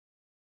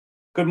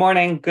Good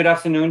morning, good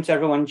afternoon to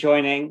everyone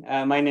joining.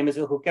 My name is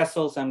Ilko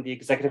Kessels. I'm the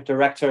Executive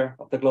Director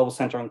of the Global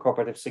Center on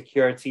Cooperative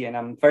Security, and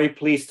I'm very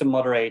pleased to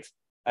moderate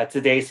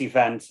today's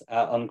event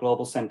on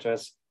Global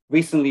Center's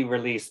recently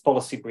released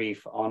policy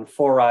brief on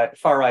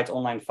far-right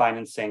online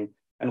financing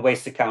and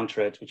ways to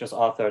counter it, which was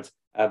authored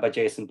by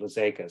Jason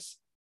Blazekis.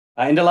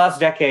 In the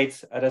last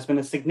decades, there's been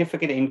a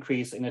significant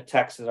increase in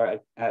attacks that are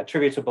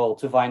attributable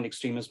to violent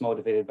extremism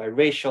motivated by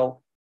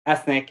racial,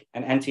 ethnic,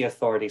 and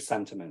anti-authority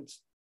sentiments.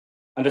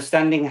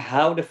 Understanding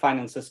how the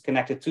finances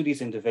connected to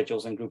these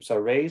individuals and groups are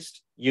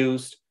raised,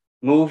 used,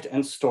 moved,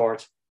 and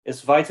stored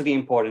is vitally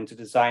important to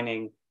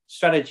designing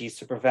strategies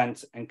to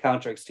prevent and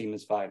counter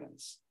extremist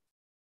violence.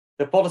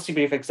 The policy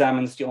brief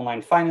examines the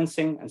online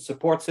financing and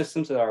support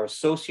systems that are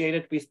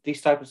associated with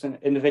these types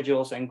of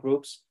individuals and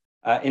groups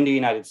in the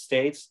United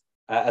States,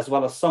 as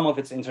well as some of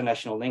its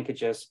international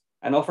linkages,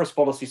 and offers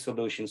policy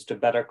solutions to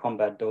better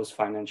combat those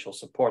financial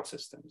support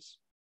systems.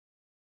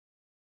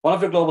 One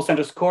of the Global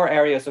Center's core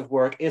areas of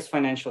work is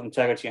financial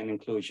integrity and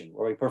inclusion,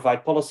 where we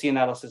provide policy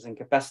analysis and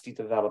capacity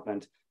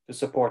development to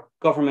support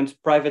government,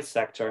 private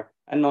sector,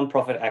 and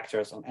nonprofit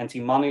actors on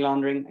anti-money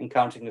laundering and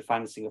countering the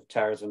financing of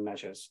terrorism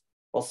measures,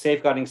 while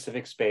safeguarding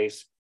civic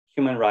space,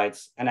 human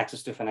rights, and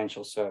access to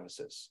financial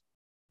services.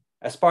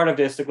 As part of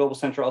this, the Global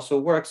Center also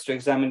works to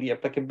examine the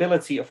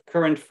applicability of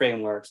current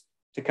frameworks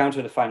to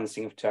counter the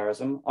financing of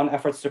terrorism on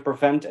efforts to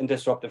prevent and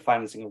disrupt the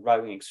financing of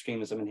right-wing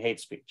extremism and hate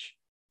speech,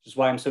 which is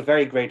why I'm so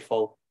very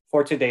grateful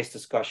for today's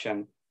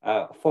discussion,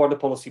 for the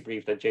policy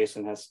brief that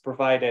Jason has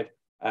provided,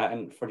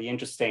 and for the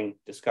interesting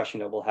discussion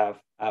that we'll have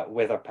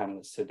with our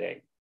panelists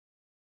today.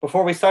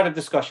 Before we start the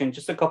discussion,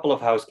 just a couple of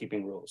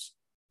housekeeping rules.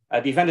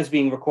 The event is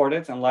being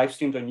recorded and live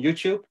streamed on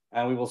YouTube,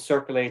 and we will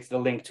circulate the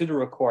link to the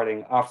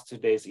recording after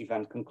today's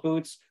event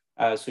concludes,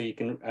 so you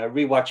can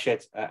rewatch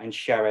it and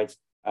share it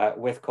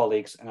with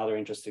colleagues and other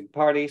interested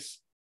parties.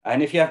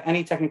 And if you have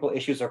any technical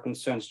issues or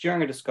concerns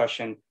during a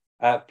discussion,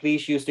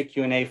 please use the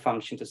Q&A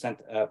function to send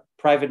a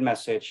private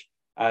message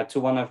to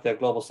one of the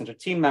Global Center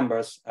team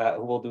members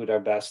who will do their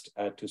best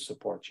to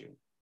support you.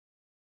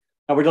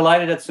 Now, we're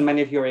delighted that so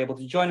many of you are able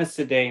to join us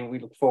today, and we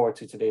look forward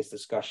to today's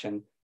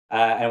discussion.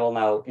 And we'll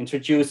now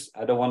introduce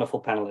the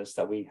wonderful panelists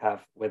that we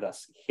have with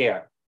us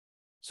here.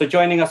 So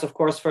joining us, of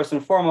course, first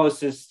and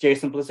foremost is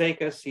Jason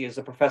Blazekis. He is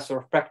a professor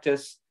of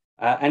practice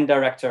and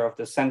director of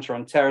the Center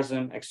on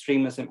Terrorism,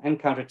 Extremism, and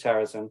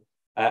Counterterrorism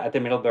at the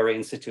Middlebury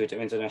Institute of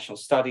International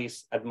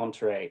Studies at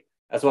Monterey,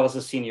 as well as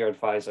a senior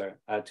advisor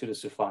to the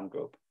Soufan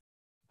Group.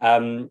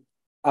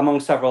 Among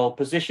several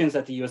positions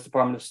at the US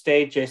Department of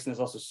State, Jason has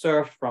also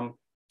served from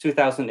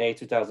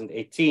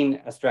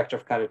 2008-2018 as Director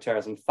of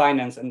Counterterrorism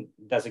Finance and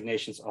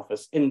Designations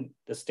Office in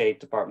the State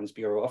Department's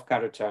Bureau of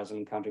Counterterrorism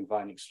and Countering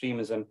Violent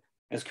Extremism,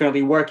 and is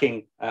currently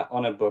working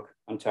on a book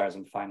on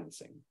terrorism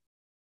financing.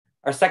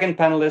 Our second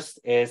panelist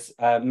is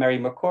Mary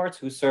McCourt,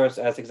 who serves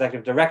as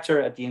Executive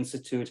Director at the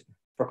Institute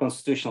for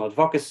Constitutional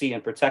Advocacy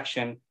and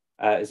Protection,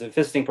 is a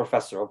visiting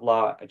professor of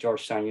law at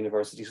Georgetown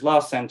University's Law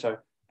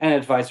Center and an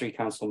advisory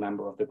council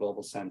member of the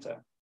Global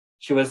Center.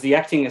 She was the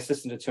acting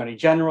Assistant Attorney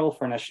General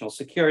for National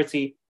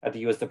Security at the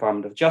US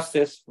Department of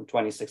Justice from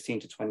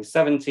 2016 to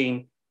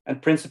 2017,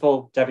 and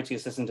Principal Deputy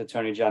Assistant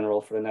Attorney General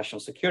for the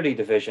National Security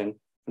Division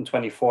from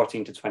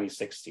 2014 to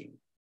 2016.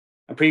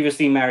 And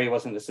previously, Mary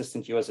was an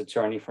Assistant US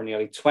Attorney for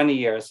nearly 20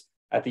 years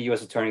at the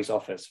US Attorney's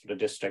Office for the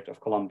District of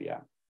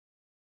Columbia.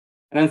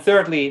 And then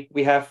thirdly,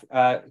 we have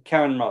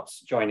Karen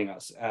Rotz joining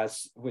us,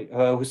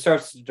 who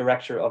serves as the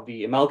director of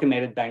the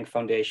Amalgamated Bank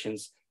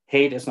Foundation's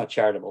Hate is Not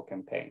Charitable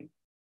campaign.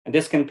 And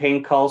this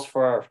campaign calls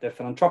for the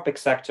philanthropic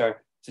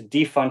sector to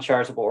defund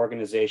charitable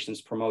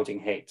organizations promoting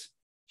hate.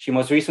 She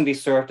most recently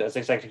served as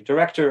executive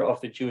director of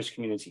the Jewish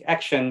Community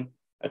Action,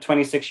 a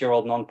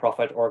 26-year-old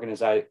nonprofit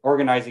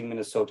organizing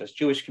Minnesota's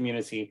Jewish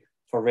community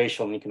for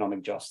racial and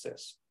economic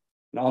justice.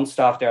 And on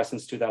staff there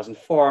since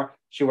 2004,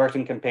 she worked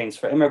in campaigns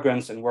for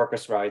immigrants and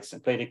workers' rights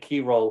and played a key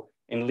role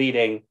in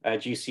leading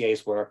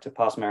GCA's work to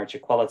pass marriage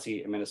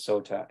equality in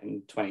Minnesota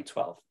in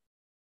 2012.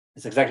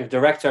 As executive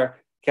director,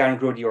 Karen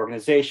grew the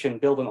organization,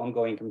 built on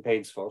ongoing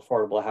campaigns for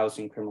affordable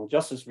housing, criminal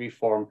justice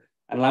reform,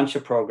 and launched a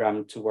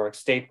program to work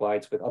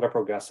statewide with other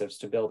progressives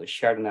to build a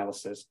shared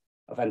analysis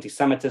of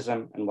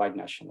anti-Semitism and white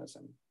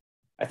nationalism.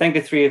 I thank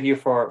the three of you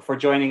for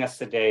joining us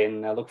today,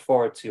 and I look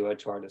forward to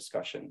our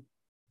discussion.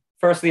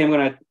 Firstly, I'm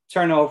going to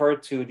turn over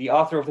to the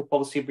author of the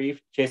policy brief,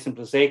 Jason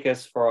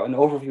Blazekis, for an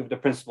overview of the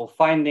principal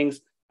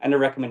findings and the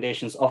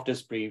recommendations of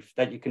this brief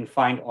that you can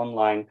find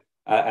online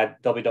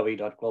at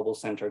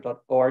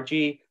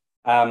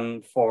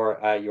www.globalcenter.org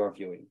for your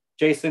viewing.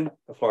 Jason,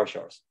 the floor is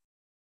yours.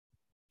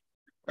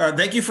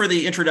 Thank you for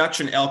the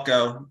introduction,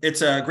 Elko.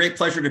 It's a great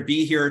pleasure to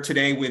be here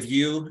today with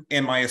you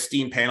and my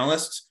esteemed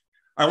panelists.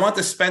 I want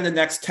to spend the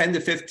next 10 to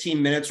 15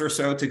 minutes or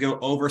so to go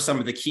over some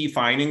of the key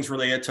findings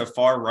related to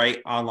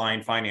far-right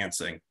online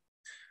financing.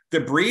 The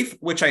brief,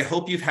 which I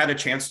hope you've had a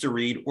chance to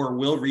read or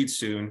will read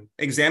soon,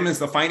 examines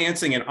the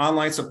financing and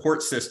online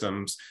support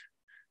systems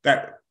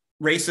that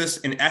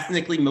racist and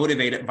ethnically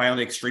motivated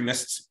violent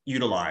extremists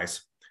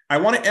utilize. I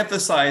want to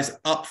emphasize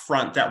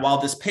upfront that while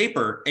this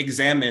paper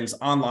examines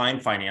online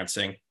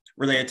financing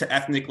related to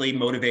ethnically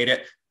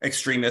motivated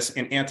extremists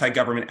and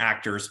anti-government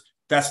actors,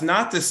 that's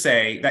not to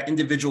say that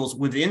individuals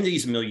within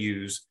these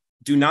milieus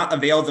do not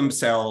avail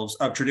themselves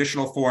of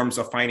traditional forms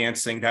of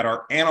financing that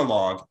are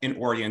analog in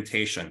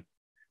orientation.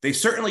 They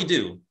certainly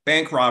do.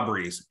 Bank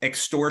robberies,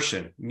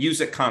 extortion,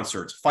 music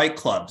concerts, fight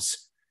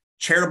clubs,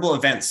 charitable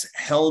events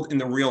held in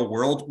the real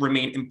world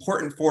remain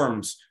important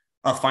forms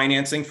of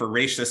financing for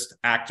racist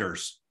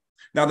actors.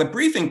 Now, the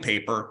briefing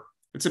paper,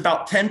 it's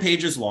about 10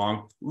 pages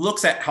long,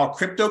 looks at how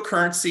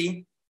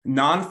cryptocurrency,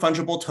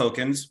 non-fungible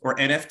tokens, or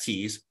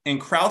NFTs,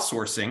 and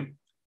crowdsourcing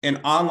in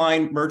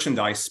online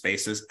merchandise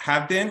spaces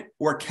have been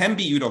or can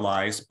be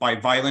utilized by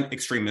violent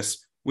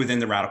extremists within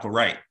the radical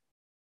right.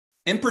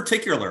 In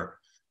particular,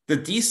 the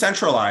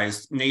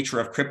decentralized nature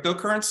of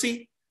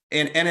cryptocurrency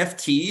and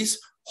NFTs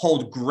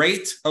hold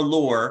great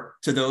allure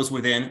to those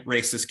within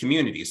racist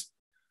communities.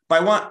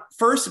 But I want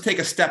first to take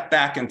a step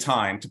back in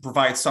time to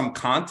provide some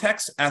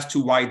context as to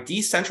why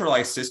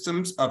decentralized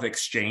systems of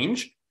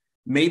exchange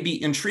may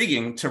be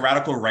intriguing to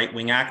radical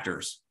right-wing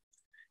actors.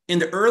 In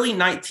the early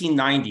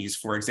 1990s,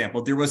 for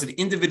example, there was an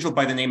individual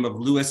by the name of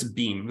Louis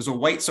Beam, who was a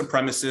white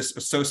supremacist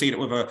associated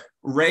with an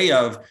array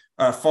of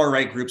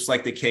far-right groups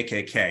like the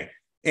KKK.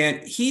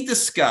 And he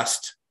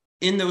discussed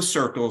in those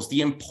circles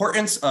the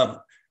importance of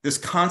this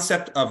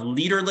concept of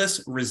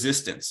leaderless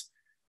resistance.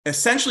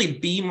 Essentially,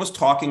 Beam was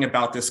talking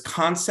about this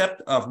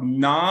concept of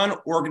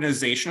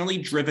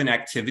non-organizationally driven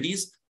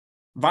activities,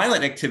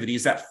 violent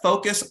activities that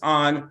focus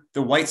on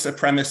the white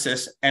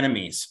supremacist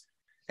enemies.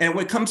 And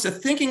when it comes to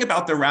thinking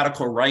about the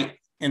radical right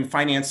and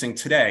financing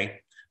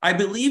today, I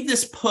believe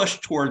this push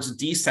towards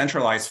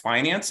decentralized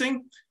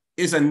financing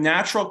is a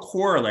natural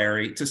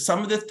corollary to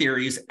some of the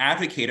theories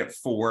advocated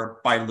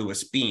for by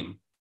Louis Beam.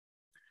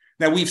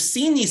 Now, we've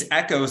seen these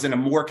echoes in a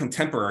more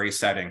contemporary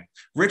setting.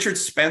 Richard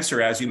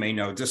Spencer, as you may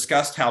know,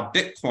 discussed how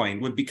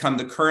Bitcoin would become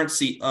the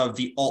currency of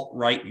the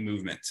alt-right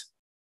movement.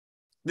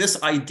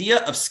 This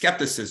idea of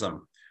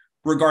skepticism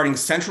regarding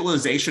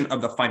centralization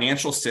of the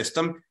financial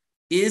system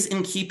is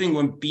in keeping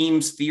with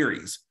Beam's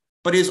theories,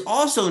 but is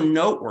also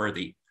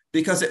noteworthy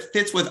because it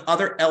fits with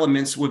other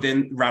elements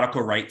within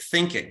radical right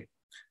thinking,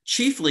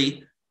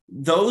 chiefly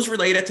those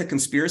related to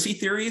conspiracy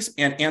theories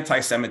and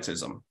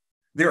anti-Semitism.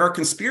 There are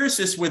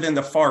conspiracists within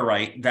the far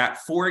right that,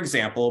 for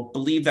example,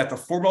 believe that the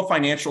formal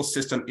financial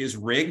system is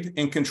rigged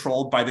and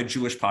controlled by the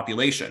Jewish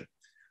population.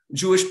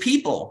 Jewish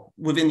people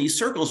within these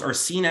circles are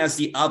seen as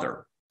the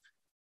other.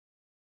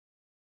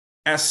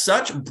 As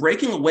such,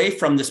 breaking away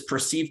from this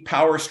perceived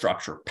power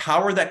structure,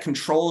 power that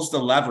controls the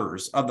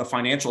levers of the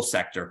financial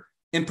sector,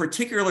 in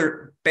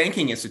particular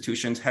banking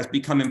institutions, has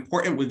become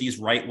important with these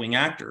right-wing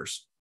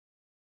actors.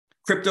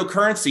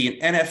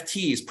 Cryptocurrency and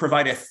NFTs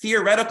provide a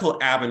theoretical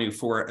avenue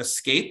for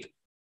escape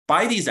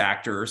by these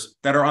actors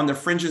that are on the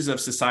fringes of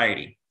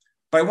society.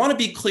 But I want to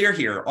be clear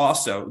here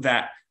also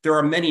that there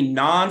are many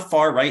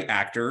non-far right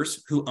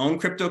actors who own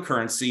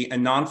cryptocurrency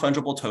and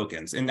non-fungible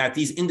tokens, and that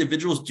these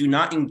individuals do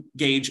not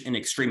engage in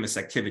extremist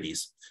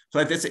activities.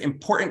 So that's an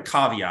important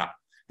caveat.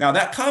 Now,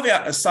 that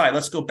caveat aside,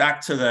 let's go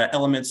back to the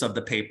elements of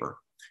the paper.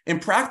 In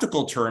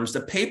practical terms,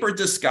 the paper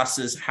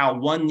discusses how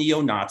one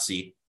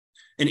neo-Nazi,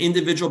 an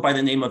individual by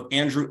the name of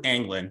Andrew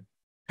Anglin,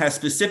 has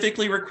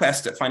specifically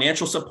requested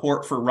financial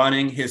support for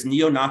running his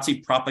neo-Nazi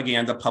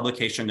propaganda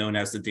publication known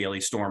as the Daily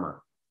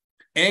Stormer.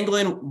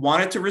 Anglin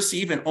wanted to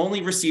receive and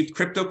only received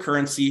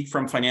cryptocurrency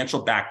from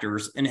financial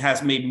backers and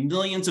has made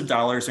millions of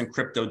dollars in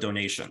crypto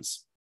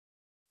donations.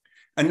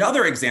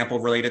 Another example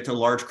related to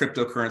large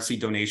cryptocurrency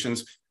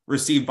donations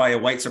received by a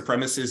white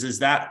supremacist is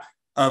that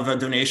of a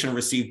donation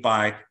received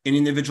by an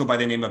individual by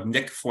the name of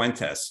Nick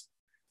Fuentes.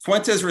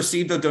 Fuentes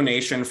received a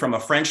donation from a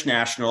French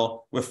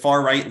national with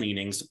far-right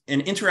leanings,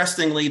 and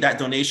interestingly, that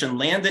donation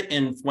landed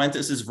in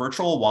Fuentes'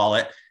 virtual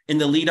wallet in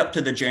the lead up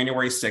to the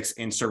January 6th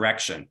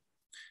insurrection.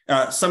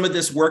 Some of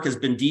this work has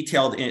been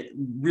detailed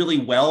really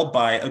well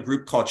by a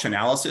group called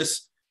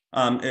Chainalysis,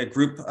 a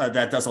group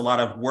that does a lot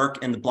of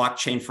work in the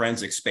blockchain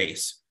forensic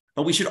space.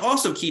 But we should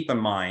also keep in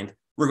mind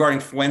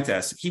regarding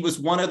Fuentes, he was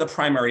one of the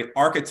primary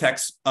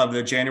architects of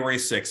the January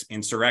 6th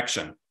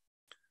insurrection.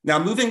 Now,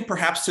 moving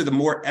perhaps to the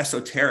more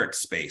esoteric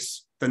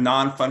space, the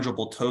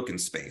non-fungible token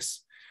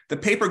space, the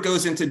paper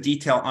goes into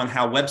detail on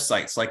how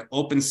websites like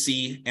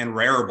OpenSea and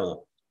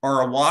Rarible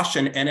are awash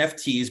in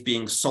NFTs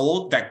being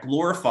sold that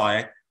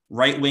glorify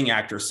right-wing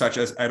actors such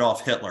as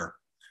Adolf Hitler.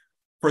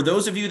 For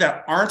those of you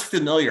that aren't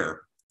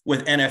familiar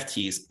with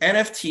NFTs,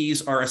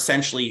 NFTs are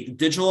essentially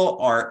digital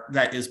art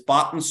that is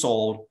bought and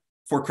sold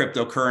for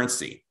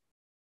cryptocurrency.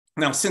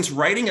 Now, since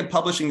writing and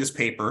publishing this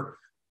paper,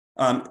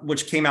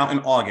 which came out in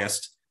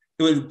August,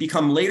 it would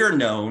become later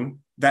known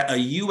that a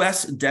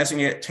US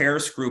designated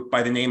terrorist group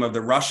by the name of the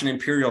Russian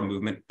Imperial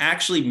Movement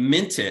actually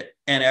minted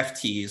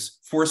NFTs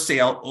for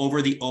sale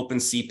over the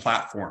OpenSea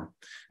platform.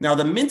 Now,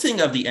 the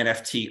minting of the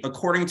NFT,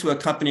 according to a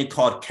company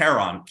called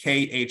Kharon,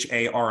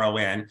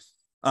 K-H-A-R-O-N,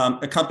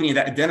 a company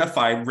that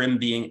identified RIM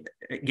being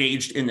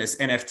engaged in this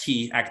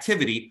NFT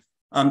activity,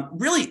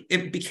 really,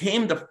 it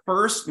became the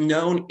first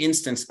known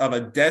instance of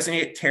a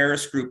designated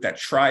terrorist group that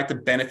tried to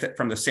benefit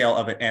from the sale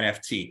of an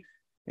NFT.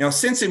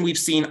 Since then, we've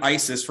seen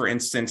ISIS, for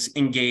instance,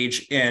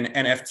 engage in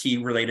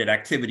NFT-related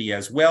activity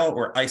as well,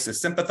 or ISIS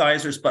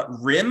sympathizers, but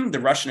RIM, the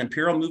Russian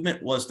Imperial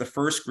Movement, was the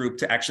first group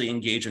to actually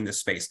engage in this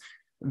space.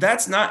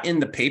 That's not in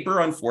the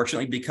paper,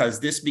 unfortunately, because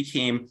this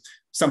became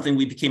something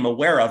we became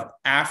aware of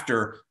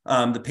after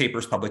the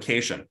paper's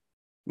publication.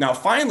 Now,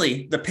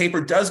 finally, the paper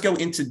does go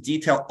into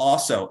detail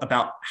also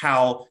about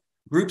how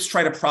groups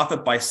try to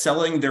profit by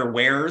selling their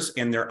wares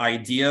and their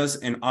ideas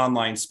in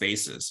online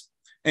spaces.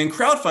 And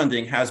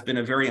crowdfunding has been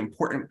a very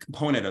important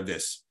component of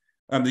this.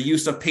 The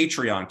use of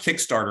Patreon,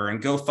 Kickstarter,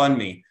 and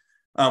GoFundMe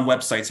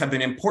websites have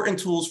been important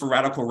tools for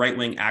radical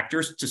right-wing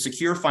actors to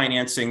secure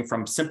financing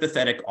from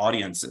sympathetic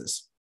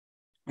audiences.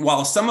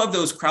 While some of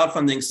those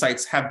crowdfunding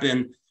sites have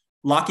been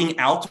locking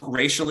out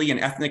racially and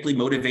ethnically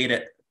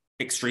motivated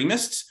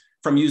extremists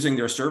from using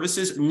their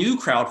services, new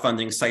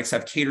crowdfunding sites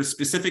have catered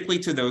specifically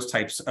to those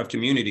types of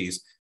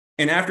communities.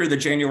 And after the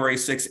January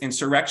 6th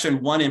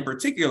insurrection, one in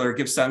particular,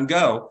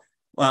 GiveSendGo,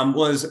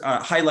 was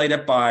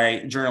highlighted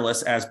by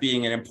journalists as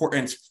being an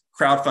important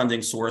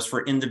crowdfunding source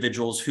for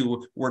individuals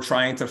who were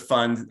trying to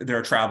fund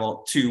their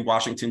travel to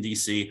Washington,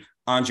 D.C.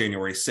 on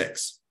January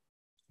 6th.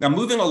 Now,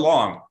 moving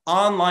along,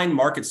 online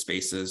market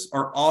spaces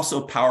are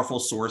also powerful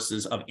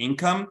sources of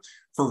income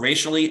for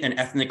racially and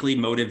ethnically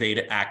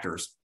motivated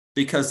actors,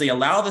 because they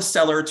allow the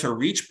seller to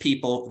reach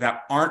people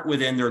that aren't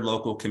within their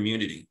local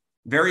community.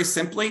 Very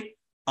simply,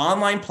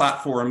 online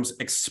platforms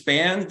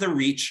expand the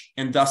reach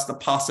and thus the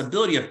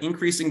possibility of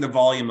increasing the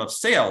volume of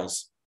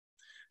sales.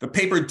 The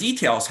paper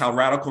details how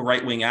radical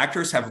right-wing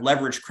actors have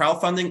leveraged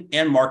crowdfunding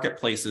and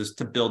marketplaces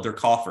to build their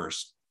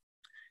coffers.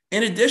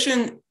 In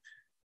addition,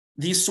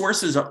 these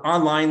sources of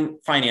online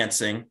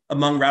financing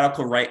among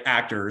radical right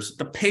actors,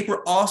 the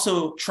paper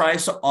also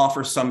tries to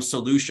offer some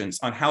solutions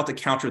on how to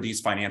counter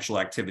these financial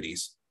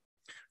activities.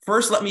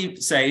 First, let me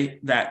say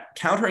that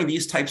countering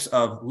these types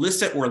of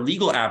licit or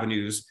legal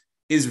avenues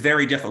is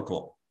very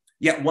difficult.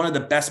 Yet one of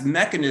the best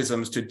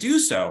mechanisms to do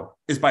so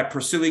is by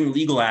pursuing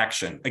legal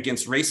action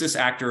against racist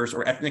actors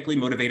or ethnically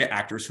motivated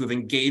actors who have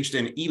engaged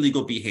in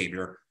illegal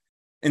behavior.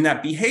 And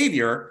that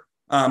behavior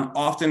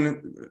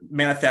often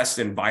manifests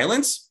in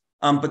violence,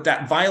 but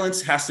that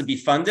violence has to be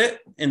funded,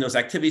 and those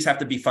activities have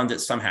to be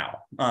funded somehow.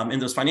 And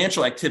those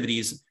financial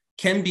activities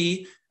can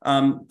be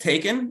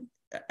taken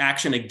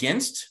action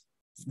against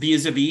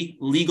vis-a-vis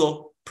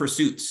legal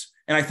pursuits.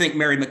 And I think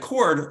Mary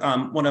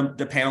McCord, one of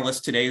the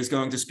panelists today, is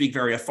going to speak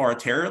very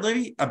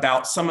authoritatively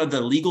about some of the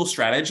legal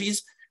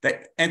strategies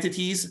that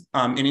entities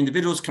and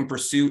individuals can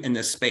pursue in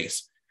this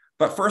space.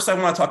 But first, I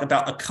want to talk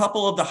about a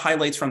couple of the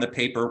highlights from the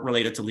paper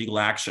related to legal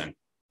action.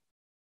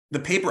 The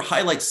paper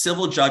highlights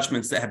civil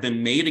judgments that have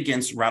been made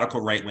against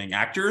radical right-wing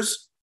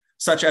actors,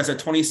 such as a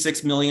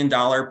 $26 million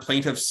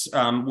plaintiffs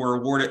were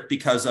awarded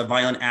because of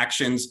violent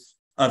actions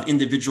of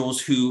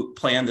individuals who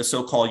planned the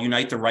so-called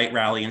Unite the Right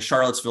rally in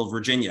Charlottesville,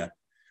 Virginia.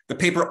 The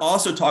paper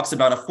also talks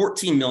about a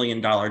 $14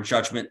 million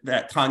judgment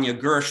that Tanya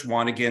Gersh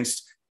won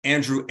against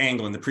Andrew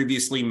Anglin, the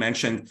previously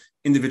mentioned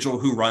individual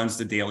who runs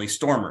the Daily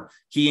Stormer.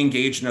 He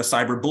engaged in a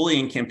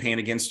cyberbullying campaign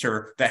against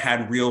her that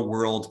had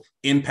real-world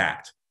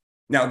impact.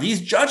 Now, these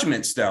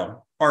judgments,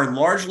 though, are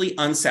largely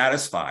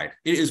unsatisfied.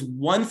 It is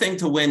one thing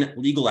to win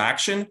legal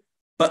action,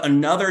 but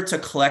another to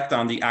collect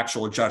on the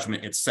actual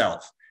judgment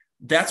itself.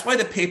 That's why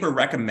the paper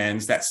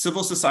recommends that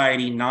civil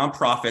society,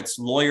 nonprofits,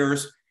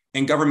 lawyers,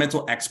 and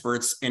governmental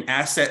experts in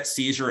asset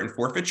seizure and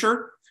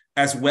forfeiture,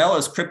 as well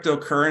as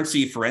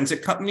cryptocurrency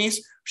forensic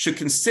companies, should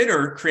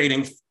consider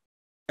creating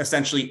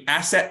essentially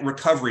asset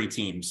recovery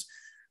teams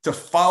to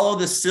follow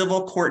the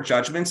civil court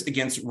judgments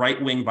against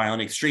right-wing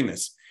violent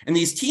extremists. And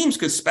these teams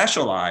could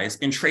specialize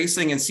in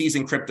tracing and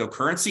seizing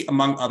cryptocurrency,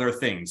 among other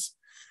things.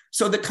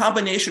 So the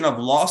combination of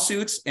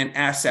lawsuits and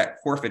asset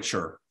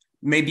forfeiture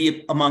may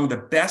be among the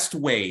best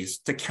ways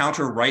to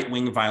counter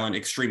right-wing violent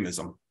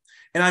extremism.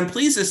 And I'm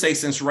pleased to say,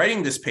 since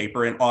writing this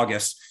paper in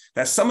August,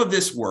 that some of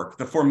this work,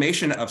 the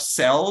formation of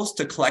cells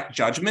to collect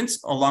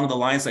judgments along the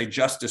lines I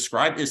just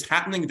described, is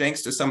happening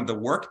thanks to some of the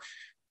work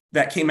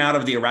that came out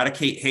of the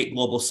Eradicate Hate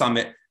Global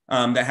Summit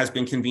that has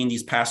been convened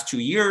these past 2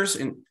 years,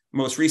 and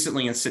most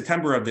recently in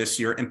September of this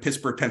year in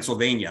Pittsburgh,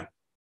 Pennsylvania.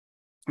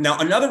 Now,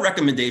 another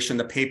recommendation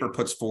the paper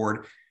puts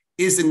forward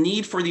is the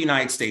need for the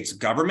United States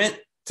government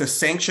to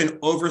sanction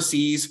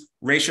overseas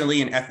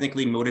racially and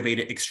ethnically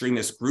motivated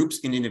extremist groups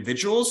and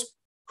individuals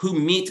who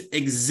meet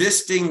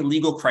existing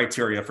legal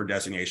criteria for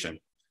designation.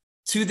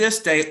 To this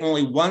day,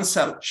 only one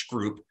such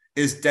group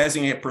is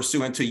designated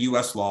pursuant to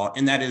US law,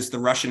 and that is the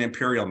Russian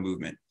Imperial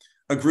Movement,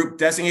 a group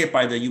designated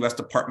by the US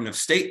Department of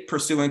State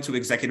pursuant to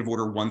Executive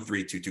Order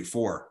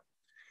 13224.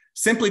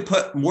 Simply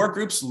put, more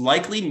groups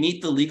likely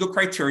meet the legal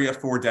criteria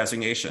for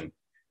designation.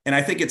 And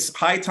I think it's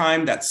high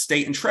time that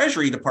state and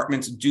treasury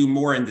departments do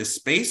more in this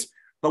space,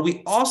 but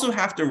we also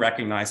have to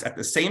recognize at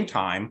the same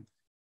time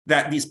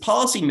that these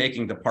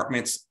policymaking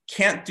departments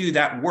can't do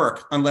that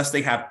work unless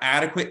they have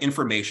adequate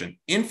information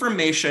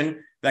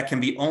that can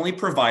be only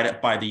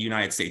provided by the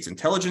United States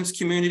intelligence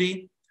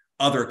community,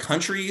 other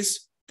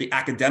countries, the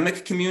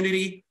academic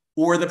community,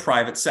 or the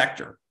private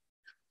sector.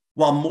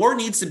 While more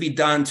needs to be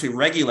done to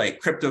regulate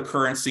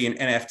cryptocurrency and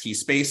NFT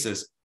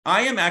spaces,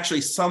 I am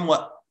actually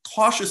somewhat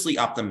cautiously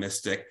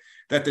optimistic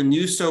that the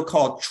new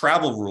so-called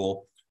travel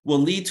rule will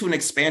lead to an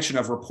expansion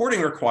of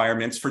reporting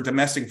requirements for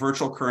domestic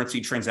virtual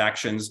currency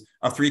transactions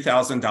of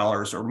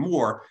 $3,000 or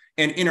more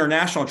and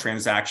international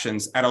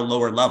transactions at a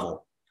lower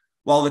level.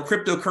 While the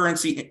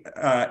cryptocurrency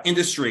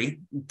industry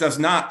does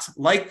not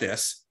like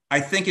this, I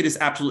think it is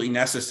absolutely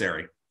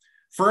necessary.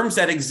 Firms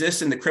that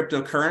exist in the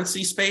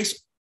cryptocurrency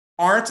space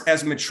aren't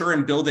as mature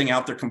in building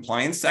out their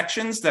compliance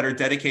sections that are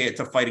dedicated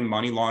to fighting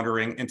money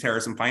laundering and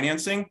terrorism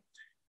financing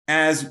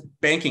as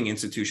banking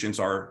institutions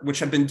are, which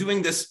have been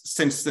doing this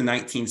since the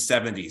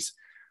 1970s.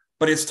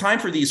 But it's time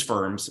for these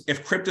firms,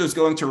 if crypto is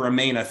going to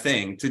remain a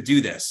thing, to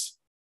do this.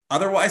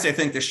 Otherwise, I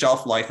think the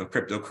shelf life of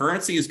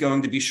cryptocurrency is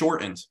going to be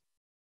shortened.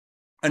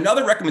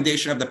 Another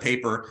recommendation of the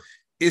paper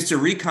is to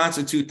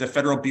reconstitute the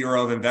Federal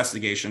Bureau of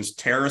Investigation's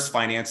Terrorist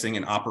Financing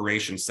and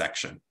Operations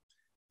section,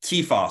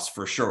 TFOS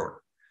for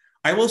short.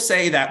 I will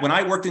say that when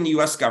I worked in the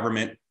US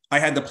government, I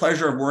had the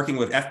pleasure of working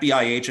with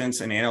FBI agents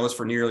and analysts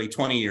for nearly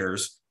 20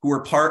 years who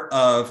were part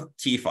of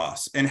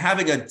TFOS, and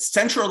having a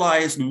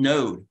centralized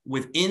node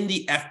within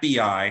the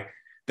FBI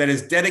that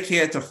is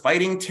dedicated to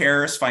fighting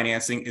terrorist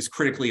financing is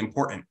critically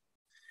important.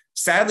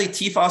 Sadly,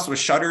 TFOS was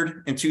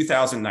shuttered in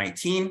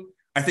 2019.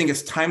 I think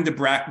it's time to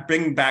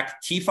bring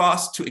back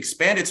TFOS to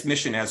expand its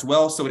mission as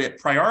well, so that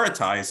it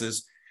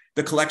prioritizes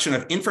the collection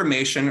of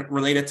information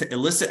related to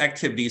illicit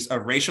activities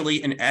of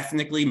racially and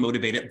ethnically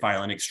motivated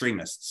violent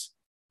extremists.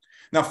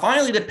 Now,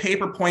 finally, the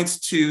paper points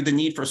to the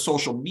need for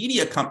social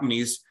media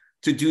companies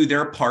to do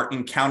their part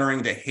in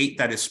countering the hate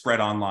that is spread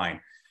online.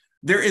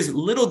 There is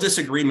little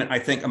disagreement, I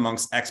think,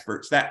 amongst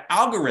experts that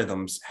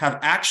algorithms have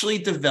actually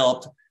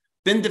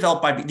been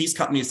developed by these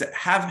companies that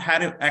have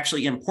had an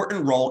actually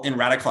important role in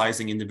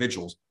radicalizing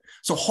individuals.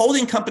 So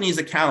holding companies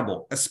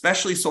accountable,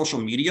 especially social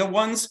media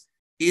ones,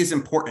 is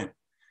important.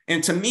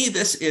 And to me,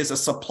 this is a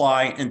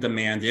supply and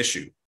demand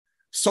issue.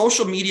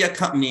 Social media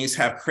companies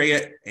have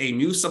created a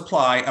new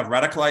supply of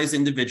radicalized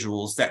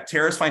individuals that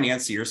terrorist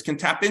financiers can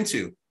tap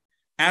into.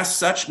 As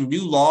such,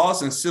 new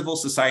laws and civil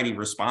society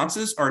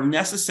responses are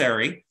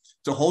necessary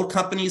to hold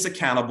companies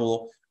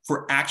accountable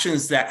for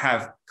actions that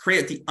have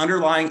created the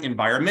underlying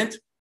environment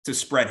to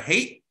spread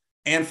hate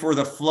and for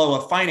the flow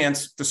of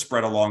finance to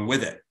spread along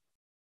with it.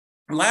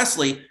 And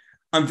lastly,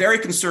 I'm very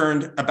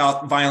concerned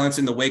about violence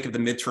in the wake of the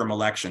midterm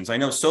elections. I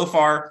know so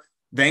far,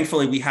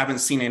 thankfully, we haven't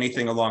seen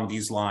anything along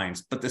these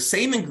lines, but the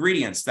same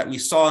ingredients that we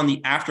saw in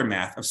the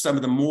aftermath of some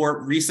of the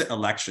more recent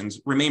elections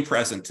remain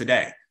present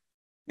today.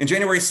 And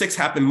January 6th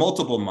happened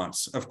multiple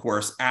months, of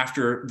course,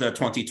 after the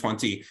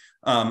 2020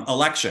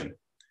 election.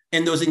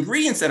 And those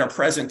ingredients that are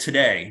present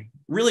today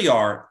really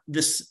are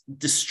this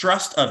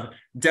distrust of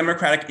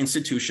democratic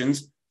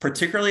institutions,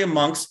 particularly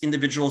amongst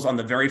individuals on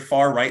the very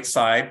far right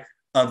side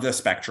of the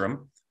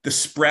spectrum, the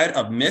spread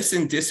of mis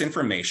and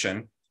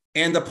disinformation,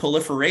 and the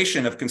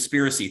proliferation of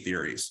conspiracy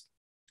theories.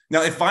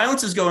 Now, if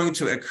violence is going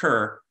to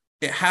occur,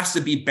 it has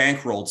to be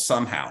bankrolled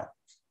somehow.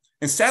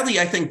 And sadly,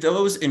 I think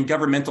those in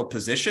governmental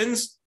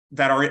positions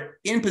that are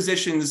in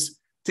positions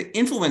to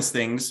influence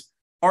things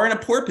are in a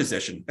poor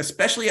position,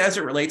 especially as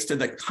it relates to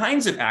the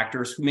kinds of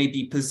actors who may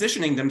be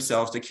positioning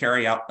themselves to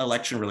carry out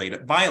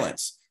election-related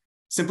violence.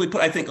 Simply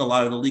put, I think a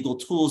lot of the legal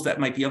tools that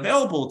might be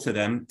available to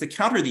them to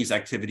counter these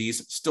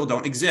activities still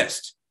don't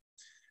exist.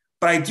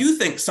 But I do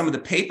think some of the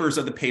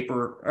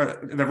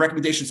the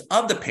recommendations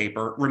of the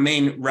paper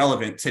remain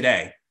relevant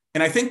today.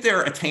 And I think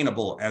they're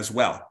attainable as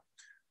well.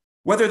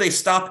 Whether they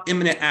stop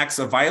imminent acts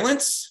of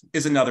violence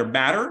is another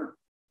matter.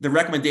 The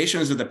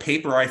recommendations of the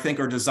paper, I think,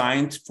 are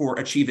designed for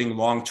achieving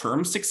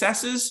long-term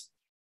successes.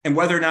 And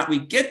whether or not we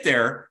get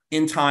there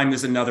in time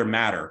is another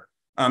matter.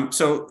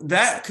 So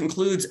that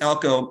concludes,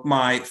 Eelco,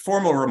 my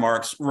formal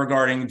remarks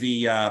regarding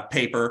the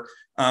paper.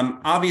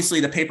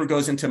 Obviously, the paper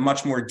goes into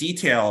much more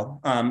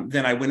detail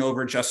than I went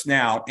over just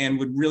now, and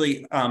would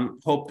really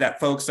hope that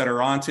folks that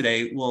are on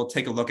today will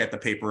take a look at the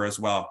paper as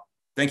well.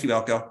 Thank you,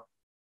 Eelco.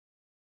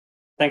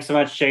 Thanks so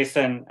much,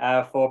 Jason,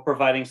 for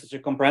providing such a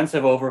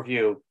comprehensive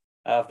overview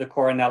of the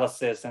core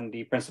analysis and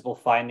the principal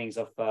findings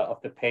of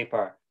the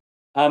paper.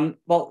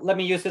 Well, let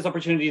me use this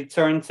opportunity to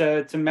turn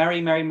to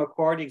Mary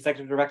McCord, the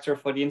Executive Director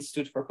for the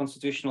Institute for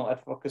Constitutional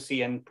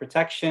Advocacy and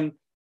Protection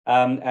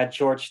at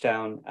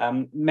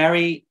Georgetown.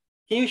 Mary,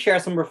 can you share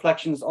some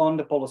reflections on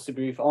the policy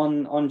brief,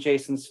 on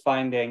Jason's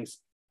findings,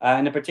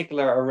 and in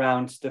particular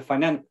around the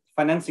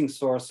financing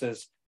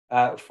sources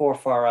for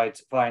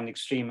far-right violent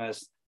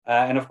extremists?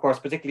 And of course,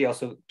 particularly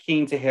also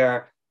keen to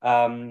hear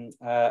some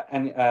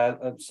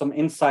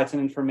insights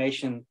and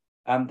information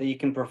that you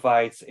can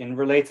provide in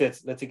related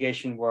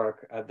litigation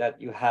work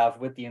that you have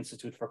with the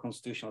Institute for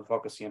Constitutional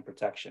Advocacy and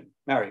Protection.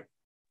 Mary.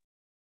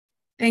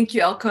 Thank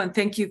you, Eelco, and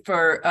thank you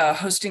for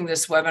hosting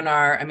this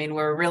webinar. I mean,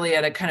 we're really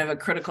at a kind of a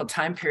critical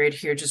time period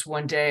here, just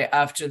one day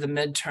after the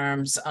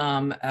midterms.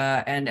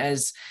 And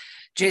as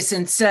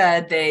Jason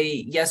said,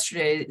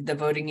 yesterday, the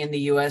voting in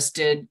the US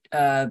did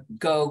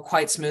go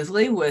quite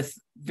smoothly with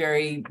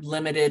very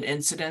limited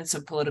incidents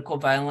of political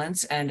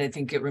violence. And I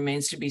think it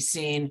remains to be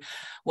seen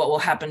what will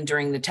happen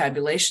during the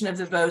tabulation of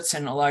the votes.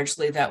 And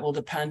largely that will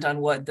depend on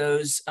what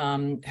those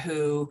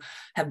who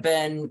have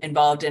been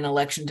involved in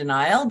election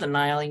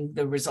denying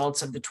the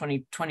results of the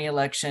 2020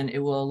 election. It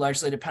will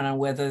largely depend on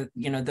whether,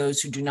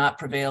 those who do not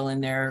prevail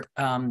in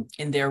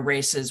their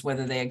races,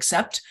 whether they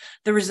accept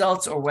the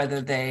results or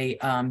whether they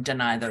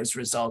deny those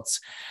results.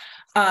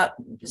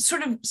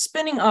 Sort of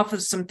spinning off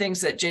of some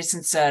things that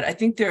Jason said, I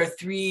think there are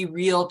three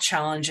real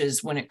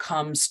challenges when it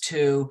comes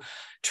to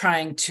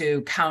trying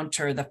to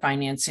counter the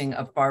financing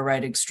of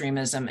far-right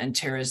extremism and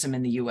terrorism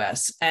in the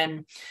US.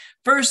 And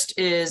first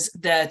is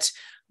that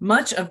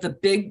much of the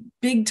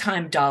big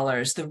time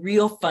dollars, the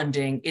real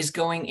funding, is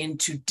going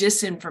into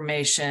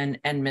disinformation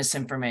and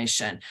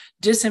misinformation.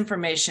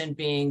 Disinformation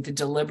being the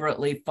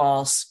deliberately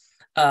false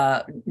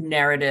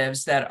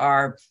narratives that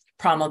are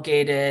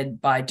promulgated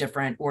by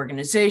different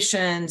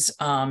organizations.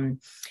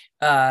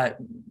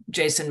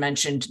 Jason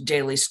mentioned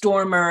Daily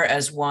Stormer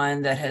as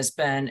one that has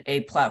been a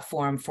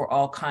platform for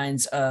all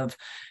kinds of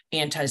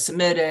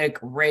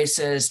anti-Semitic,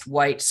 racist,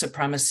 white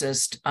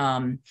supremacist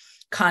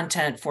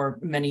content for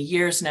many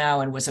years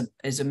now, and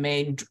was a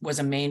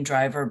main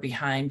driver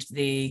behind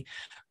the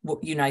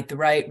Unite the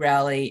Right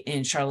rally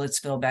in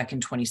Charlottesville back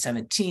in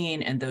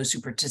 2017, and those who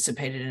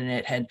participated in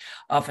it had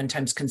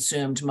oftentimes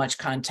consumed much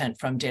content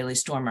from Daily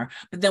Stormer.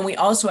 But then we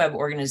also have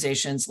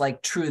organizations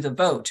like True the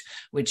Vote,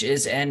 which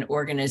is an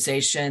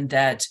organization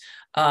that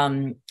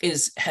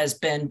has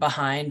been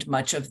behind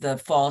much of the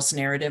false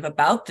narrative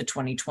about the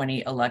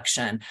 2020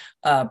 election.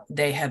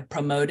 They have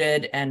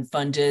promoted and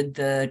funded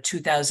the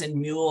 2000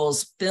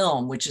 Mules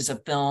film, which is a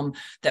film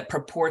that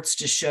purports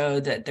to show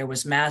that there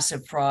was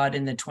massive fraud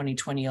in the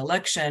 2020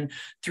 election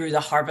through the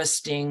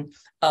harvesting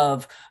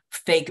of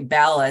fake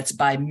ballots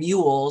by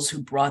mules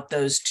who brought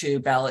those to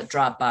ballot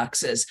drop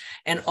boxes.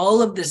 And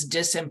all of this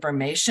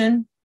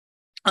disinformation,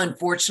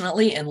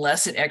 unfortunately,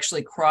 unless it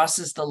actually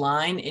crosses the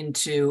line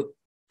into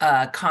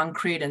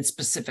concrete and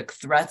specific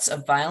threats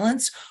of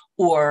violence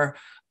or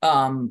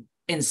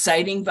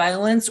inciting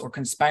violence or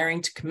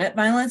conspiring to commit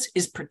violence,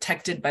 is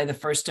protected by the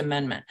First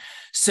Amendment.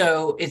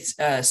 So it's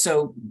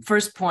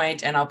first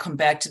point, and I'll come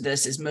back to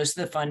this, is most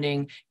of the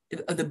funding,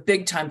 the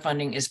big time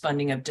funding, is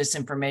funding of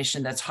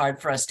disinformation that's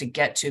hard for us to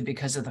get to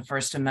because of the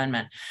First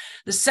Amendment.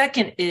 The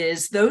second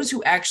is those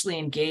who actually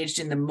engaged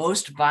in the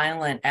most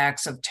violent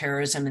acts of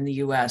terrorism in the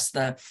US,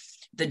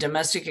 the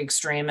domestic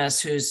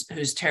extremists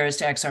whose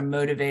terrorist acts are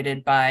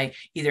motivated by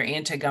either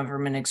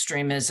anti-government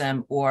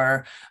extremism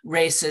or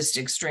racist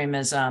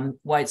extremism,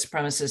 white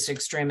supremacist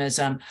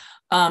extremism.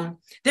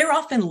 They're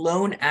often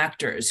lone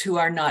actors who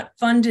are not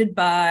funded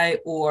by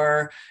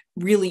or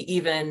really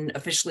even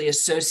officially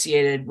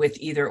associated with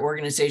either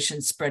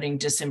organizations spreading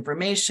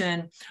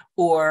disinformation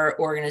or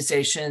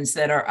organizations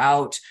that are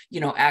out,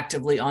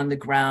 actively on the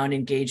ground,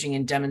 engaging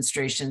in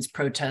demonstrations,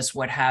 protests,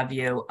 what have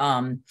you.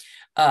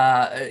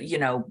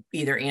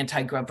 Either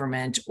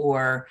anti-government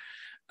or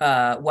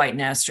white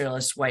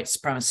nationalist, white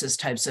supremacist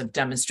types of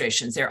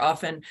demonstrations. They're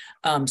often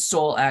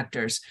sole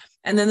actors.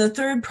 And then the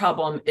third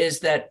problem is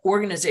that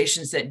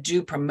organizations that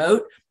do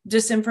promote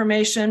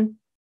disinformation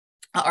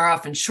are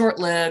often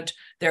short-lived.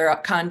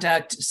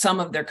 Some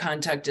of their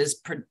conduct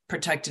is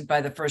protected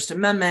by the First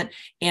Amendment,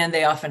 and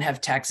they often have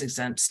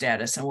tax-exempt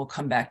status, and we'll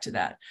come back to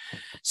that.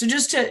 So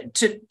just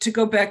to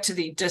go back to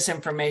the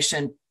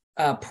disinformation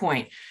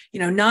point,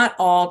 not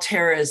all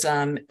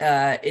terrorism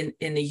in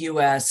the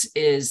U.S.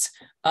 is,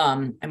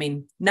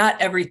 not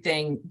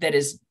everything that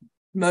is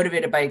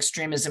motivated by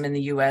extremism in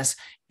the U.S.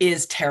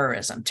 is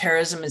terrorism.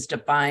 Terrorism is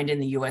defined in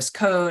the U.S.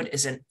 Code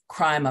as a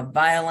crime of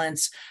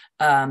violence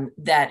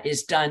that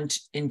is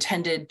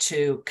intended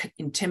to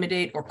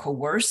intimidate or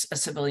coerce a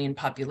civilian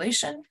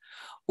population,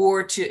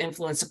 or to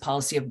influence the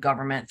policy of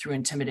government through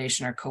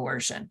intimidation or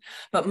coercion.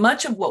 But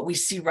much of what we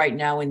see right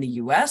now in the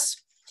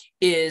U.S.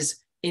 is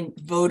in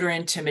voter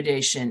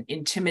intimidation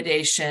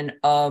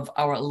of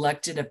our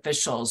elected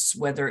officials,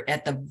 whether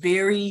at the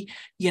very,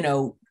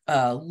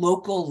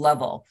 local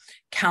level,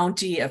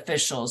 county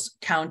officials,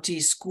 county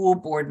school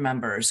board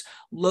members,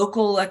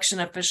 local election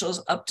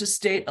officials, up to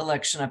state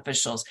election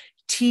officials,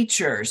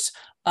 teachers,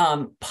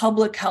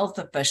 public health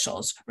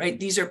officials, right?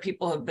 These are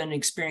people who have been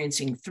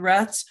experiencing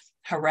threats,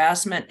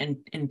 harassment, and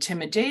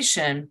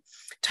intimidation,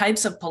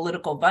 types of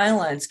political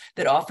violence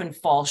that often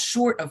fall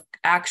short of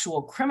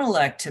actual criminal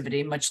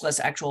activity, much less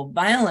actual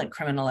violent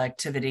criminal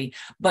activity,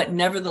 but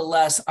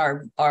nevertheless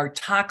are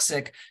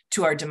toxic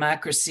to our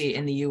democracy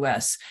in the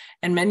US.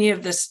 And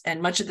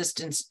much of this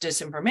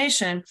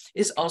disinformation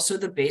is also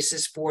the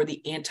basis for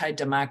the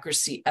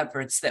anti-democracy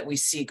efforts that we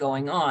see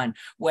going on,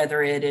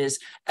 whether it is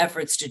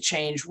efforts to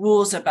change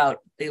rules about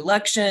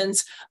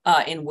elections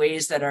in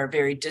ways that are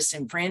very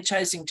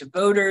disenfranchising to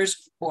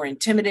voters or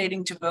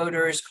intimidating to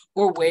voters,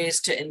 or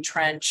ways to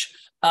entrench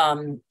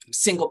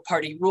single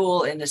party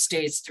rule in the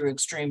states through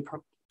extreme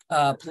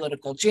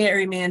political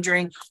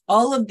gerrymandering,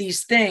 all of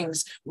these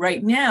things.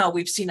 Right now,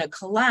 we've seen a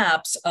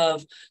collapse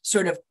of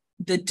sort of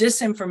the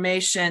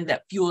disinformation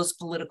that fuels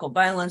political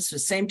violence, the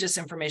same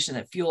disinformation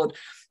that fueled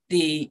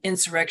the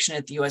insurrection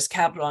at the US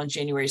Capitol on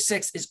January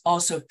 6th is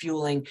also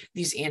fueling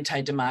these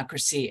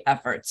anti-democracy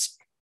efforts.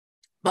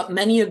 But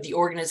many of the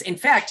in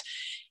fact,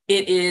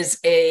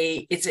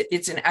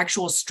 it's an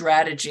actual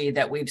strategy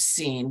that we've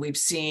seen. We've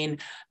seen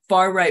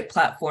far-right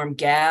platform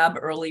Gab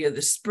earlier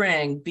this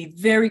spring be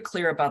very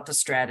clear about the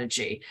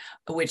strategy,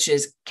 which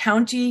is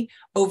county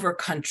over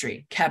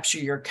country. Capture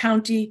your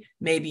county,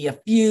 maybe a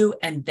few,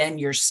 and then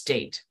your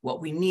state.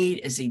 What we need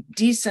is a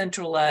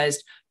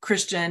decentralized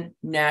Christian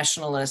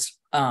nationalist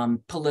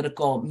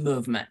political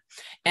movement.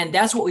 And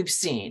that's what we've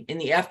seen in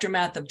the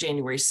aftermath of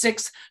January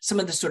 6th. Some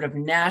of the sort of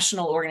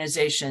national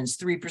organizations,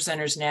 Three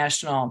Percenters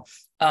National,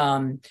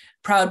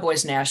 Proud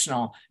Boys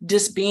National,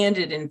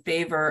 disbanded in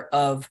favor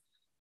of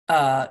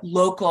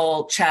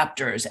local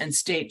chapters and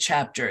state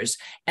chapters.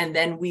 And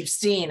then we've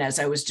seen, as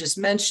I was just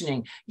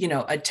mentioning,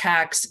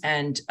 attacks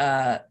and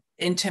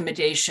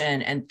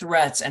intimidation and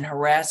threats and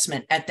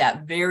harassment at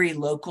that very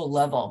local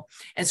level.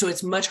 And so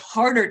it's much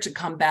harder to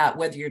combat,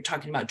 whether you're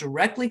talking about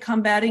directly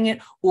combating it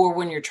or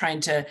when you're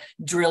trying to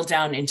drill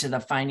down into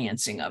the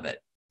financing of it.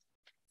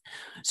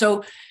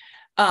 So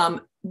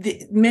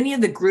many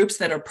of the groups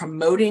that are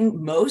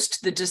promoting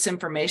most the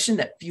disinformation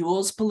that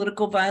fuels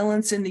political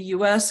violence in the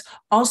US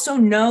also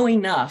know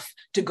enough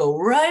to go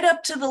right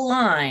up to the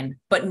line,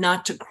 but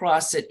not to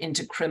cross it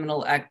into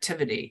criminal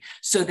activity.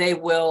 So they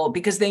will,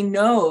 because they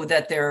know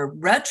that their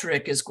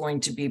rhetoric is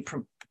going to be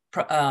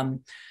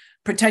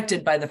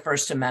protected by the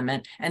First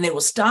Amendment, and they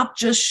will stop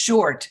just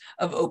short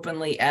of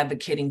openly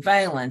advocating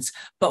violence.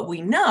 But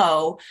we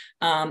know,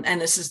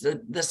 and this is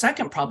the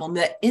second problem,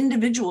 that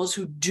individuals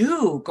who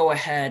do go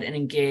ahead and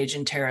engage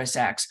in terrorist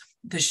acts,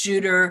 the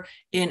shooter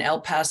in El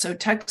Paso,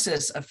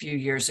 Texas, a few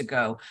years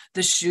ago,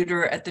 the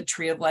shooter at the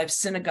Tree of Life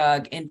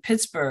Synagogue in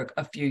Pittsburgh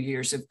a few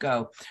years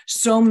ago,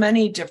 so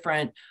many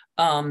different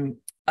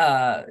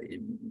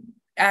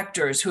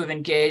actors who have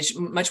engaged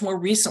much more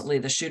recently,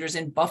 the shooters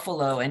in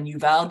Buffalo and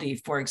Uvalde,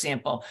 for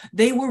example,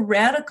 they were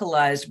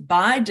radicalized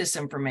by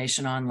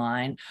disinformation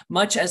online,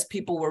 much as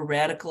people were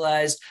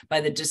radicalized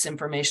by the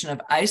disinformation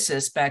of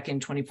ISIS back in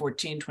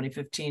 2014,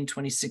 2015,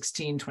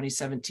 2016,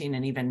 2017,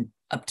 and even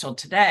up till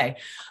today.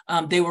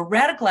 They were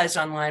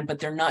radicalized online, but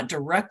they're not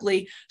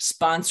directly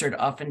sponsored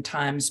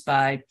oftentimes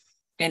by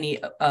any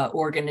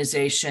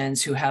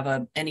organizations who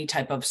have any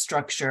type of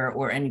structure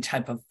or any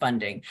type of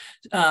funding.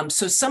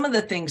 So some of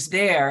the things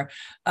there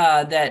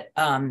that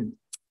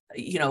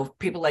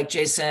people like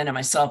Jason and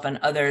myself and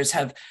others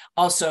have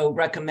also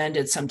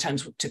recommended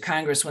sometimes to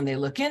Congress when they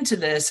look into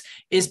this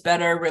is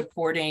better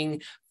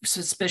reporting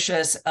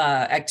suspicious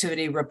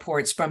activity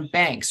reports from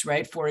banks,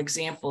 right? For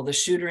example, the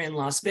shooter in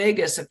Las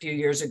Vegas a few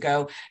years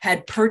ago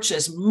had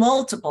purchased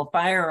multiple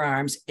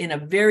firearms in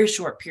a very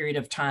short period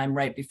of time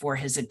right before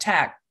his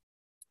attack.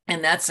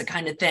 And that's the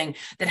kind of thing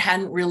that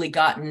hadn't really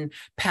gotten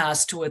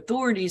passed to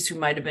authorities who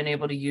might have been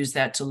able to use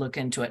that to look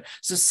into it.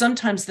 So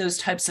sometimes those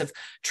types of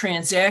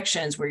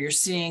transactions where you're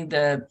seeing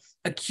the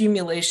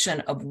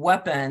accumulation of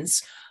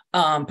weapons,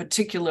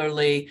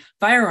 particularly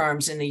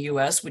firearms in the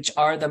US, which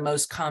are the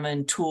most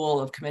common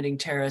tool of committing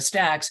terrorist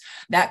acts,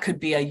 that could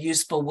be a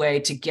useful way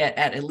to get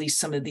at least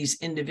some of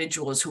these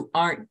individuals who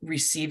aren't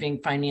receiving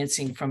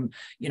financing from,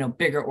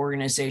 bigger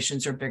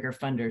organizations or bigger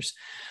funders.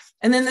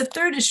 And then the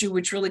third issue,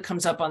 which really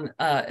comes up on,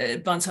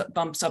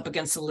 bumps up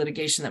against the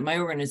litigation that my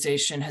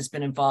organization has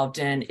been involved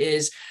in,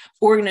 is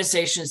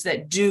organizations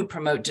that do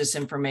promote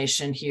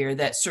disinformation here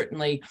that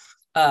certainly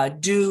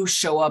do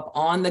show up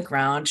on the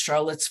ground.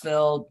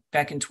 Charlottesville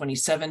back in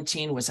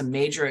 2017 was a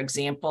major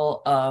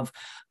example of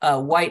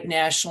white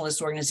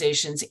nationalist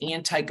organizations,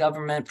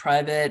 anti-government,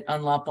 private,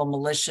 unlawful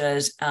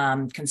militias,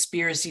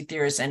 conspiracy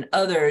theorists, and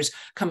others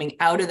coming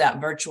out of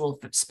that virtual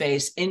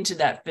space into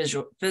that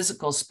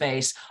physical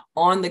space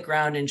on the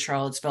ground in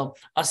Charlottesville,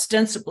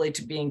 ostensibly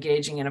to be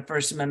engaging in a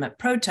First Amendment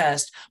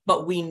protest,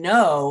 but we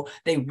know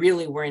they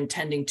really were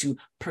intending to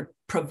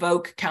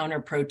provoke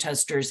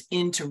counter-protesters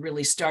into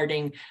really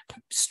starting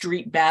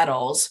street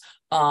battles,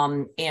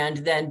 and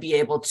then be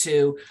able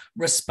to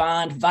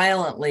respond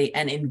violently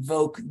and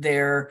invoke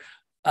their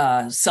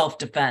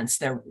self-defense,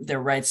 their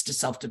rights to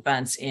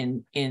self-defense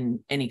in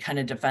any kind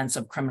of defense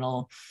of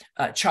criminal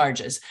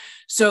charges.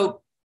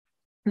 So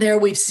there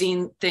we've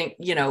seen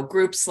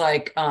groups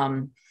like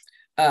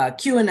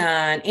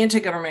QAnon,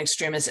 anti-government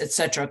extremists, et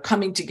cetera,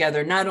 coming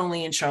together, not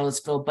only in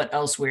Charlottesville, but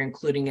elsewhere,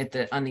 including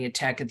on the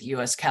attack at the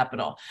US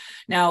Capitol.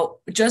 Now,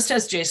 just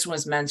as Jason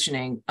was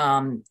mentioning,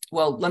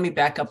 well, let me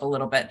back up a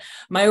little bit.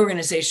 My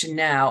organization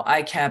now,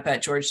 ICAP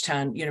at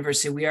Georgetown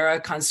University, we are a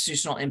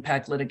constitutional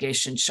impact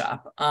litigation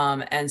shop.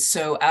 And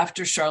so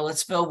after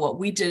Charlottesville, what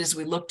we did is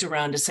we looked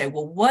around to say,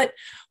 well,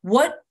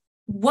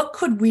 what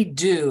could we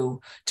do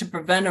to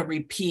prevent a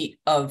repeat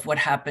of what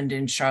happened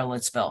in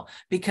Charlottesville?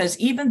 Because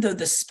even though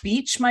the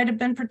speech might have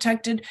been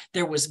protected,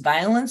 there was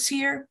violence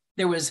here.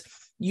 There was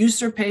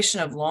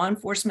usurpation of law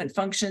enforcement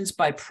functions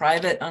by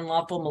private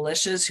unlawful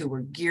militias who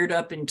were geared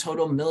up in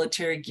total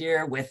military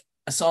gear with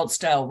assault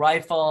style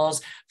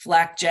rifles,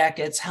 flak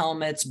jackets,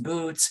 helmets,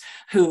 boots,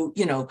 who,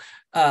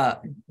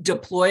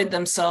 deployed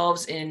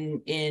themselves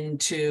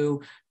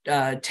into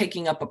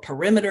taking up a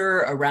perimeter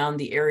around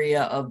the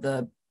area of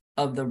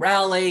the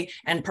rally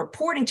and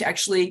purporting to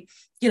actually,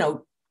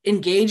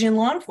 engage in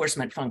law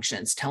enforcement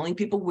functions, telling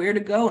people where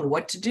to go and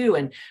what to do,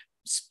 and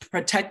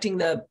protecting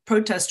the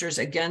protesters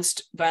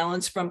against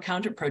violence from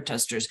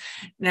counter-protesters.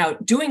 Now,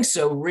 doing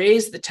so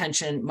raised the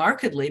tension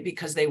markedly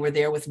because they were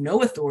there with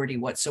no authority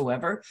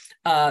whatsoever,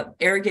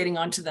 arrogating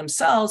onto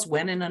themselves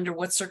when and under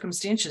what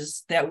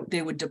circumstances that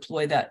they would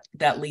deploy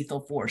that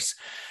lethal force.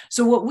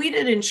 So what we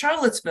did in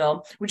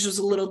Charlottesville, which was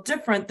a little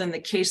different than the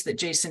case that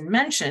Jason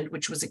mentioned,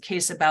 which was a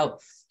case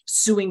about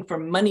suing for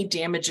money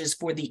damages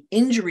for the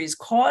injuries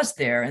caused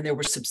there, and there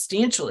were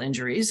substantial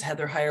injuries.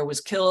 Heather Heyer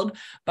was killed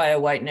by a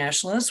white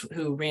nationalist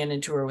who ran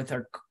into her with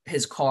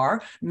his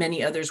car.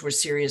 Many others were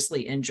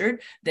seriously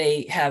injured.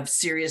 They have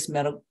serious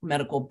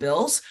medical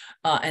bills,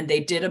 and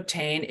they did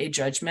obtain a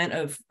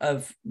judgment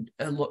of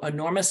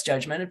enormous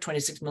judgment of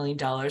 $26 million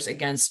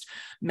against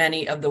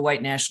many of the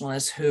white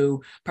nationalists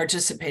who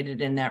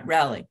participated in that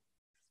rally.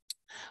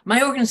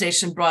 My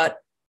organization brought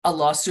a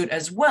lawsuit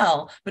as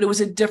well, but it was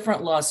a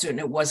different lawsuit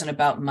and it wasn't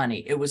about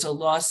money. It was a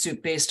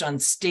lawsuit based on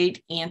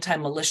state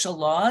anti-militia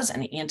laws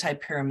and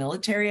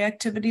anti-paramilitary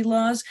activity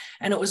laws.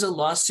 And it was a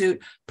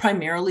lawsuit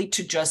primarily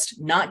to just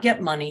not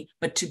get money,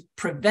 but to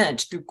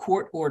prevent through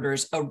court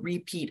orders a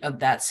repeat of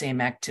that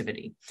same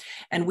activity.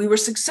 And we were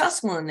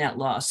successful in that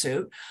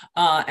lawsuit.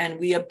 And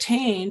we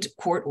obtained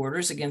court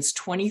orders against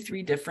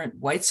 23 different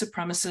white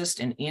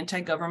supremacist and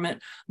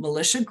anti-government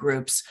militia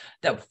groups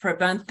that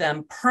prevent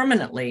them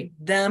permanently,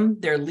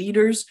 their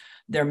leaders,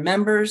 their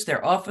members,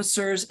 their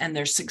officers, and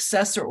their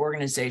successor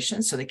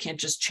organizations, so they can't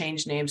just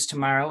change names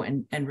tomorrow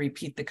and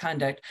repeat the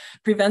conduct,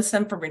 prevents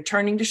them from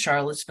returning to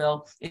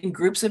Charlottesville in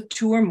groups of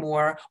 2 or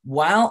more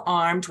while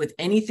armed with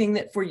anything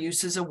that for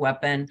use as a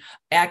weapon,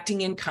 acting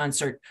in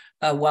concert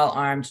while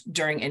armed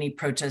during any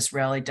protest,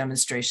 rally,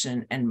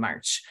 demonstration, and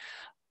march.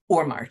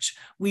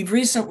 We've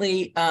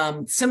recently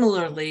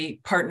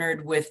similarly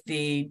partnered with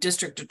the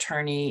district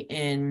attorney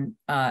in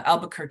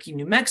Albuquerque,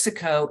 New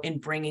Mexico, in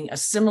bringing a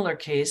similar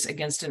case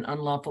against an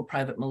unlawful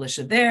private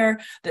militia there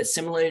that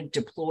similarly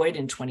deployed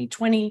in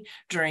 2020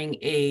 during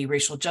a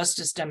racial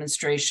justice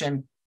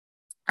demonstration,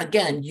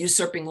 again,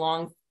 usurping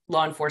law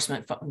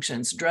enforcement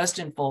functions, dressed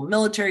in full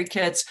military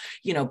kits,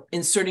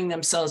 inserting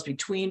themselves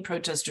between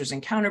protesters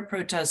and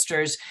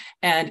counter-protesters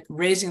and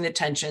raising the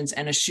tensions,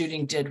 and a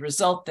shooting did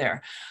result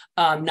there.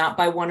 Not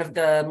by one of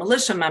the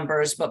militia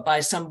members, but by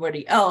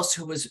somebody else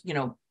who was,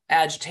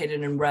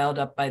 agitated and riled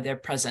up by their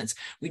presence.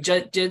 We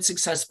did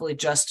successfully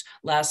just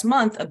last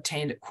month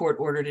obtained a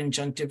court-ordered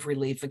injunctive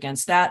relief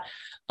against that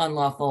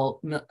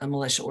unlawful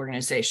militia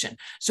organization.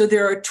 So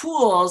there are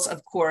tools,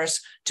 of course,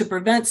 to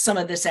prevent some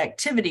of this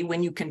activity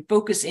when you can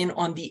focus in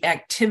on the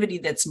activity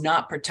that's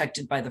not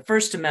protected by the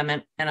First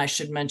Amendment. And I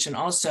should mention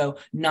also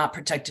not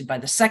protected by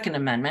the Second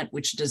Amendment,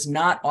 which does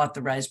not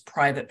authorize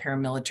private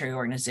paramilitary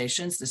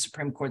organizations. The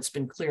Supreme Court's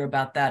been clear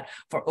about that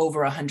for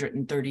over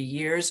 130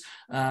 years,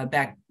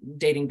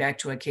 dating back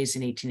to a case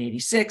in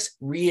 1886,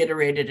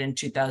 reiterated in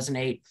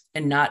 2008,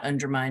 and not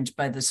undermined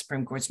by the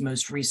Supreme Court's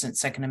most recent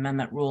Second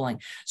Amendment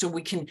ruling. So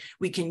we can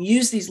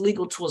use these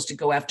legal tools to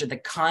go after the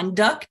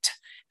conduct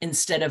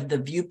instead of the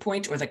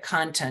viewpoint or the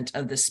content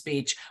of the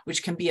speech,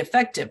 which can be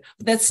effective.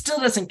 But that still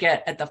doesn't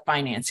get at the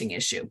financing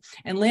issue.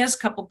 And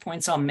last couple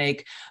points I'll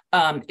make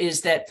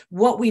is that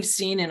what we've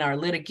seen in our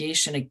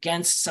litigation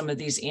against some of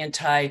these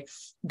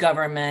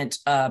anti-government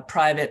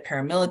private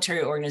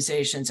paramilitary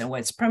organizations and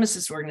white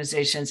supremacist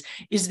organizations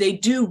is they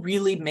do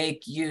really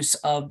make use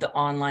of the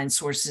online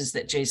sources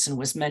that Jason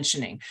was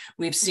mentioning.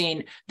 We've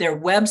seen their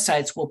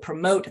websites will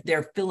promote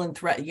their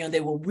philanthropy,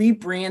 they will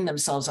rebrand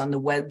themselves on the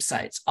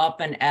websites,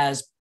 often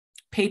as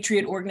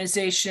patriot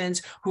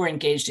organizations who are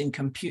engaged in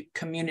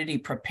community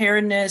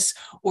preparedness,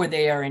 or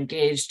they are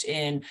engaged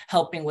in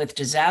helping with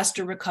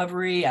disaster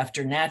recovery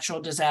after natural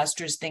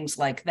disasters, things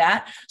like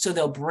that. So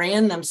they'll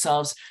brand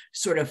themselves,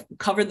 sort of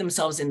cover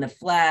themselves in the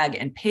flag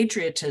and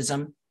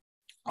patriotism,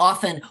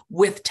 often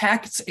with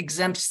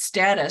tax-exempt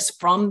status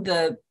from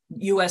the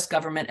U.S.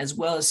 government as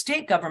well as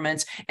state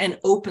governments, and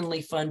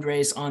openly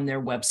fundraise on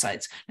their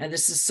websites. Now,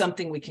 this is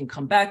something we can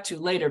come back to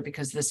later,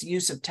 because this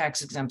use of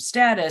tax-exempt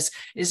status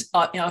is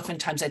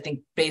oftentimes, I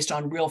think, based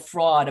on real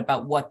fraud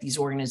about what these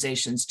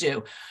organizations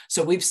do.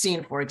 So we've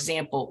seen, for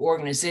example,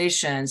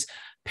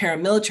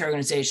 paramilitary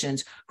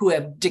organizations who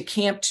have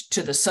decamped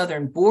to the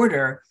southern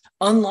border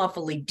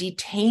unlawfully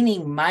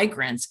detaining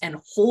migrants and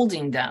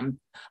holding them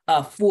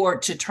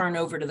to turn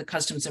over to the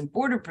Customs and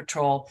Border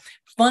Patrol,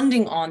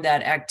 funding on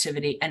that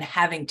activity and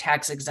having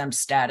tax exempt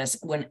status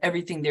when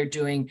everything they're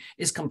doing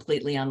is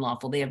completely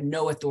unlawful. They have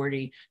no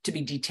authority to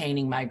be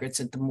detaining migrants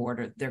at the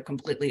border. They're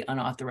completely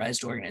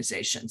unauthorized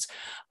organizations.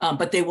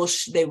 But they will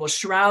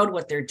shroud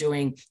what they're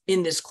doing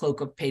in this cloak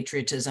of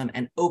patriotism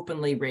and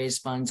openly raise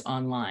funds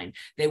online.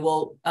 They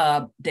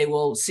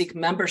will seek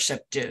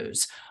membership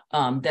dues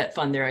that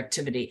fund their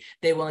activity.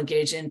 They will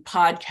engage in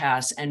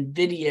podcasts and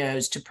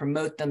videos to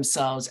promote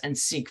themselves and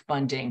seek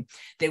funding.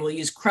 They will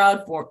use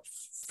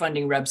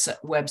crowdfunding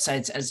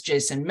websites, as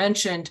Jason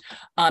mentioned,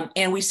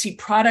 and we see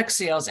product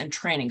sales and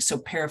training, so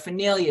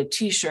paraphernalia,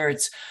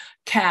 t-shirts,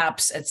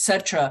 caps,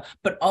 etc.,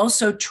 but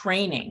also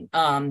training.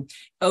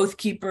 Oath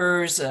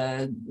Keepers,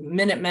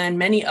 Minutemen,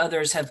 many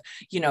others have,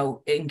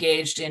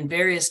 engaged in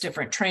various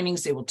different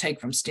trainings they will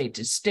take from state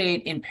to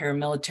state in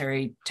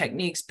paramilitary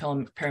techniques,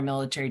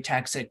 paramilitary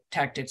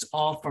tactics,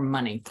 all for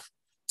money.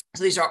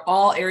 So these are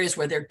all areas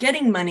where they're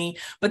getting money,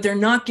 but they're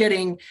not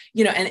getting,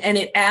 and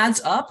it adds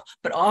up,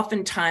 but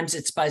oftentimes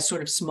it's by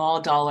sort of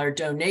small dollar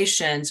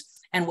donations.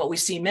 And what we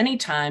see many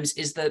times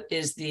is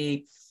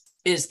the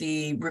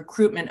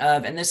recruitment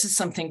of, and this is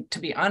something, to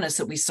be honest,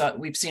 that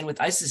we've seen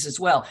with ISIS as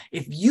well.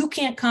 If you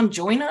can't come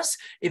join us,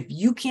 if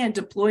you can't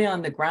deploy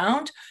on the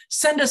ground,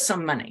 send us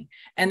some money.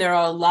 And there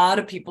are a lot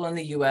of people in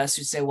the US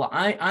who say, well,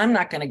 I'm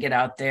not going to get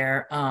out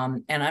there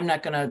and I'm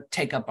not going to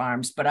take up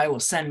arms, but I will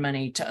send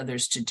money to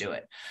others to do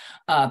it.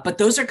 But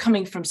those are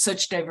coming from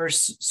such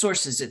diverse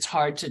sources, it's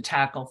hard to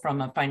tackle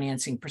from a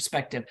financing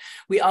perspective.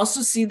 We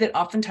also see that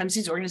oftentimes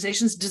these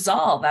organizations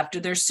dissolve after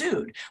they're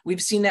sued.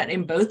 We've seen that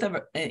in both of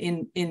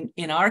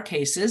in our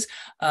cases,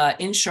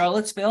 in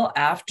Charlottesville,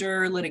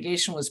 after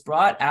litigation was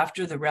brought,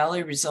 after the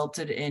rally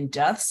resulted in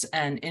death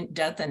and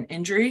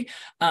injury,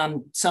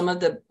 some of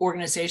the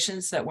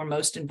organizations that were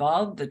most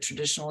involved, the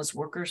Traditionalist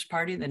Workers'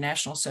 Party, the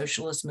National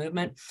Socialist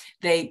Movement,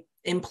 they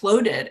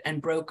imploded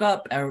and broke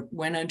up or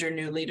went under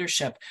new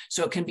leadership.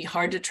 So it can be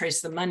hard to trace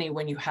the money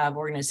when you have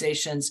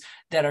organizations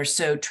that are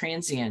so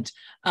transient.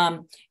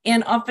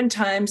 And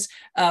oftentimes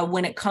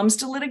when it comes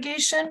to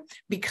litigation,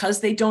 because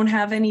they don't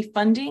have any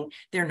funding,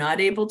 they're not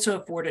able to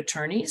afford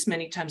attorneys.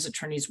 Many times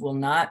attorneys will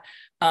not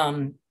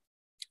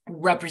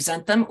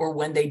represent them, or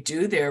when they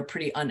do, they're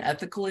pretty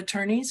unethical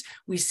attorneys.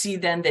 We see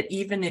then that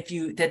even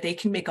that they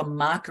can make a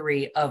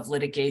mockery of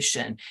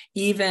litigation,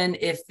 even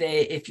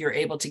if you're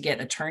able to get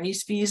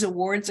attorneys' fees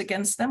awards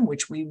against them,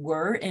 which we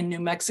were in New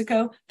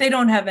Mexico, they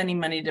don't have any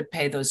money to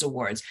pay those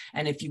awards.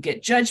 And if you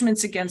get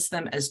judgments against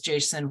them, as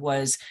Jason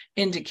was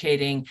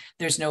indicating,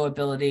 there's no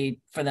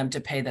ability for them to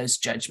pay those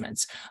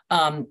judgments.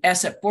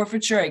 Asset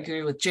forfeiture, I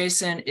agree with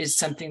Jason, is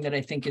something that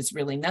I think is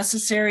really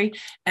necessary.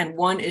 And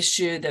one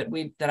issue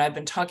that I've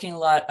been talking a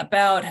lot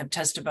about, have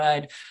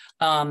testified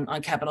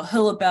on Capitol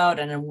Hill about,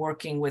 and I'm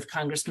working with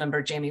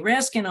Congressmember Jamie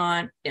Raskin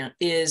on,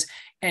 is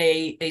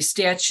a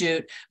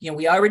statute.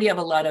 We already have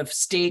a lot of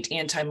state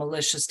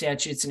anti-militia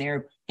statutes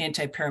and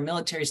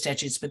anti-paramilitary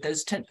statutes, but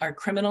those are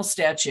criminal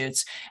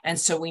statutes. And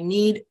so we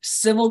need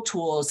civil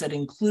tools that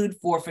include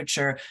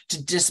forfeiture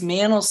to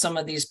dismantle some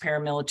of these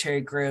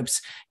paramilitary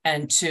groups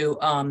and to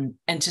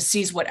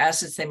seize what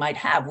assets they might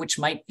have, which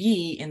might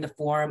be in the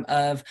form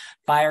of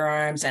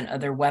firearms and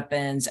other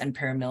weapons and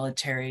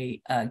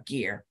paramilitary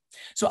gear.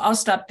 So I'll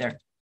stop there.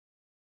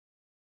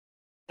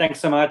 Thanks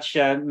so much,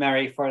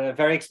 Mary, for a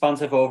very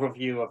expansive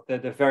overview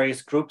of the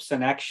various groups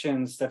and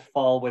actions that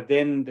fall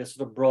within this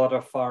sort of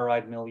broader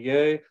far-right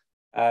milieu,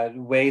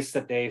 ways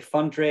that they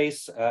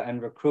fundraise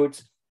and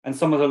recruit, and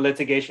some of the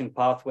litigation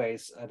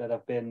pathways that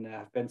have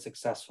been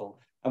successful.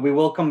 And we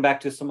will come back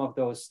to some of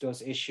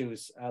those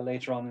issues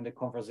later on in the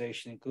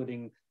conversation,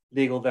 including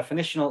legal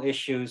definitional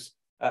issues,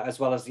 as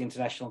well as the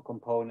international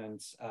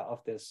components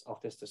of this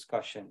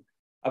discussion.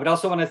 I would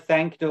also want to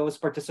thank those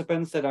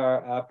participants that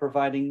are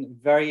providing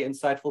very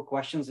insightful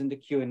questions in the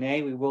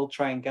Q&A. We will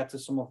try and get to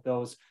some of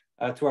those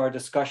through our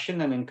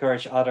discussion and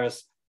encourage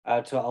others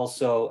to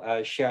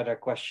also share their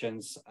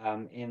questions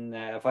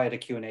via the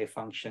Q&A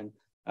function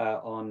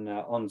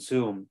on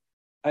Zoom.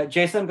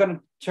 Jason, I'm going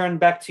to turn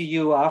back to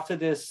you after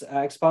this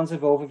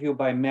expansive overview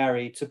by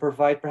Mary to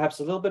provide perhaps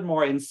a little bit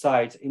more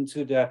insight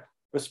into the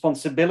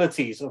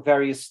responsibilities of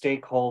various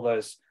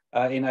stakeholders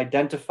in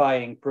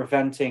identifying,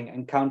 preventing,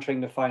 and countering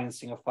the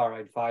financing of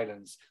far-right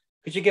violence.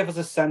 Could you give us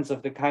a sense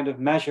of the kind of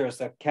measures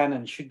that can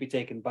and should be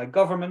taken by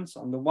governments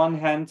on the one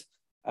hand,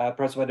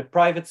 perhaps by the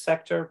private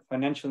sector,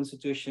 financial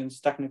institutions,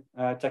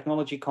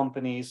 technology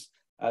companies,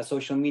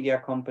 social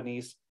media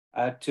companies,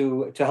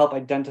 to help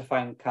identify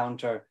and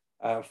counter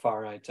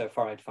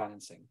far-right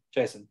financing?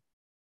 Jason.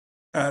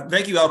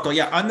 Thank you, Elko.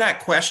 Yeah, on that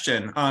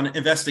question on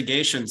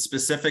investigation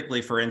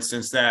specifically, for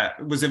instance,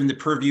 that was in the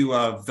purview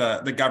of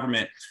the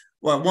government.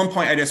 Well, at one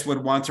point I just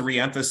would want to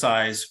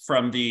reemphasize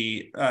from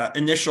the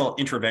initial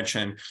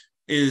intervention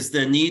is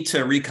the need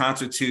to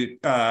reconstitute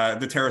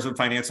the terrorism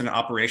finance and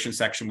operations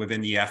section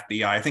within the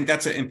FBI. I think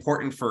that's an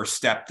important first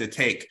step to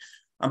take.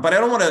 But I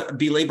don't want to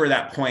belabor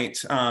that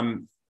point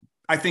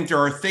I think there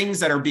are things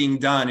that are being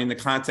done in the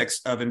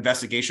context of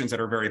investigations that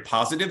are very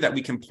positive that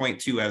we can point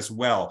to as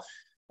well.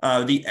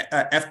 The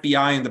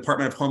FBI and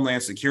Department of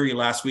Homeland Security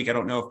last week, I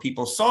don't know if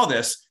people saw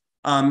this,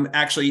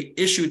 actually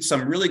issued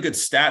some really good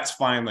stats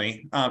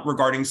finally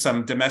regarding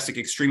some domestic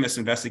extremist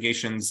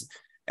investigations,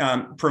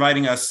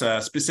 providing us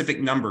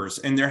specific numbers.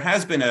 And there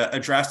has been a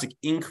drastic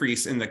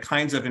increase in the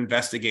kinds of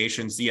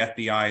investigations the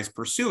FBI is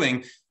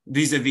pursuing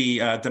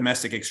vis-a-vis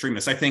domestic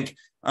extremists. I think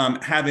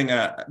having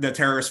the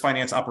terrorist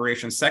finance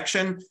operations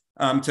section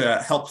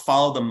to help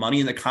follow the money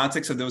in the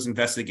context of those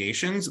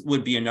investigations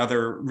would be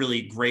another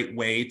really great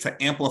way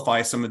to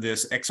amplify some of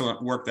this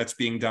excellent work that's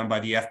being done by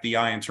the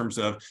FBI in terms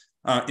of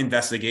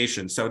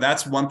investigation. So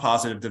that's one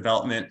positive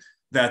development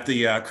that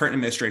the current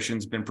administration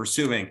has been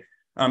pursuing.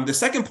 The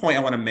second point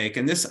I want to make,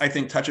 and this I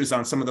think touches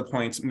on some of the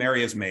points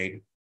Mary has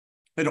made,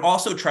 it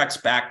also tracks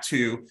back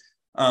to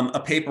a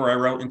paper I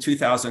wrote in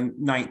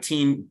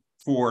 2019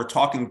 for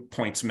Talking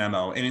Points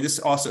memo. And this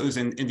also is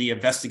in the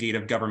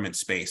investigative government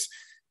space,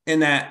 in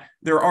that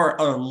there are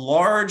a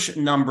large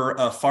number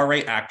of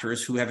far-right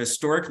actors who have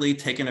historically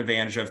taken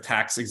advantage of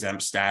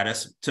tax-exempt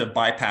status to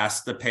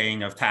bypass the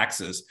paying of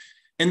taxes.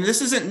 And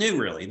this isn't new,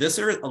 really. This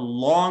is a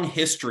long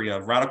history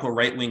of radical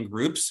right-wing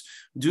groups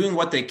doing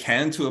what they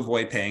can to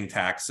avoid paying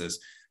taxes.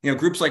 You know,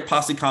 groups like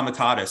Posse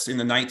Comitatus in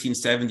the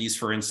 1970s,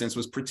 for instance,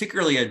 was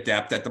particularly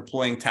adept at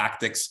deploying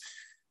tactics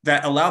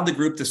that allowed the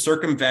group to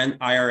circumvent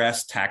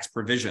IRS tax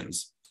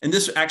provisions. And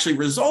this actually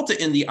resulted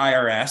in the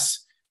IRS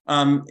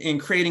in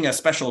creating a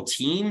special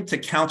team to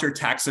counter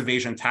tax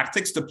evasion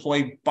tactics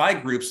deployed by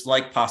groups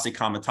like Posse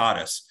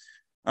Comitatus.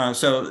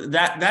 So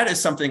that is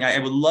something I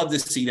would love to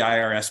see the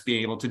IRS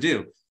being able to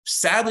do.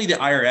 Sadly, the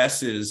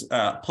IRS is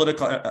a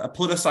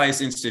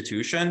politicized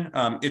institution.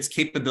 Its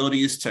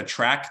capabilities to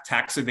track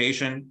tax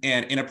evasion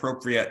and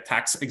inappropriate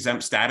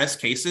tax-exempt status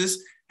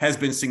cases has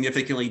been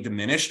significantly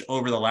diminished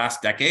over the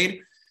last decade.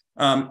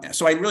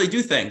 So I really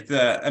do think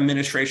the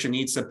administration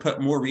needs to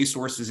put more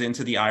resources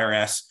into the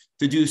IRS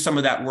to do some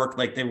of that work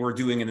like they were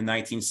doing in the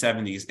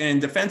 1970s. And in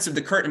defense of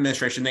the current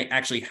administration, they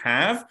actually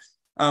have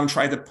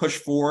tried to push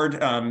forward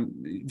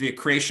the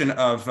creation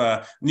of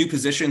new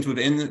positions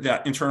within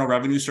the Internal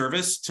Revenue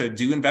Service to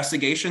do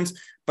investigations.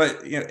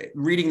 But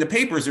reading the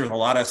papers, there's a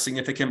lot of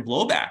significant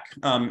blowback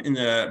in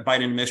the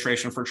Biden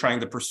administration for trying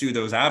to pursue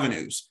those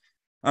avenues.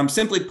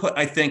 Simply put,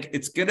 I think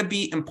it's going to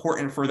be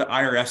important for the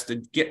IRS to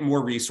get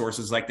more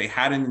resources like they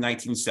had in the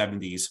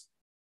 1970s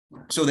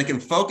so they can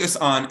focus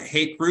on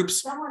hate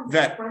groups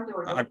that,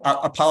 I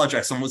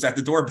apologize, someone was at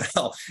the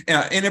doorbell,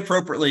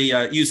 inappropriately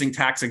using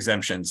tax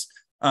exemptions.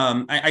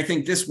 I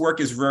think this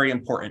work is very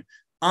important.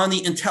 On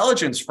the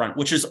intelligence front,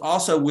 which is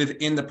also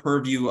within the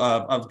purview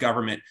of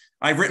government,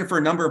 I've written for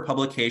a number of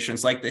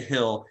publications like The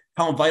Hill,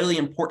 how vitally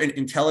important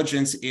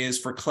intelligence is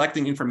for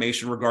collecting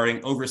information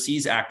regarding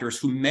overseas actors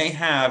who may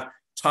have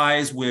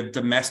ties with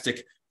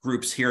domestic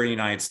groups here in the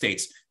United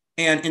States.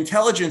 And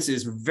intelligence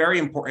is very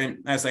important,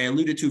 as I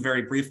alluded to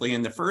very briefly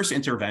in the first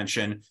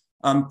intervention,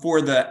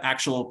 for the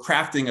actual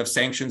crafting of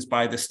sanctions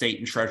by the state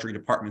and treasury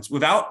departments.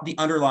 Without the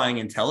underlying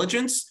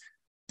intelligence,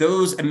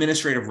 those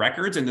administrative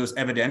records and those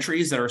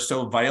evidentiaries that are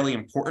so vitally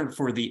important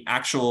for the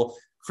actual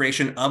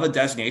creation of a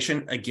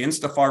designation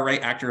against a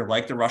far-right actor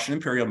like the Russian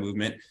imperial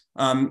movement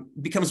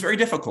becomes very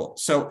difficult.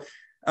 So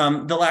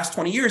the last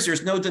 20 years,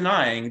 there's no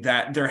denying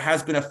that there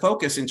has been a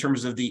focus in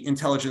terms of the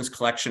intelligence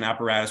collection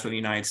apparatus within the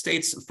United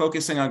States,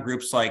 focusing on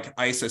groups like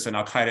ISIS and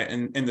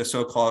Al-Qaeda and the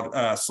so-called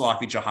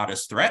Salafi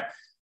jihadist threat,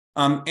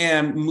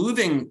 and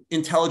moving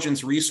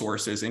intelligence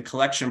resources and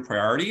collection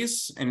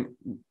priorities and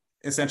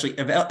essentially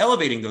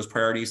elevating those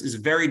priorities is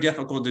very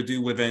difficult to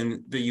do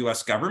within the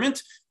US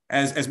government.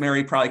 As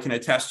Mary probably can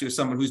attest to, as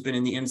someone who's been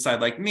in the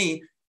inside like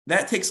me,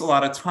 that takes a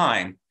lot of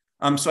time.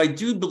 So I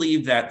do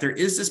believe that there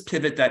is this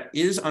pivot that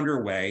is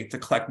underway to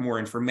collect more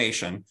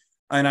information.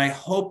 And I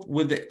hope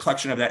with the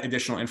collection of that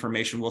additional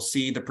information, we'll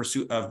see the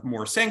pursuit of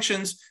more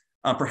sanctions,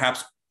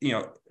 perhaps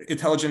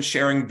intelligence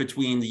sharing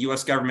between the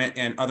US government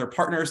and other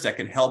partners that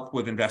can help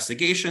with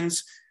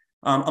investigations,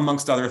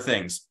 amongst other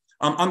things.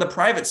 On the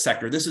private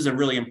sector, this is a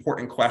really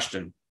important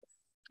question.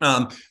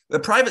 The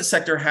private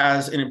sector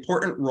has an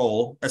important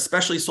role,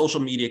 especially social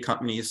media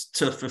companies,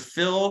 to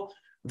fulfill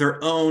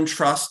their own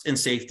trust and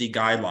safety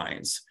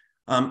guidelines.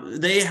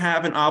 They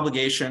have an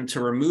obligation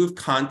to remove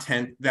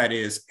content that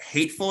is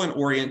hateful in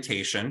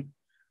orientation.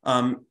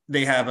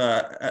 They have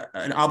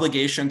an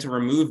obligation to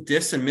remove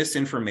dis and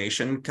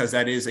misinformation because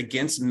that is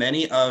against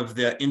many of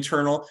the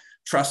internal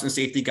trust and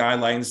safety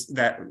guidelines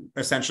that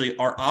essentially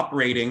are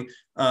operating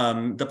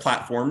the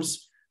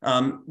platforms.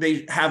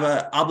 They have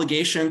an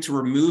obligation to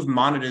remove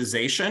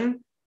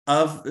monetization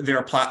of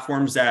their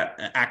platforms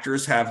that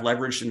actors have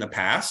leveraged in the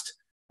past.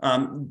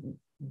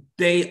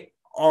 They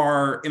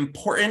are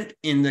important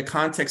in the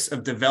context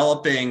of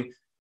developing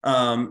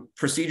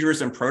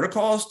procedures and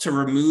protocols to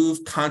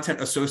remove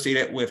content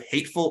associated with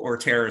hateful or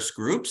terrorist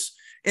groups.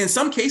 In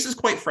some cases,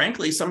 quite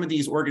frankly, some of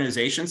these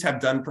organizations have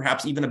done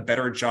perhaps even a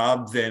better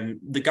job than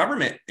the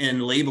government in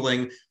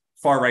labeling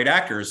far-right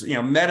actors.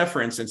 Meta,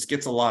 for instance,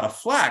 gets a lot of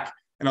flack,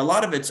 and a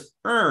lot of it's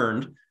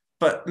earned,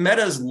 But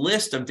Meta's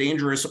list of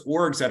dangerous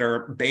orgs that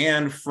are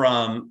banned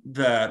from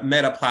the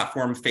Meta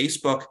platform,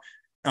 Facebook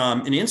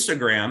and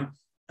Instagram,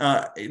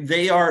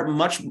 they are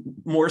much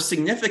more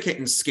significant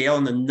in scale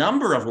in the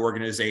number of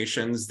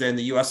organizations than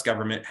the US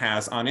government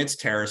has on its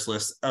terrorist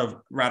list of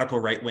radical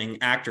right-wing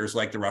actors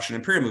like the Russian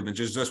Imperial Movement,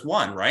 which is just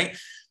one, right?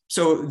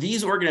 So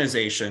these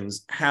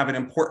organizations have an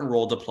important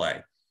role to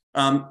play.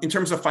 In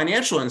terms of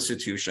financial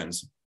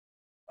institutions,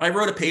 I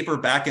wrote a paper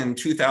back in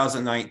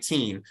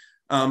 2019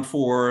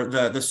 for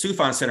the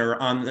Soufan Center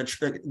on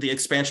the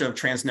expansion of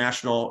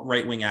transnational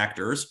right-wing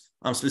actors,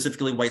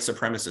 specifically white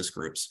supremacist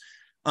groups.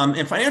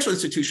 And financial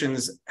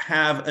institutions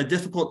have a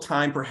difficult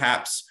time,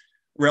 perhaps,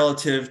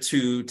 relative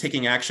to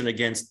taking action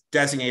against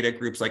designated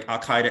groups like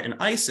Al-Qaeda and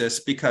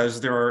ISIS,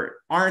 because there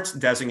aren't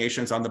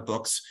designations on the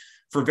books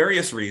for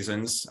various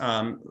reasons,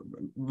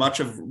 much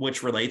of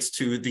which relates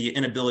to the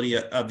inability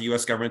of the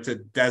US government to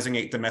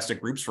designate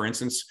domestic groups, for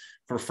instance,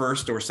 for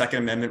First or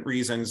Second Amendment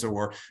reasons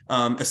or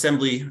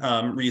assembly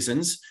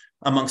reasons,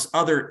 amongst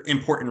other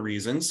important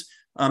reasons,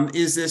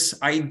 is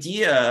this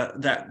idea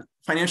that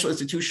financial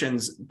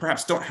institutions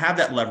perhaps don't have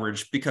that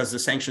leverage because the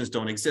sanctions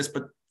don't exist,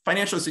 but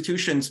financial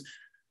institutions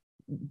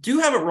do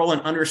have a role in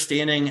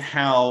understanding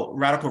how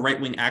radical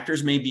right-wing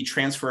actors may be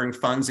transferring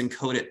funds in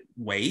coded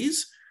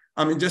ways.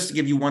 And just to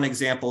give you one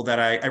example that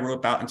I wrote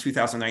about in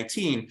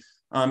 2019,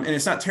 and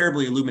it's not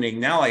terribly illuminating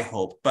now, I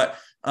hope, but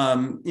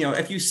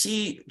if you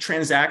see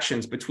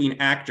transactions between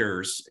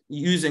actors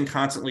using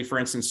constantly, for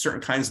instance,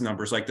 certain kinds of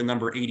numbers, like the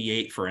number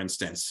 88, for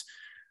instance,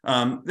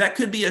 that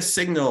could be a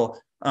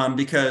signal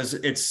because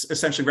it's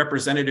essentially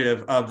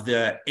representative of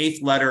the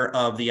 8th letter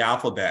of the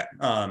alphabet,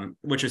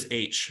 which is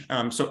H.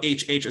 So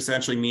HH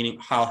essentially meaning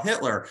Heil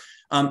Hitler.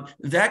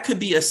 That could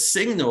be a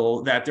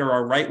signal that there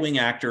are right-wing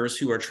actors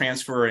who are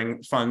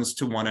transferring funds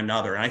to one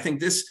another. And I think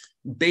this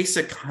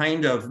basic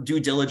kind of due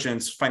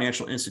diligence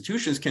financial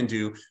institutions can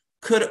do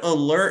could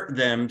alert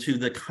them to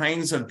the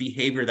kinds of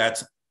behavior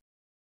that's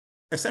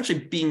essentially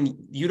being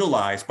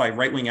utilized by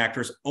right-wing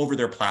actors over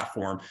their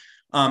platform.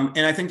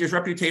 And I think there's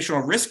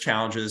reputational risk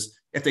challenges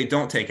if they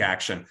don't take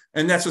action.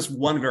 And that's just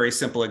one very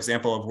simple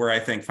example of where I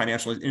think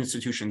financial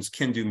institutions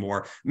can do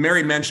more.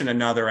 Mary mentioned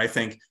another, I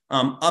think,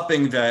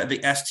 upping the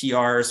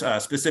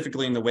STRs,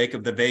 specifically in the wake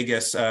of the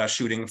Vegas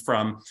shooting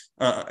from,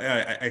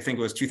 I think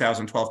it was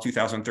 2012,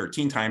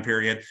 2013 time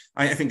period.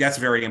 I think that's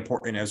very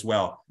important as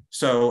well.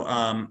 So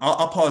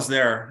I'll pause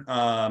there,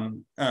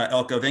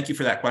 Elko. Thank you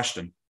for that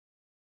question.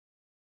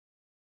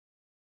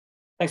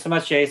 Thanks so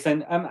much,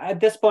 Jason. At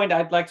this point,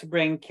 I'd like to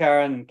bring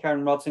Karen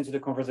Rotz into the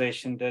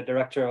conversation, the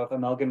director of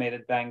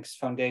Amalgamated Banks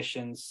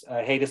Foundation's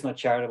Hate is Not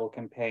Charitable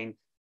campaign.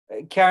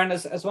 Karen,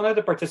 as one of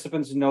the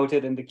participants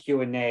noted in the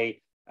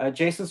Q&A,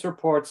 Jason's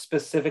report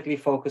specifically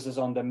focuses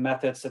on the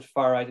methods that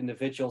far-right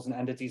individuals and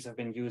entities have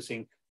been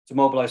using to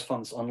mobilize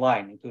funds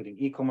online, including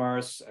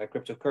e-commerce,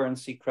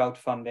 cryptocurrency,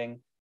 crowdfunding.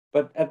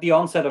 But at the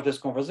onset of this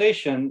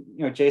conversation,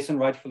 Jason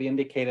rightfully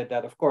indicated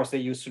that, of course, they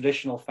use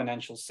traditional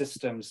financial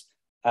systems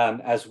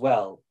as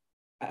well.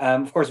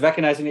 Of course,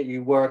 recognizing that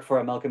you work for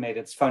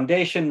Amalgamated's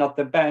foundation, not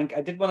the bank,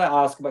 I did want to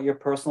ask about your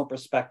personal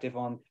perspective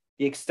on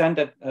the extent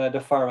that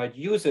the far right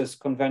uses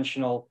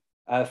conventional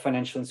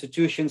financial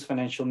institutions,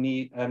 financial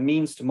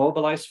means to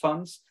mobilize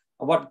funds,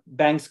 and what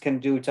banks can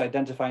do to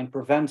identify and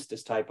prevent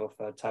this type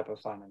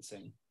of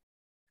financing.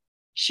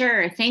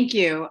 Sure, thank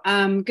you.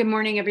 Good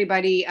morning,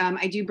 everybody.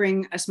 I do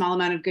bring a small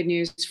amount of good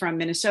news from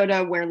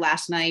Minnesota, where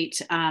last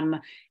night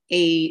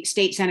a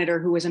state senator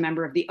who was a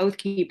member of the Oath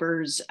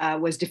Keepers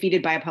was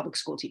defeated by a public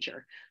school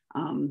teacher.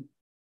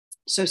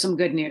 So some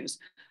good news.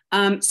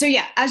 So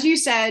yeah, as you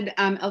said,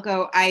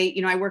 Elko,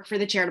 I work for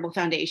the Charitable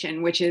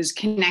Foundation, which is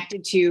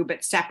connected to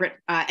but separate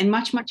and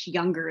much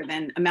younger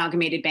than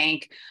Amalgamated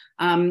Bank.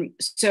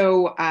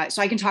 So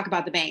I can talk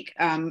about the bank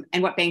and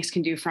what banks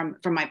can do from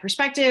my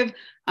perspective.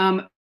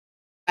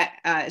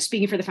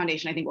 Speaking for the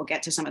foundation, I think we'll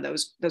get to some of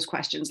those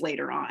questions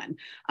later on.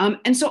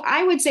 And so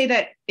I would say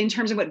that in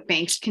terms of what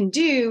banks can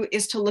do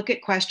is to look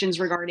at questions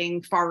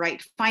regarding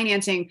far-right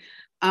financing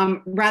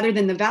rather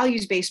than the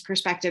values-based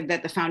perspective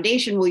that the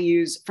foundation will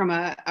use from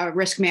a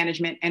risk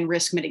management and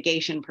risk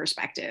mitigation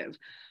perspective.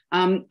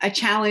 A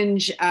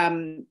challenge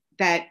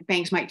that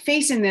banks might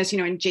face in this,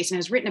 and Jason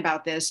has written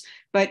about this,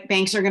 but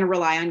banks are going to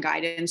rely on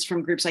guidance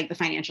from groups like the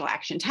Financial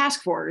Action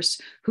Task Force,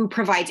 who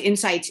provides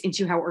insights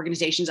into how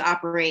organizations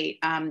operate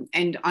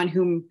and on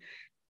whom,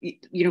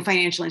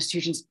 financial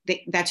institutions,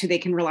 that's who they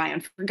can rely on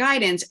for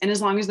guidance. And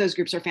as long as those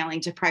groups are failing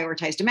to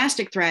prioritize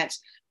domestic threats,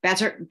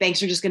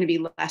 banks are just going to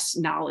be less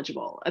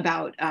knowledgeable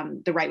about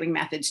the right-wing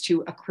methods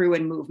to accrue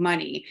and move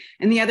money.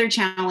 And the other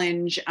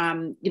challenge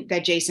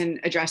that Jason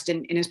addressed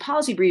in his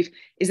policy brief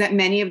is that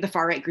many of the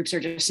far-right groups are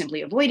just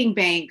simply avoiding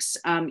banks,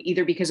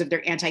 either because of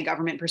their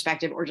anti-government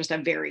perspective or just a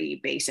very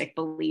basic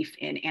belief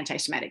in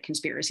anti-Semitic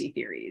conspiracy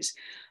theories.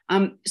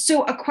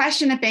 So a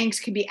question that banks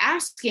could be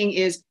asking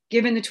is,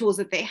 given the tools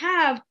that they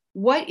have,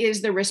 what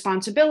is the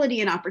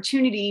responsibility and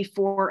opportunity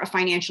for a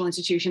financial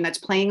institution that's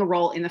playing a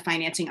role in the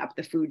financing up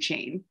the food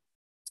chain?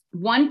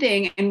 One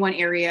thing and one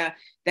area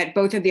that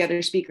both of the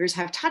other speakers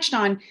have touched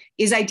on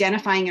is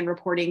identifying and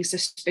reporting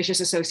suspicious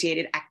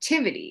associated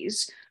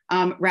activities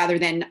rather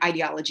than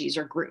ideologies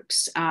or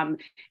groups. And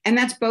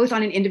that's both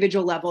on an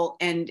individual level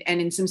and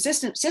in some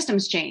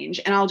systems change.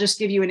 And I'll just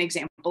give you an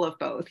example of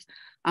both.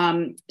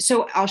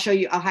 So I'll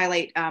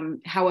highlight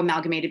how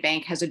Amalgamated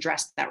Bank has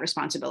addressed that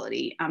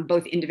responsibility,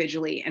 both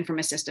individually and from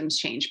a systems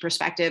change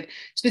perspective,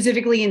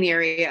 specifically in the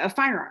area of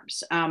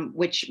firearms,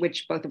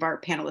 which both of our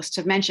panelists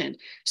have mentioned.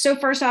 So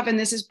first off, and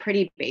this is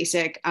pretty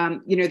basic,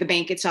 the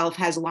bank itself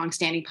has a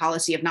longstanding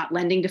policy of not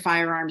lending to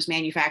firearms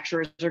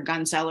manufacturers or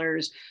gun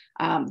sellers.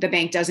 The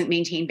bank doesn't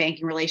maintain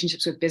banking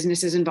relationships with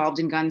businesses involved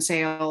in gun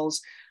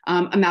sales.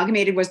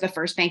 Amalgamated was the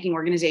first banking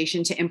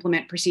organization to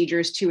implement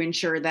procedures to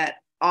ensure that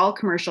all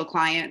commercial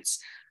clients,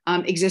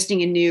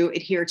 existing and new,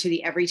 adhere to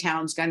the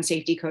Everytown's gun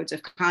safety codes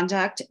of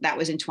conduct. That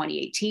was in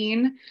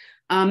 2018.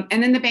 And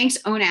then the bank's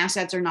own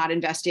assets are not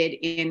invested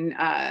in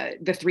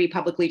the three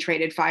publicly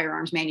traded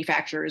firearms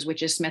manufacturers,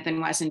 which is Smith &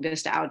 Wesson,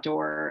 Vista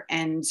Outdoor,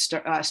 and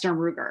Sturm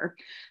Ruger.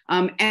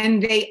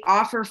 And they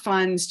offer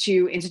funds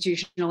to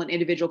institutional and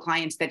individual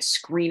clients that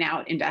screen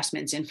out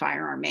investments in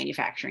firearm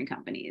manufacturing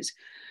companies.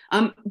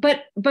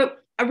 But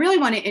I really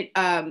want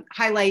to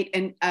highlight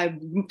a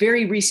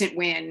very recent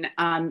win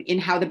in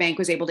how the bank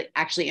was able to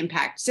actually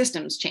impact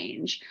systems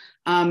change.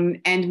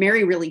 And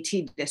Mary really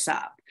teed this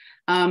up.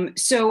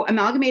 So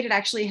Amalgamated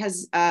actually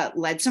has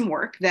led some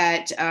work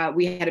that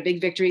we had a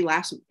big victory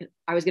last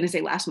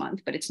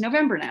month, but it's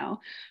November now.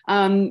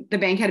 The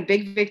bank had a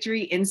big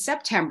victory in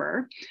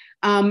September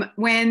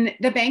when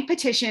the bank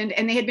petitioned,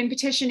 and they had been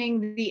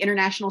petitioning the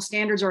international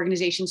standards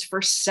organizations for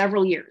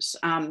several years.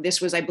 This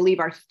was, I believe,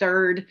 our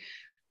third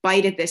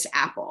bite at this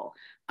apple.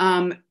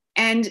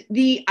 And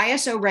the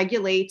ISO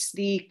regulates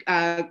the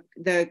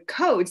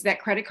codes that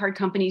credit card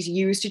companies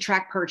use to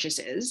track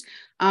purchases.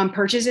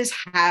 Purchases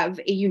have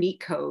a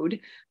unique code.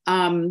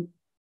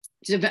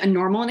 It's a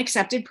normal and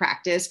accepted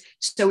practice.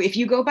 So if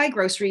you go buy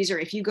groceries or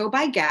if you go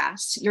buy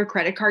gas, your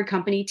credit card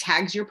company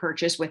tags your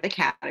purchase with a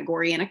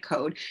category and a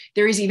code.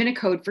 There is even a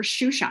code for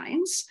shoe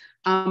shines.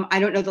 I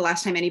don't know the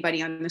last time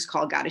anybody on this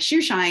call got a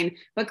shoe shine,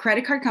 but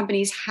credit card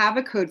companies have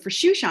a code for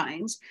shoe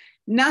shines,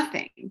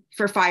 nothing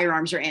for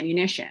firearms or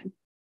ammunition.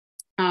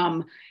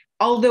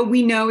 Although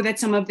we know that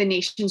some of the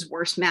nation's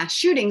worst mass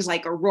shootings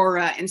like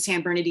Aurora and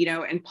San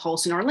Bernardino and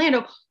Pulse in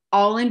Orlando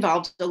all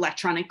involved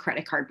electronic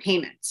credit card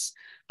payments.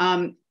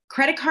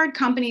 Credit card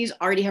companies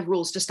already have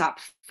rules to stop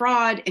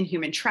fraud and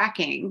human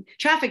trafficking.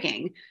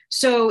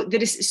 So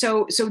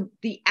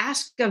the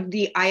ask of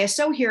the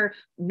ISO here,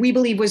 we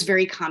believe, was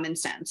very common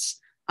sense.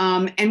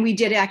 And we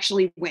did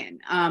actually win.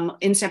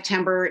 In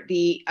September,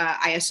 the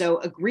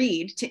ISO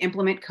agreed to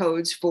implement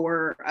codes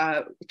for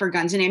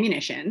guns and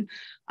ammunition.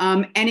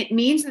 And it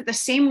means that the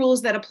same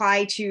rules that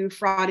apply to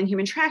fraud and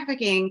human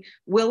trafficking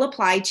will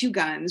apply to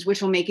guns,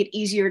 which will make it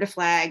easier to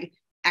flag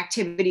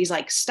activities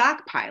like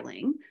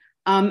stockpiling,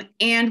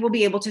 and we'll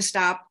be able to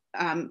stop,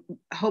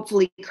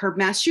 hopefully, curb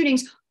mass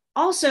shootings.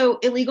 Also,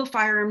 illegal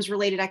firearms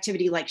related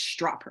activity like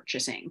straw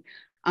purchasing.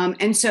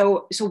 And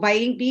so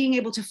by being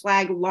able to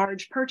flag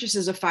large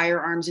purchases of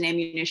firearms and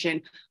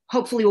ammunition,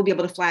 hopefully we'll be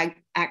able to flag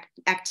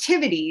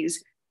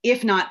activities,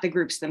 if not the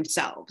groups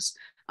themselves.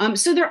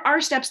 So there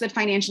are steps that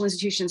financial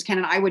institutions can,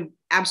 and I would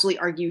absolutely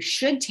argue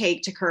should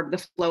take to curb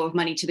the flow of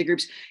money to the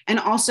groups. And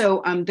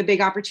also the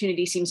big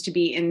opportunity seems to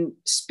be in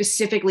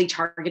specifically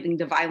targeting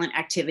the violent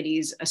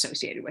activities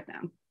associated with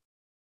them.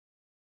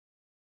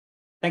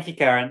 Thank you,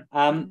 Karen.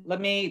 Let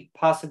me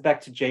pass it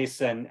back to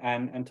Jason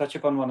and touch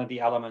upon one of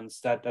the elements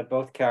that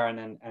both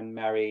Karen and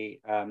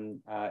Mary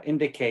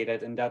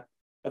indicated, and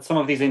that's some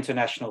of these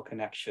international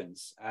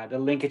connections, the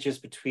linkages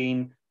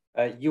between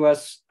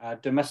US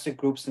domestic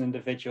groups and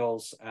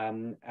individuals,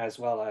 as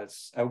well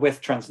as with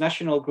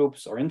transnational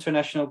groups or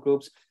international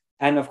groups,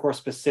 and of course,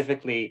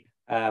 specifically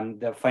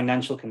the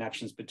financial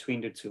connections between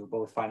the two,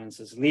 both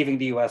finances leaving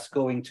the US,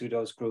 going to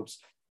those groups,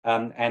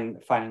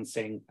 and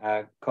financing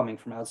coming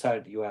from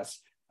outside the US.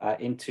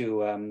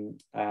 Into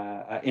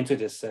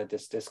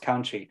this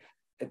country.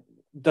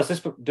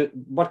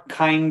 What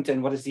kind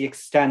and what is the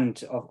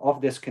extent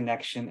of this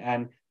connection,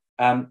 and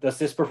does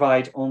this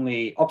provide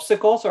only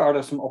obstacles, or are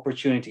there some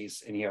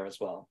opportunities in here as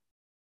well?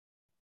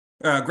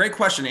 Great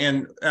question,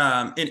 and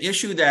an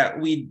issue that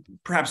we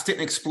perhaps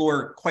didn't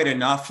explore quite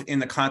enough in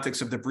the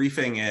context of the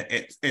briefing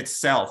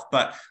itself.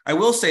 But I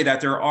will say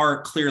that there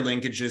are clear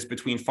linkages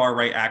between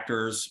far-right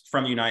actors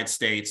from the United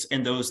States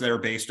and those that are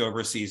based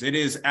overseas. It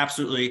is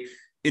absolutely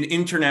an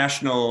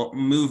international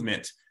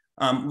movement.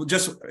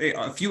 Just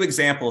a few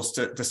examples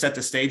to set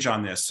the stage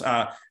on this.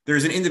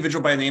 There's an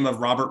individual by the name of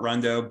Robert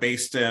Rundo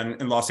based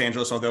in Los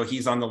Angeles, although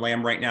he's on the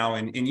lam right now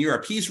in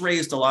Europe. He's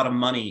raised a lot of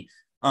money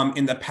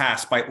in the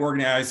past by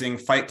organizing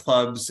fight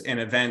clubs and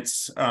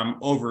events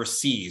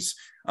overseas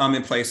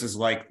in places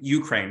like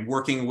Ukraine,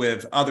 working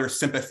with other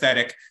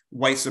sympathetic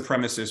white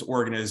supremacist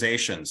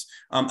organizations.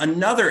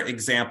 Another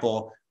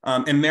example,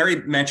 and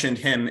Mary mentioned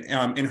him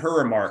in her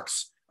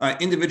remarks,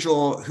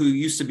 individual who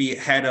used to be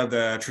head of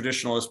the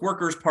Traditionalist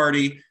Workers'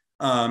 Party,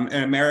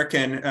 an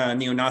American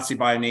neo-Nazi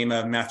by the name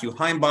of Matthew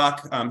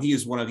Heimbach. He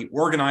is one of the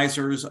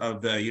organizers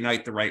of the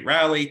Unite the Right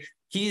rally.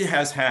 He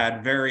has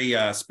had very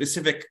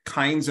specific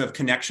kinds of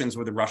connections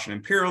with the Russian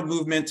imperial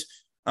movement.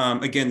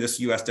 Again, this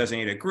US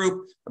designated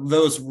group.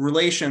 Those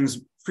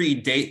relations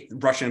predate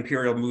Russian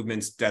imperial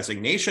movement's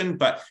designation,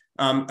 but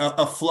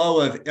a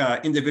flow of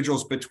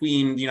individuals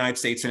between the United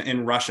States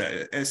and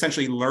Russia,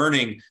 essentially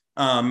learning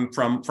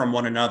from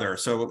one another.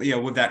 So,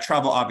 with that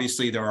travel,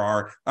 obviously there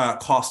are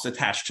costs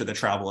attached to the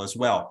travel as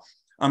well.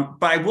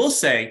 But I will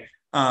say,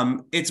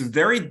 it's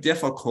very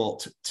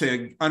difficult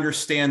to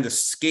understand the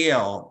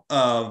scale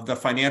of the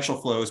financial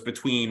flows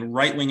between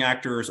right-wing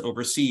actors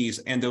overseas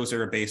and those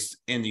that are based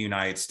in the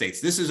United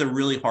States. This is a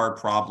really hard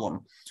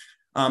problem.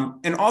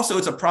 And also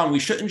it's a problem we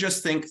shouldn't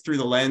just think through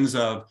the lens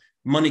of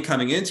money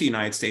coming into the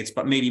United States,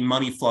 but maybe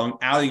money flowing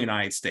out of the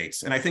United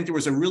States. And I think there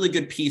was a really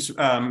good piece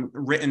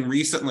written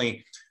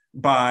recently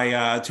by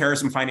a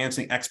terrorism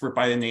financing expert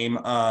by the name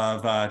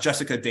of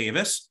Jessica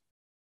Davis,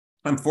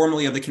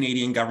 formerly of the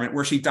Canadian government,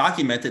 where she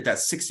documented that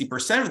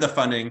 60% of the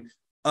funding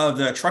of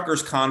the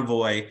truckers'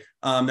 convoy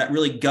that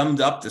really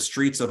gummed up the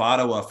streets of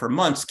Ottawa for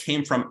months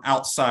came from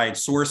outside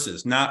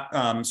sources,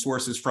 not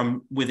sources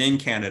from within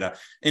Canada.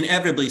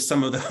 Inevitably,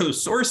 some of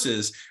those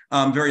sources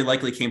very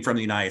likely came from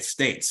the United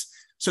States.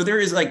 So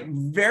there is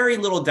very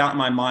little doubt in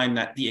my mind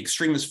that the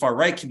extremist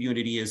far-right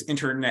community is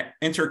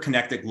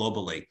interconnected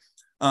globally.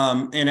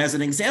 And as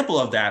an example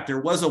of that,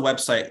 there was a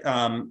website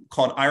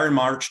called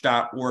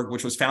ironmarch.org,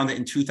 which was founded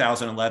in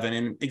 2011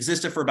 and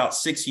existed for about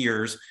 6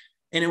 years.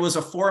 And it was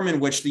a forum in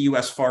which the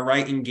US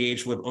far-right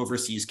engaged with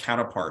overseas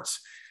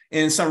counterparts.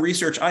 In some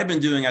research I've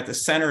been doing at the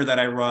center that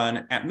I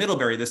run at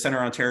Middlebury, the Center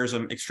on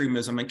Terrorism,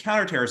 Extremism, and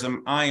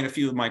Counterterrorism, I and a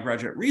few of my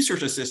graduate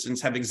research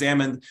assistants have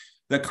examined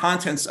the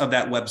contents of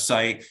that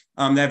website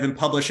that have been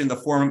published in the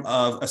form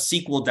of a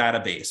SQL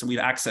database, and we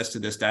have access to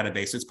this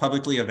database. It's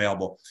publicly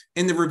available.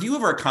 In the review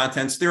of our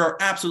contents, there are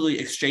absolutely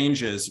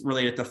exchanges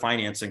related to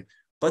financing,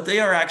 but they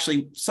are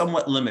actually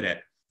somewhat limited.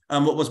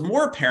 What was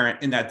more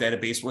apparent in that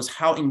database was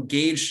how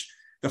engaged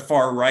the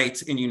far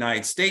right in the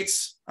United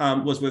States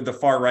was with the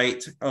far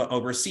right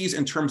overseas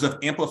in terms of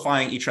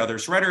amplifying each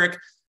other's rhetoric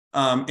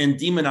and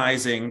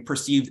demonizing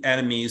perceived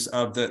enemies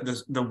of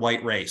the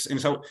white race.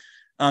 And so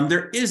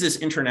there is this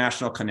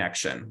international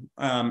connection.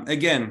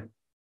 Again,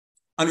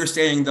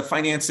 understanding the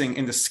financing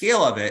and the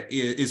scale of it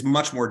is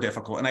much more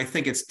difficult. And I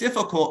think it's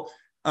difficult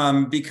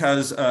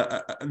because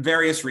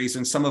various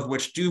reasons, some of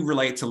which do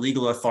relate to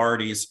legal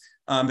authorities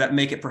that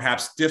make it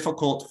perhaps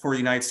difficult for the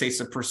United States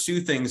to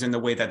pursue things in the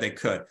way that they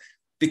could.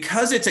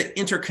 Because it's an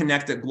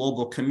interconnected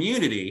global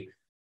community,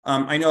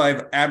 I know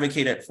I've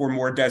advocated for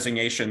more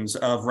designations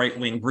of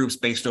right-wing groups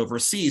based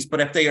overseas, but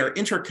if they are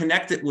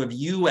interconnected with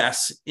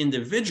US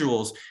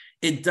individuals,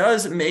 it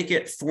does make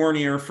it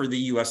thornier for the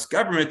US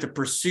government to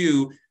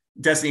pursue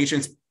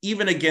designations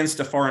even against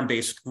a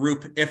foreign-based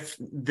group if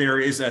there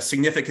is a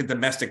significant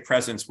domestic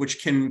presence,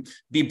 which can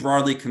be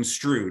broadly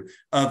construed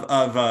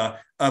of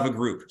a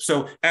group.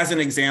 So as an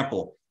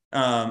example,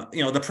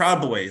 the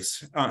Proud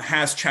Boys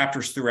has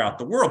chapters throughout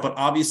the world, but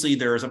obviously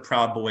there is a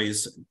Proud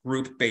Boys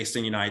group based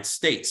in the United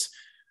States.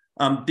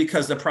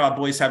 Because the Proud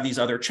Boys have these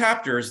other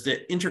chapters,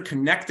 the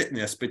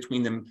interconnectedness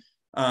between them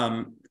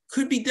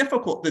could be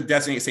difficult to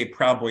designate, say,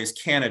 Proud Boys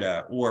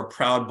Canada or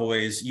Proud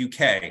Boys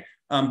UK,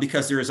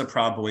 because there is a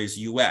Proud Boys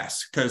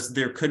US, because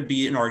there could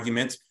be an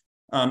argument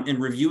in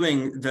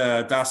reviewing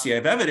the dossier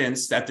of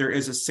evidence that there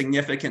is a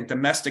significant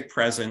domestic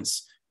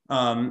presence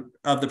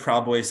of the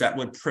Proud Boys that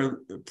would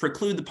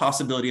preclude the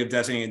possibility of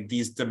designating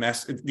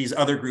these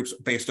other groups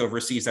based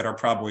overseas that are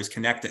Proud Boys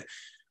connected.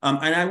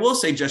 And I will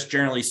say, just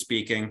generally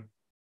speaking,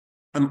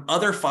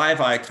 other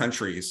Five Eyes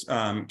countries,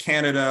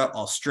 Canada,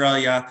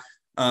 Australia,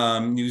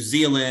 New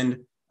Zealand,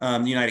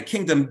 the United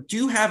Kingdom,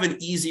 do have an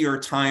easier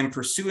time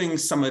pursuing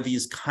some of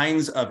these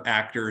kinds of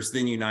actors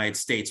than the United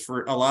States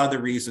for a lot of the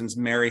reasons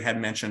Mary had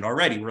mentioned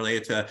already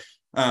related to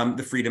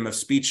the freedom of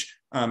speech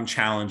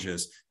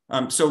challenges.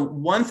 So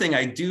one thing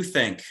I do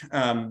think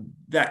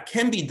that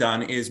can be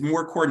done is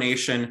more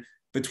coordination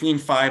between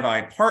Five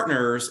Eyes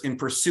partners in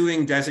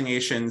pursuing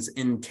designations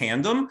in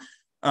tandem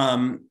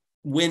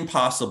when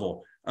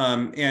possible.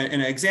 And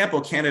an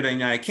example, Canada and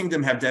United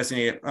Kingdom have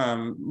designated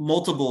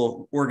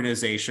multiple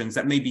organizations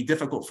that may be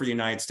difficult for the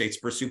United States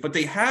to pursue, but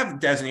they have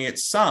designated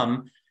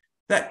some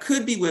that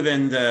could be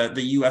within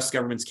the US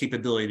government's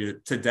capability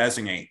to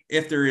designate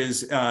if there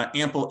is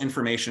ample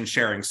information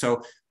sharing.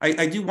 So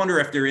I do wonder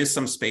if there is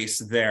some space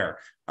there.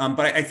 But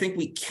I think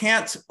we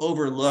can't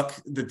overlook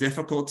the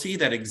difficulty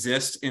that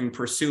exists in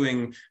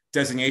pursuing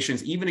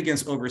designations, even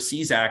against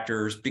overseas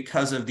actors,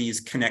 because of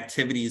these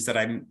connectivities that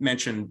I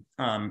mentioned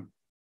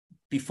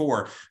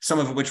before, some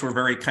of which were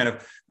very kind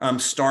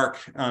of stark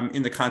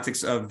in the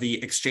context of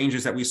the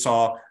exchanges that we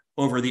saw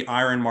over the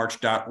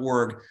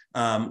ironmarch.org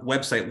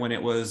website when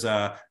it was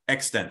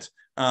extant.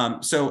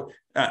 So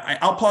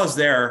I'll pause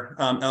there,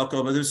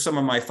 Elko, but there's some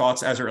of my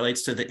thoughts as it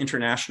relates to the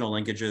international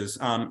linkages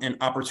and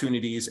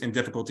opportunities and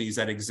difficulties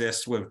that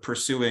exist with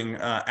pursuing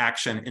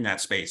action in that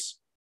space.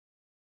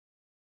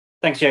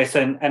 Thanks,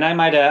 Jason. And I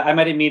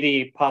might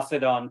immediately pass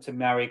it on to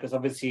Mary, because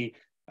obviously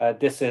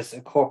this is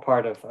a core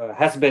part of,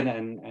 has been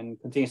and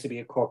continues to be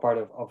a core part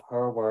of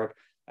her work.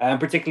 I'm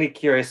particularly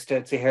curious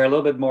to hear a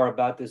little bit more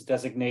about this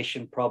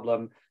designation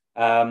problem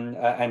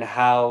and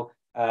how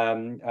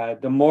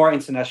the more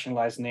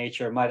internationalized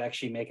nature might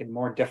actually make it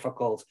more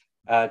difficult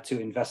to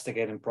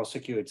investigate and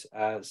prosecute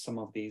some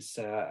of these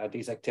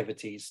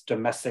activities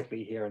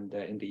domestically here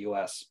in the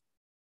US.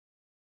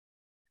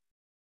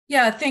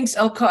 Yeah, thanks,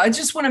 Elko. I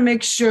just want to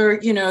make sure,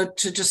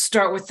 to just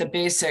start with the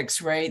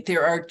basics, right?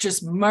 There are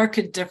just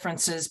marked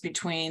differences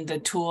between the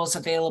tools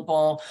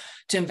available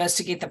to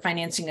investigate the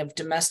financing of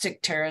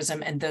domestic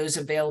terrorism and those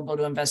available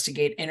to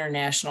investigate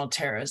international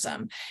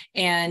terrorism.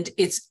 And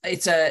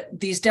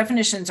these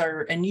definitions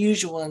are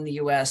unusual in the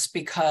US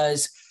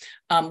because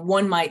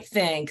one might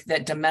think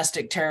that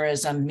domestic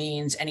terrorism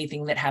means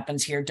anything that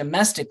happens here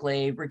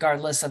domestically,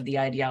 regardless of the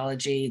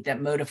ideology that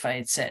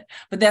motivates it.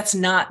 But that's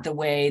not the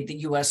way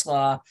the US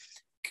law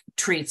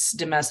treats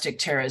domestic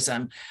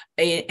terrorism.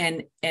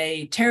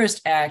 A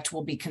terrorist act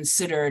will be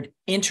considered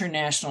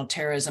international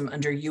terrorism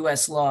under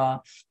US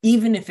law,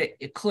 even if it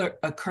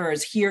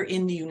occurs here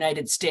in the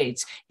United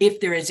States, if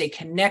there is a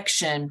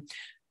connection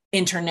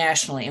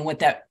internationally. And what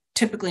that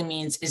typically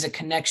means is a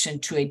connection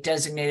to a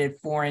designated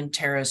foreign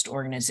terrorist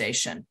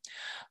organization.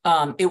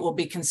 It will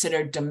be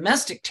considered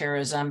domestic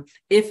terrorism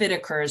if it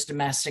occurs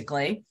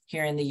domestically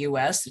here in the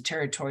US, the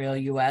territorial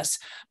US,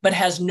 but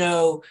has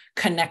no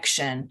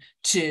connection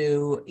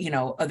to,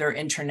 other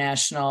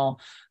international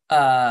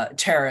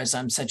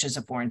terrorism, such as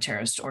a foreign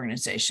terrorist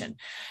organization.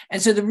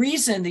 And so the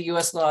reason the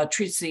US law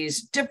treats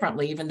these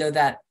differently, even though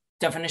that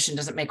definition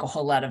doesn't make a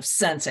whole lot of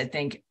sense, I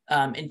think,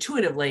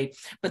 intuitively,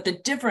 but the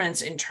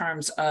difference in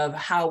terms of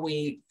how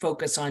we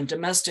focus on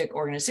domestic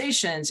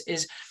organizations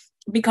is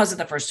because of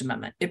the First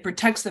Amendment. It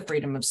protects the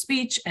freedom of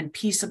speech and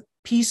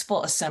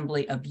peaceful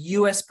assembly of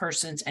US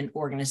persons and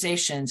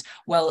organizations,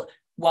 while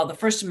the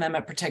First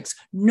Amendment gives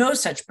no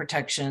such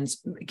protections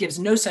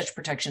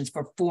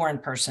for foreign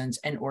persons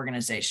and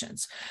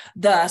organizations.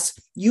 Thus,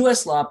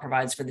 US law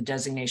provides for the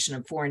designation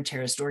of foreign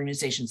terrorist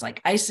organizations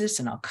like ISIS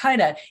and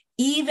Al-Qaeda,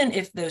 even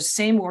if those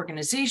same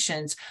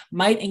organizations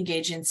might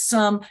engage in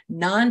some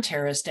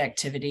non-terrorist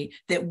activity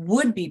that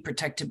would be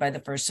protected by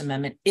the First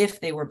Amendment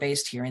if they were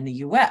based here in the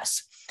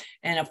US.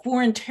 And a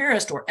foreign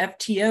terrorist or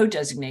FTO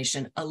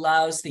designation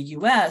allows the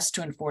US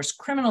to enforce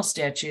criminal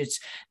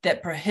statutes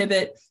that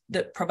prohibit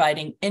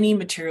providing any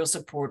material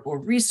support or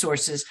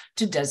resources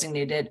to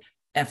designated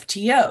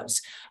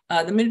FTOs.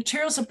 The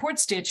material support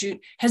statute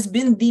has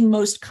been the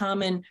most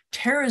common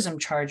terrorism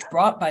charge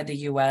brought by the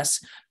US,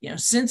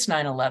 since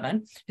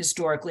 9/11,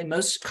 historically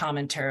most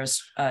common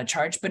terrorist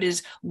charge, but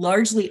is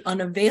largely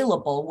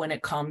unavailable when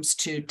it comes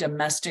to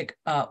domestic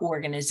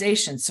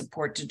organizations,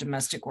 support to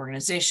domestic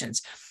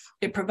organizations.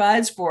 It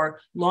provides for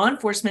law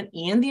enforcement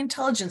and the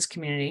intelligence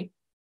community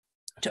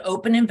to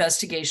open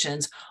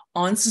investigations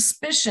on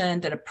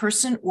suspicion that a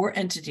person or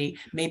entity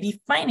may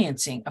be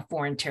financing a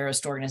foreign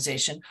terrorist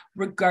organization,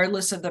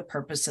 regardless of the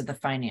purpose of the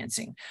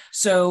financing.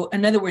 So,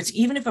 in other words,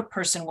 even if a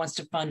person wants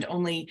to fund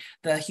only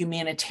the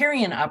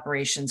humanitarian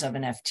operations of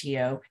an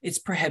FTO, it's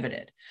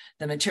prohibited.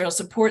 The material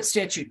support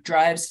statute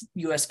drives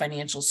U.S.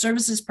 financial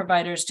services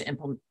providers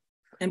to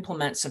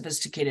implement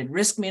sophisticated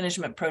risk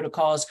management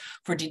protocols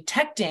for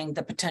detecting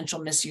the potential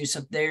misuse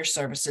of their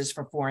services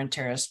for foreign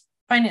terrorist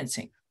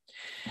financing.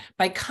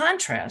 By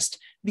contrast,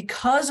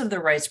 because of the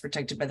rights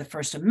protected by the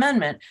First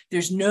Amendment,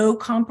 there's no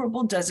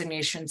comparable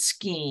designation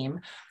scheme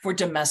for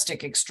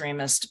domestic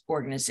extremist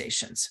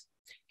organizations.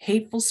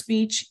 Hateful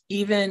speech,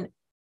 even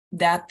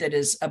that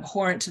is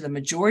abhorrent to the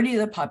majority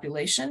of the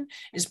population,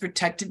 is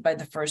protected by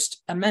the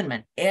First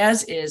Amendment,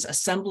 as is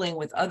assembling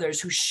with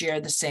others who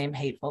share the same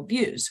hateful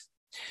views.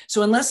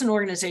 So unless an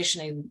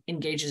organization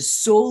engages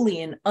solely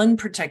in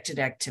unprotected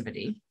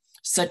activity,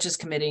 such as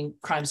committing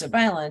crimes of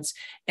violence,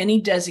 any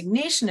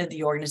designation of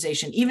the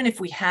organization, even if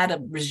we had a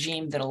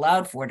regime that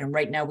allowed for it, and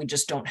right now we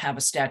just don't have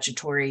a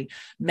statutory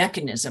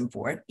mechanism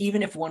for it,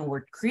 even if one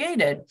were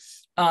created,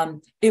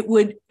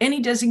 any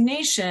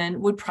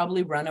designation would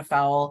probably run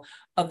afoul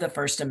of the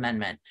First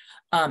Amendment.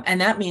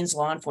 And that means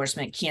law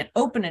enforcement can't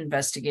open an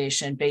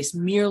investigation based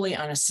merely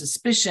on a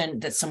suspicion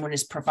that someone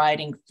is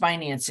providing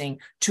financing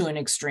to an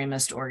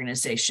extremist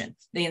organization.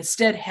 They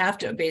instead have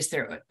to base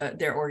their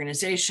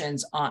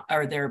organizations on,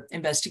 or their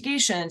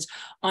investigations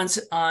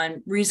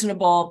on reason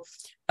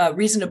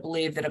to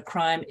believe that a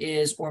crime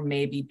is or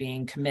may be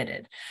being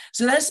committed.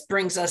 So this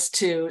brings us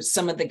to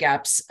some of the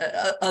gaps,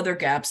 other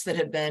gaps that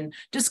have been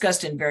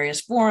discussed in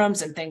various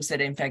forums and things that,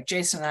 in fact,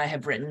 Jason and I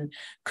have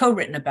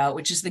co-written about,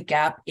 which is the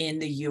gap in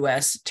the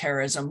U.S.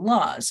 terrorism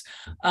laws.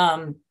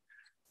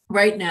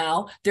 Right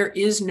now, there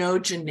is no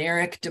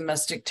generic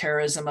domestic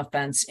terrorism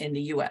offense in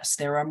the U.S.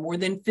 There are more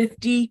than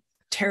 50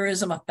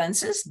 terrorism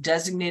offenses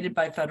designated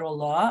by federal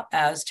law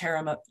as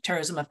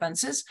terrorism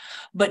offenses,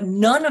 but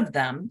none of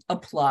them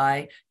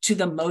apply to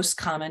the most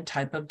common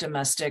type of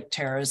domestic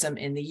terrorism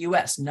in the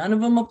US. None of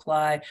them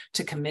apply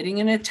to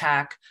committing an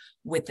attack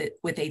with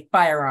a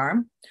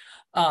firearm,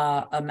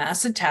 a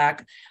mass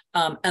attack,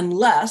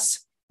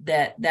 unless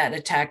that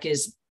attack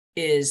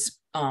is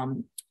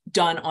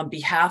done on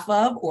behalf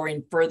of or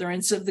in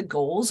furtherance of the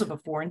goals of a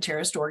foreign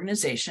terrorist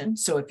organization.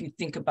 So if you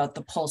think about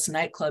the Pulse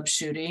nightclub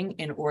shooting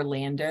in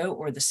Orlando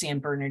or the San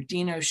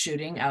Bernardino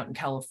shooting out in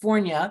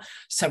California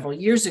several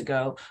years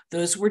ago,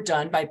 those were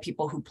done by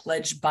people who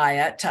pledged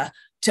bayat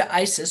to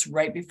ISIS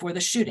right before the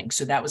shooting.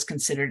 So that was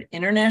considered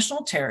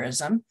international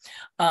terrorism,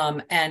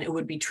 and it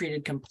would be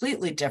treated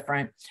completely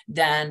different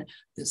than,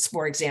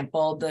 for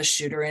example, the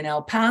shooter in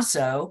El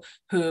Paso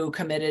who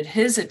committed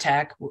his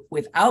attack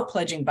without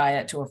pledging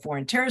bayat to a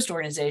foreign terrorist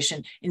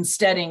organization,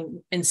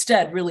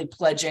 instead really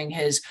pledging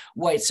his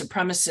white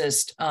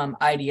supremacist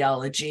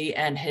ideology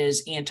and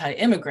his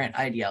anti-immigrant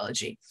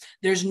ideology.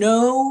 There's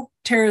no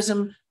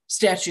terrorism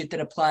statute that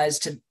applies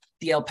to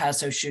the El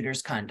Paso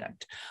shooter's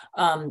conduct.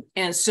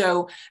 And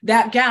so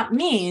that gap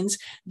means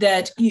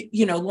that,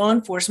 law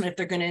enforcement, if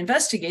they're going to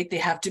investigate, they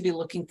have to be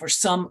looking for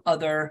some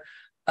other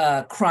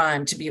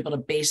crime to be able to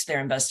base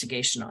their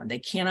investigation on. They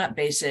cannot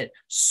base it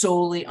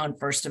solely on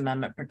First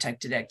Amendment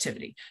protected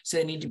activity. So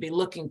they need to be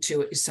looking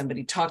to, is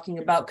somebody talking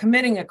about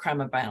committing a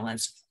crime of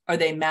violence? Are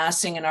they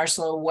massing an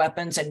arsenal of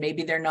weapons and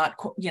maybe they're not,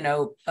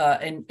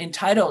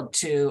 entitled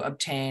to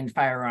obtain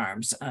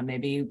firearms?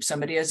 Maybe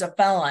somebody is a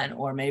felon,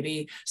 or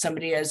maybe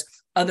somebody is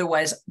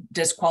otherwise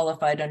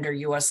disqualified under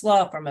U.S.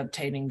 law from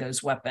obtaining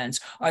those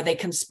weapons. Are they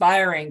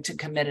conspiring to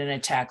commit an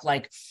attack,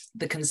 like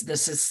the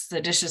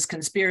seditious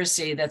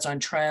conspiracy that's on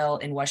trial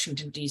in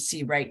Washington,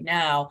 D.C. right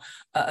now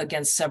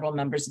against several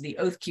members of the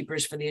Oath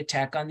Keepers for the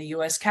attack on the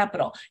U.S.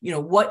 Capitol?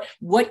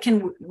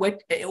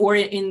 Or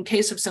in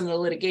case of some of the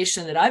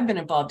litigation that I've been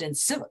involved in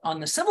on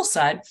the civil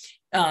side,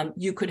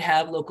 you could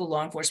have local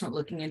law enforcement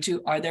looking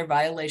into, are there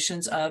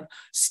violations of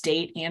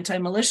state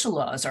anti-militia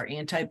laws or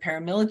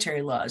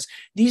anti-paramilitary laws?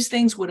 These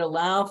things would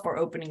allow for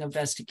opening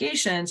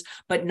investigations,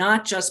 but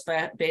not just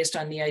based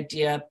on the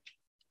idea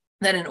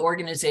that an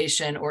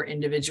organization or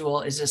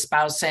individual is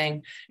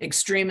espousing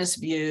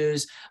extremist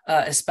views,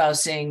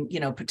 espousing,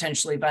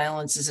 potentially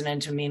violence as an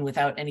end to mean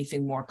without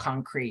anything more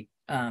concrete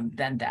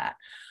than that.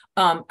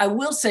 I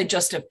will say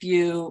just a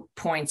few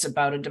points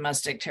about a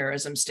domestic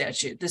terrorism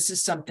statute. This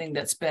is something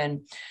that's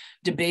been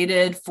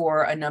debated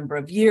for a number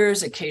of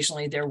years.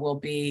 Occasionally there will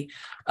be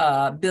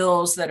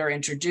bills that are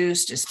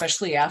introduced,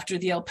 especially after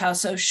the El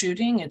Paso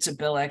shooting. It's a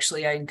bill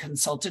actually I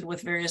consulted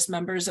with various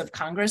members of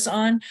Congress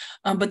on,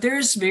 but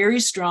there's very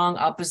strong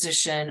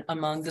opposition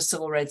among the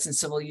civil rights and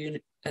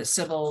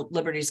civil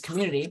liberties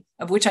community,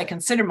 of which I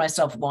consider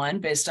myself one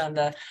based on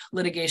the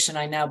litigation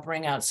I now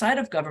bring outside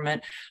of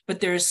government. But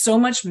there's so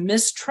much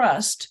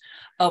mistrust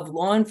of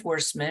law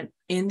enforcement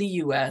in the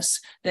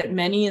US that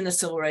many in the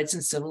civil rights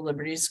and civil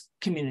liberties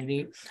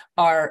community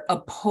are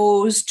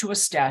opposed to a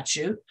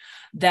statute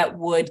that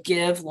would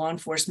give law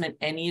enforcement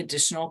any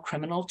additional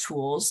criminal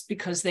tools,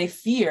 because they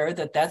fear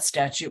that that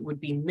statute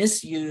would be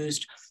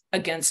misused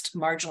against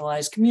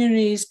marginalized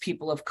communities,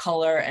 people of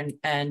color,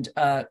 and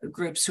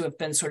groups who have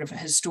been sort of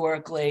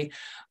historically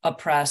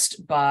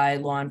oppressed by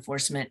law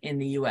enforcement in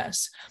the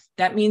US.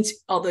 That means,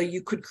 although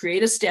you could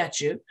create a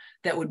statute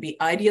that would be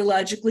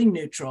ideologically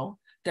neutral,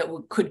 that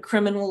could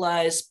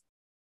criminalize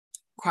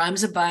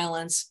crimes of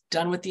violence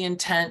done with the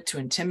intent to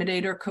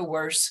intimidate or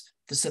coerce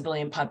the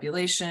civilian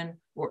population,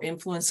 or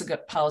influence the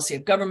policy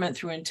of government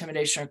through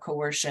intimidation or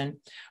coercion,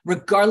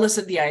 regardless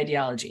of the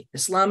ideology,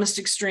 Islamist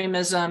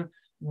extremism,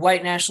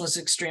 white nationalist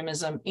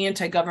extremism,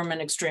 anti-government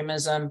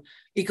extremism,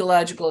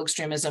 ecological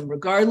extremism,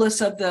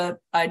 regardless of the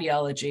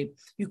ideology,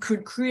 you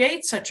could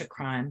create such a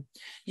crime.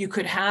 You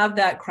could have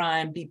that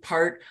crime be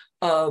part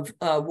of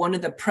one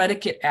of the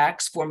predicate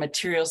acts for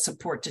material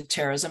support to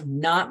terrorism,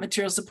 not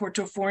material support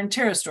to a foreign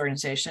terrorist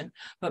organization,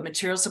 but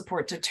material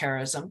support to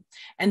terrorism.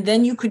 And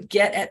then you could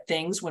get at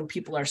things when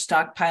people are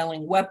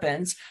stockpiling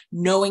weapons,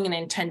 knowing and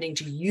intending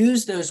to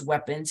use those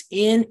weapons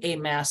in a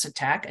mass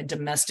attack, a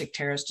domestic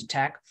terrorist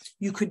attack.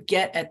 You could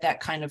get at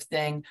that kind of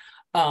thing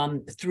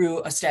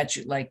through a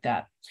statute like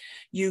that.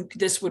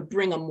 This would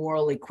bring a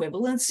moral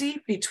equivalency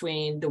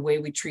between the way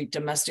we treat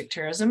domestic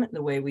terrorism and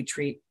the way we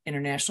treat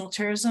international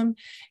terrorism.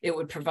 It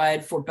would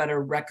provide for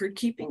better record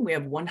keeping. We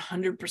have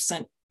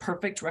 100%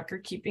 perfect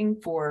record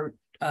keeping for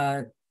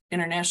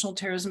international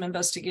terrorism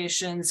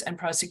investigations and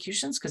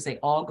prosecutions, because they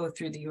all go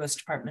through the US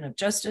Department of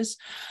Justice.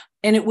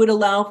 And it would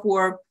allow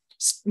for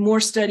more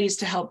studies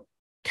to help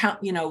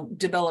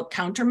develop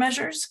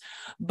countermeasures,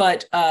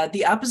 but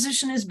the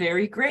opposition is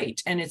very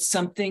great. And it's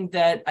something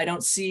that I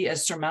don't see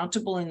as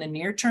surmountable in the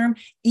near term,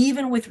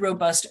 even with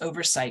robust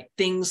oversight.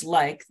 Things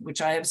like,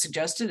 which I have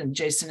suggested, and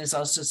Jason has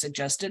also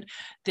suggested,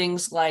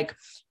 things like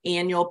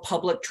annual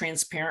public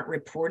transparent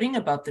reporting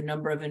about the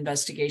number of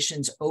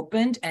investigations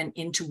opened and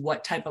into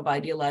what type of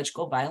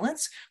ideological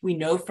violence. We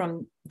know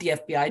from the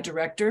FBI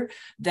director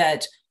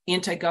that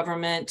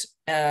anti-government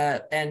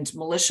and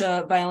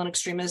militia violent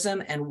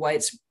extremism and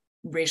whites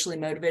racially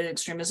motivated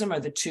extremism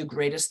are the two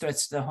greatest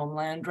threats to the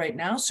homeland right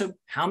now. So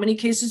how many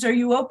cases are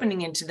you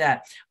opening into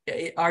that?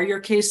 Are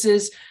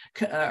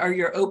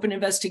your open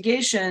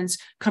investigations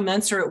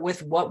commensurate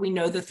with what we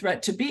know the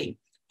threat to be?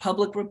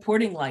 public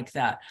reporting like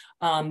that,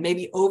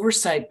 maybe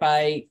oversight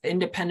by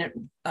independent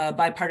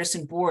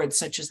bipartisan boards,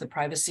 such as the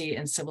Privacy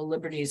and Civil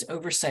Liberties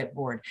Oversight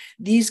Board.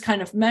 These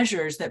kind of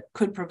measures that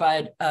could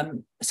provide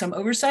some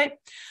oversight,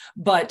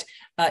 but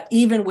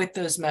even with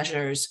those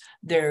measures,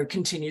 there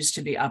continues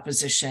to be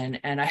opposition,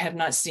 and I have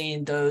not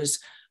seen those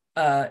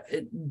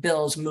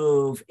bills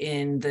move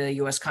in the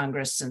US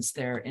Congress since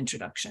their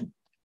introduction.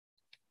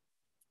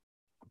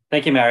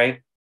 Thank you,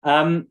 Mary.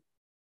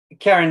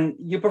 Karen,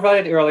 you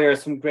provided earlier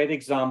some great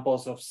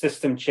examples of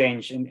system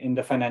change in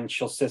the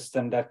financial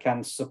system that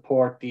can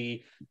support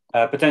the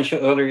potential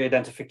earlier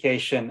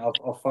identification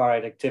of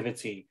far-right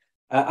activity.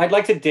 I'd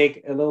like to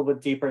dig a little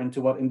bit deeper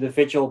into what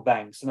individual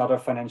banks and other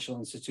financial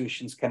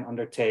institutions can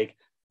undertake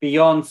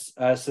beyond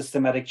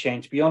systematic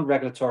change, beyond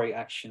regulatory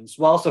actions,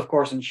 whilst, of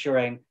course,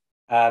 ensuring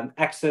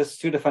access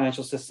to the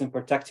financial system,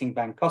 protecting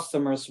bank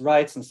customers'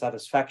 rights and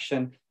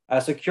satisfaction.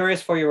 So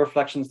curious for your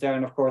reflections there,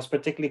 and of course,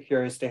 particularly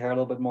curious to hear a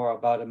little bit more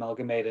about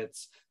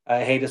Amalgamated's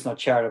Hate is Not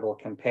Charitable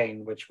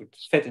campaign, which would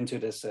fit into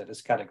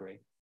this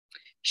category.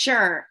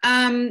 Sure.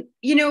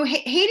 You know,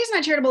 Hate is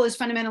Not Charitable is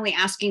fundamentally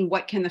asking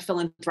what can the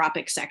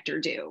philanthropic sector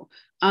do,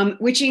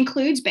 which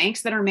includes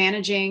banks that are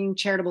managing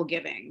charitable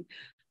giving.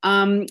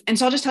 And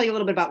so I'll just tell you a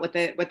little bit about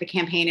what the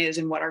campaign is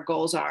and what our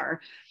goals are.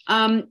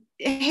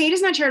 Hate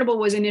is Not Charitable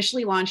was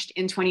initially launched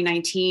in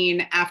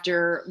 2019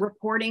 after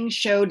reporting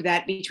showed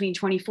that between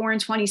 2024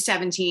 and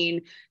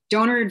 2017,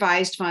 donor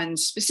advised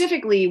funds,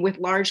 specifically with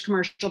large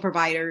commercial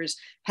providers,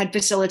 had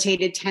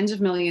facilitated tens of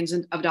millions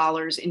of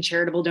dollars in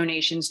charitable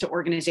donations to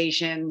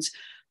organizations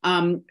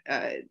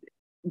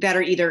that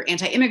are either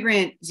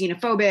anti-immigrant,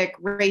 xenophobic,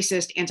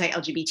 racist,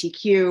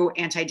 anti-LGBTQ,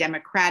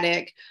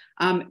 anti-democratic.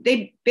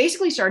 They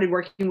basically started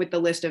working with the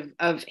list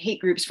of hate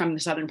groups from the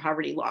Southern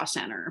Poverty Law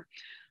Center.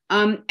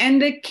 And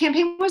the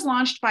campaign was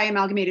launched by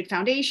Amalgamated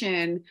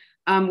Foundation,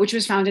 which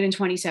was founded in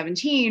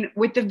 2017,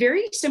 with the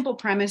very simple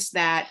premise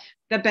that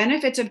the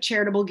benefits of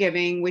charitable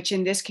giving, which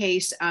in this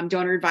case,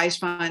 donor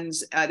advised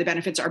funds, the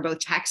benefits are both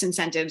tax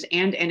incentives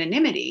and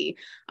anonymity,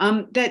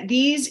 that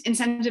these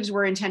incentives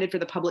were intended for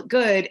the public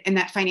good, and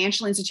that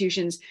financial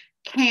institutions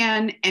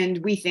can, and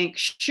we think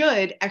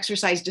should,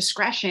 exercise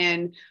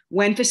discretion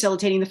when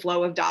facilitating the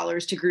flow of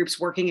dollars to groups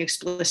working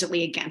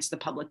explicitly against the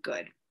public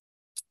good.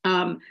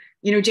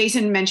 You know,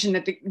 Jason mentioned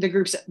that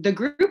the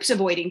groups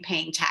avoiding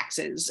paying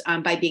taxes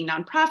by being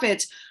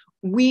nonprofits.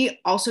 We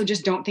also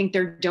just don't think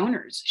their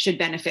donors should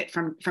benefit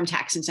from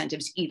tax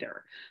incentives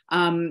either.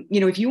 You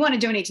know, if you want to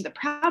donate to the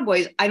Proud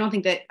Boys, I don't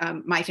think that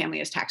my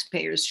family as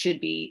taxpayers should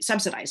be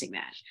subsidizing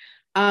that.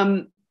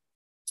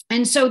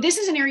 And so this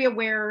is an area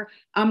where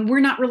we're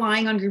not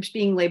relying on groups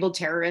being labeled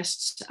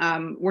terrorists.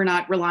 We're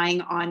not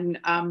relying on,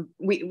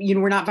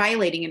 we're not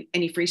violating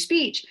any free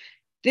speech.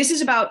 This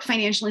is about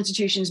financial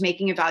institutions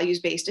making a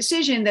values-based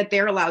decision that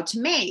they're allowed to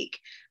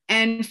make,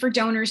 and for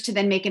donors to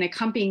then make an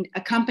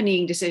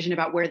accompanying decision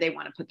about where they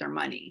want to put their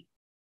money.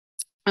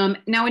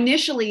 Now,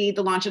 initially,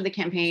 the launch of the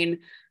campaign,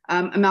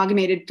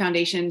 Amalgamated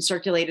Foundation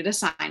circulated a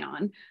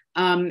sign-on,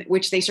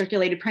 which they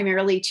circulated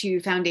primarily to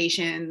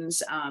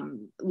foundations,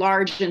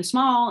 large and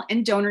small,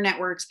 and donor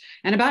networks,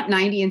 and about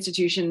 90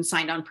 institutions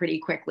signed on pretty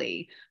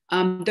quickly.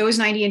 Those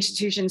 90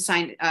 institutions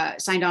signed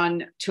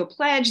on to a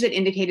pledge that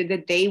indicated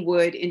that they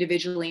would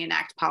individually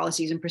enact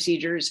policies and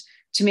procedures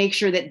to make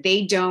sure that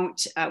they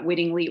don't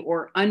wittingly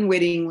or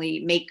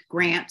unwittingly make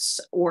grants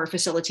or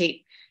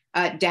facilitate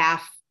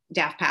DAF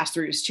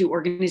pass-throughs to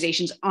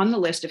organizations on the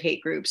list of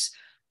hate groups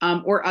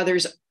or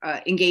others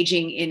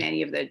engaging in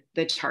any of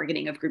the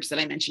targeting of groups that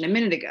I mentioned a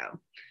minute ago.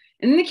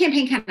 And then the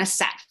campaign kind of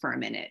sat for a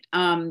minute.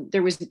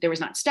 There was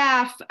not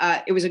staff.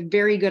 It was a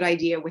very good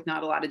idea with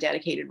not a lot of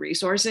dedicated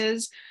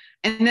resources.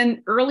 And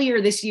then earlier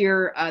this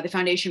year, the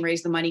foundation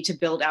raised the money to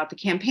build out the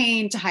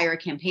campaign, to hire a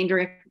campaign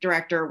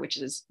director, which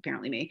is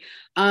apparently me,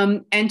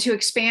 and to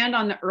expand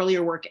on the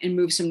earlier work and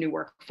move some new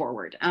work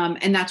forward.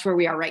 And that's where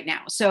we are right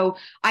now. So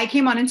I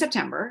came on in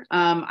September.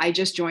 I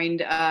just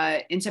joined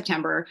in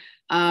September,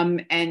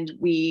 and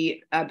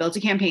we built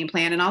a campaign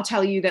plan. And I'll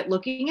tell you that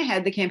looking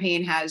ahead, the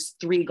campaign has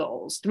three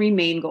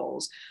main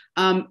goals.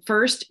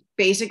 First,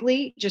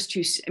 basically, just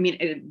to,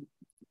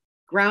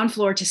 ground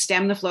floor to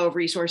stem the flow of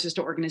resources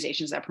to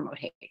organizations that promote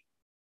hate.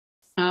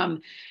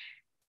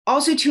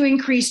 Also to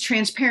increase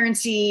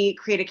transparency,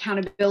 create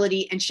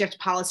accountability, and shift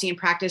policy and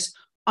practice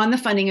on the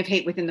funding of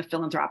hate within the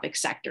philanthropic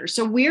sector.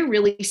 So we're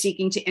really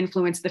seeking to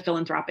influence the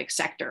philanthropic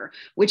sector,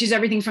 which is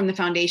everything from the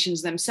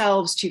foundations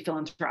themselves to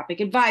philanthropic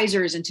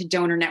advisors and to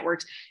donor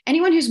networks.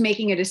 Anyone who's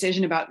making a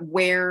decision about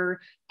where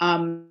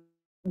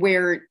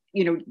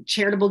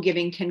charitable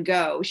giving can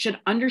go should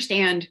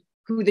understand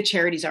who the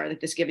charities are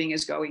that this giving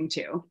is going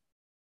to.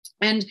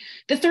 And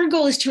the third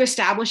goal is to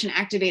establish and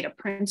activate a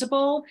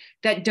principle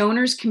that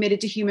donors committed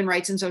to human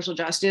rights and social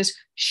justice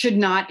should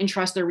not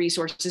entrust their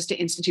resources to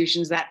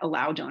institutions that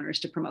allow donors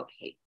to promote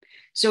hate.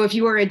 So if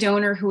you are a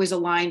donor who is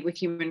aligned with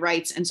human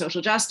rights and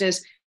social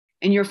justice,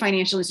 and your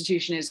financial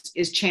institution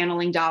is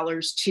channeling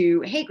dollars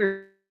to hate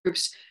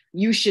groups,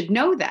 you should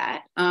know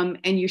that,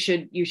 and you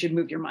should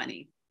move your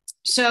money.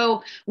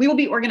 So we will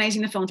be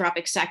organizing the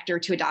philanthropic sector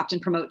to adopt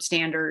and promote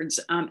standards.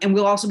 And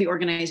we'll also be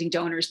organizing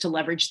donors to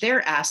leverage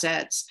their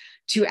assets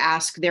to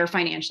ask their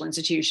financial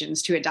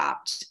institutions to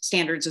adopt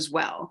standards as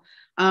well.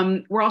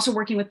 We're also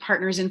working with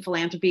partners in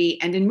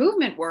philanthropy and in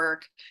movement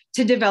work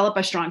to develop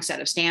a strong set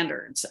of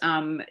standards.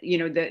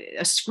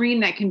 A screen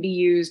that can be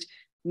used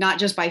not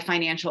just by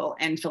financial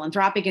and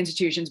philanthropic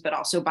institutions, but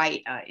also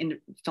by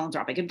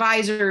philanthropic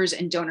advisors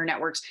and donor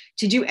networks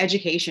to do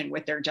education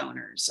with their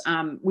donors.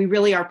 We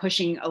really are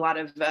pushing a lot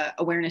of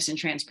awareness and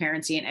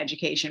transparency and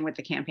education with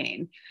the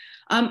campaign.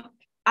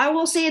 I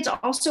will say it's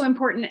also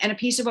important, and a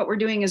piece of what we're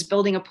doing is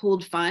building a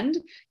pooled fund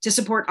to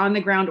support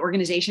on-the-ground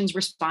organizations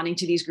responding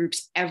to these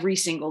groups every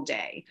single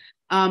day.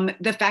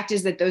 The fact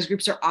is that those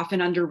groups are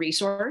often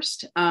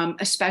under-resourced,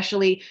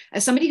 especially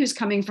as somebody who's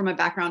coming from a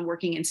background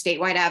working in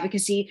statewide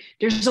advocacy.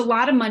 There's a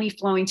lot of money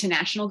flowing to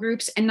national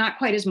groups and not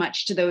quite as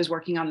much to those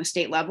working on the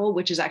state level,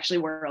 which is actually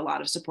where a lot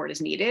of support is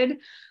needed.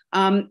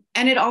 And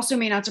it also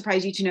may not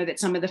surprise you to know that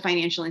some of the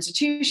financial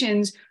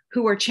institutions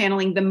who are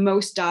channeling the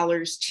most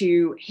dollars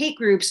to hate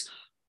groups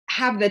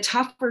have the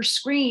tougher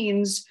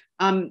screens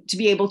to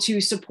be able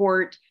to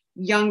support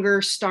younger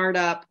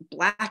startup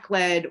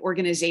Black-led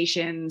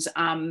organizations.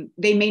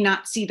 They may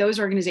not see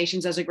those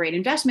organizations as a great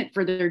investment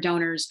for their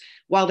donors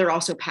while they're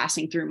also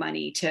passing through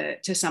money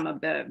to some of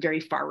the very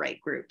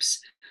far-right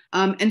groups.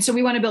 And so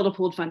we want to build a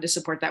pooled fund to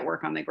support that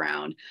work on the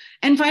ground.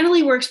 And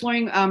finally, we're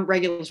exploring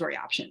regulatory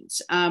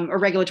options or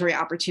regulatory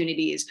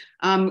opportunities.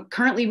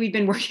 Currently, we've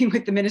been working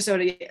with the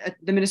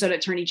Minnesota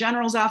Attorney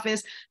General's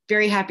office.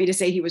 Very happy to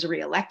say he was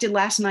reelected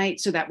last night,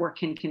 so that work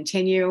can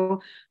continue.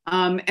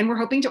 And we're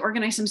hoping to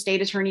organize some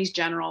state attorneys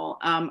general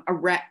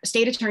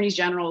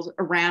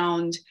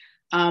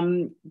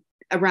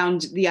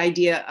around the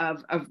idea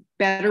of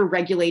better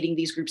regulating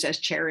these groups as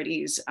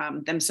charities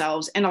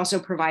themselves, and also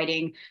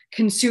providing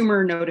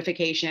consumer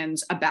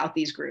notifications about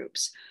these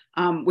groups,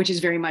 which is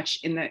very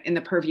much in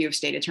the purview of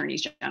state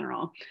attorneys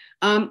general.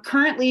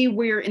 Currently,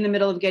 we're in the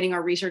middle of getting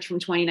our research from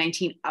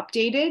 2019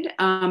 updated,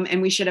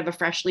 and we should have a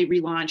freshly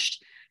relaunched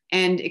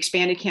and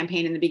expanded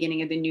campaign in the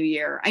beginning of the new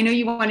year. I know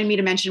you wanted me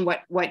to mention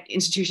what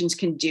institutions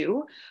can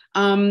do.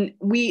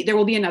 There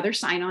will be another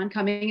sign-on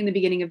coming in the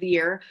beginning of the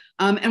year.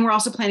 And we're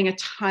also planning a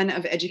ton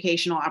of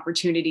educational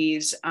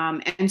opportunities.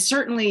 And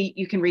certainly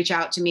you can reach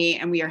out to me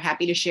and we are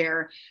happy to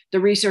share the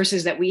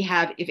resources that we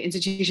have if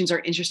institutions are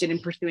interested in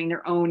pursuing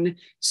their own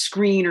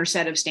screen or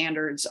set of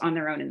standards on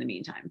their own in the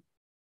meantime.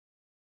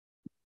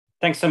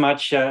 Thanks so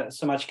much,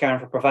 Karen,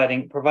 for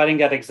providing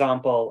that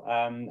example,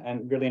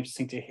 and really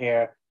interesting to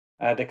hear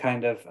the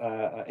kind of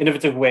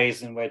innovative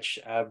ways in which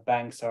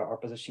banks are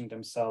positioning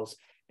themselves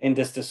in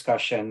this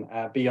discussion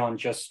beyond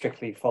just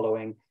strictly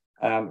following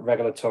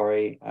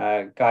regulatory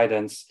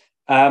guidance.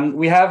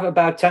 We have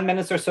about 10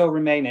 minutes or so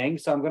remaining,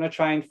 so I'm going to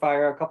try and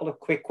fire a couple of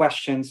quick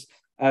questions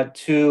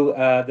to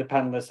the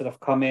panelists that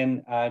have come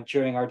in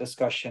during our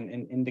discussion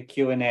in the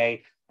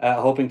Q&A,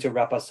 hoping to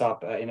wrap us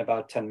up in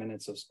about 10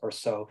 minutes or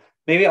so.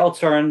 Maybe I'll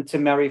turn to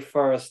Mary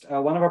first.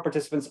 One of our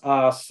participants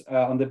asked,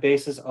 on the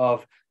basis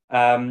of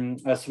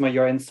some of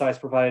your insights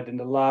provided in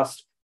the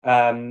last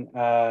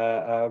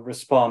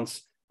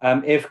response,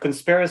 if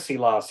conspiracy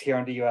laws here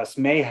in the US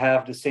may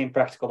have the same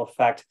practical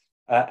effect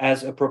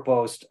as a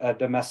proposed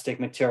domestic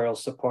material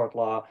support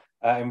law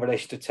in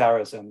relation to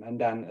terrorism. And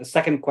then a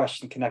second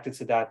question connected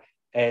to that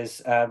is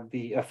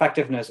the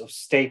effectiveness of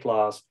state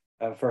laws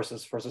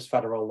versus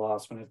federal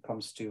laws when it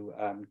comes to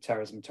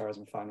terrorism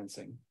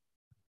financing.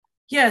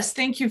 Yes,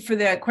 thank you for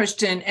that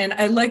question. And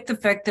I like the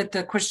fact that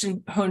the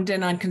question honed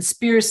in on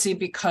conspiracy,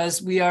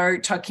 because we are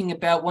talking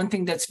about one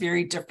thing that's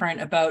very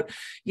different about,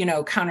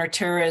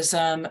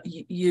 counterterrorism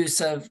use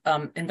of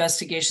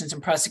investigations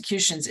and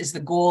prosecutions is the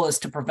goal is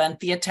to prevent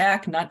the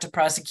attack, not to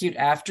prosecute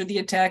after the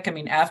attack. I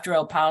mean, after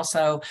El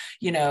Paso,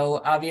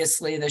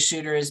 obviously the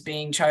shooter is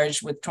being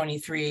charged with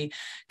 23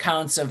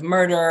 counts of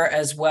murder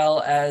as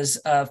well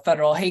as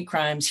federal hate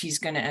crimes. He's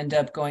going to end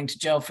up going to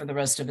jail for the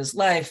rest of his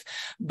life.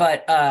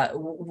 But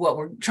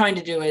what we're trying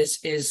to do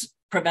is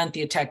prevent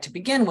the attack to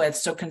begin with.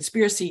 So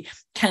conspiracy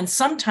can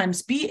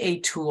sometimes be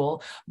a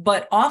tool,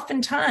 but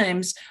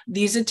oftentimes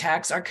these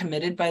attacks are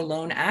committed by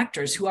lone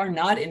actors who are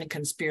not in a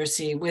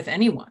conspiracy with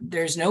anyone.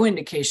 There's no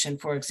indication,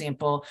 for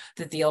example,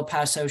 that the El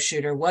Paso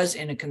shooter was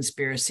in a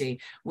conspiracy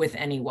with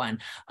anyone.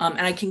 And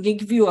I can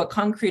give you a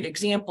concrete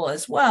example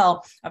as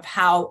well of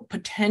how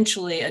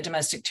potentially a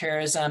domestic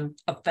terrorism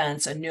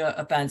offense, a new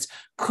offense,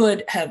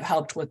 could have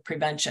helped with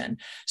prevention.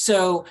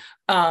 So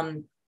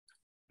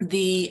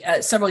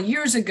several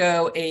years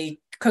ago, a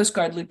Coast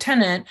Guard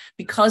lieutenant,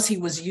 because he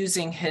was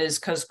using his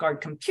Coast Guard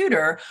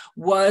computer,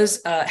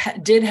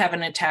 did have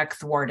an attack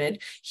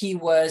thwarted. He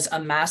was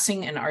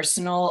amassing an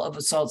arsenal of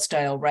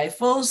assault-style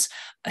rifles.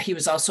 He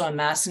was also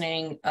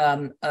amassing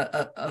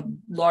a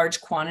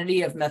large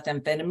quantity of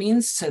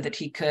methamphetamines so that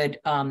he could,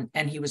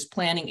 and he was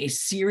planning a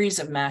series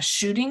of mass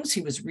shootings.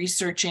 He was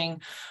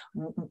researching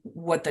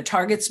what the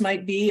targets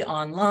might be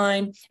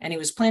online. And he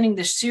was planning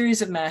this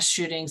series of mass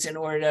shootings in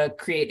order to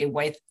create a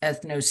white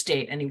ethno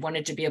state. And he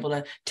wanted to be able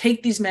to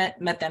take these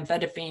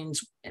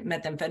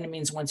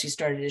methamphetamines once he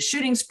started his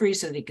shooting spree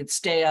so that he could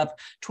stay up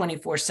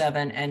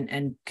 24/7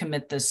 and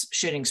commit this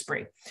shooting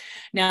spree.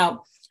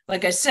 Now,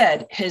 like I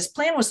said, his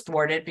plan was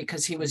thwarted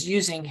because he was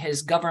using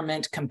his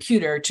government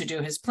computer to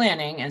do his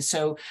planning. And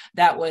so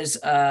that was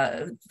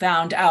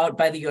found out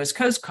by the US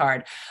Coast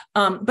Guard.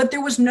 But there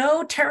was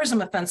no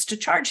terrorism offense to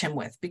charge him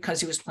with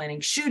because he was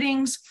planning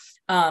shootings,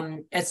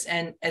 et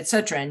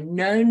cetera. And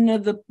none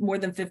of the more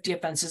than 50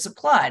 offenses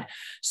applied.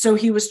 So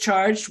he was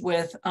charged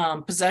with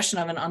possession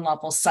of an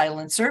unlawful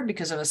silencer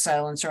because of a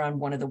silencer on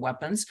one of the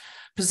weapons,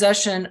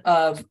 possession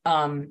of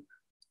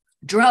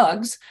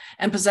drugs,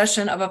 and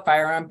possession of a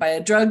firearm by a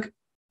drug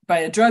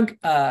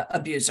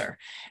abuser.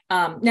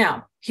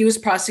 Now, he was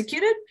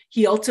prosecuted.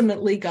 He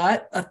ultimately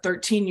got a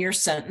 13-year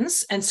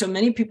sentence. And so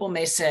many people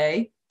may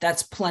say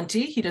that's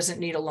plenty. He doesn't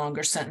need a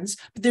longer sentence.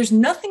 But there's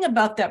nothing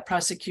about that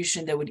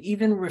prosecution that would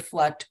even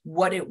reflect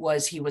what it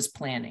was he was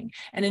planning.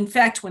 And in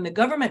fact, when the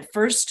government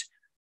first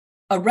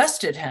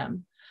arrested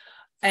him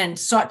and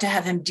sought to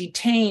have him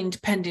detained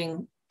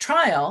pending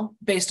trial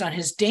based on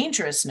his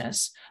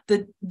dangerousness,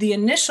 the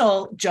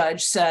initial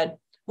judge said,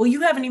 well,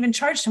 you haven't even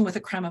charged him with a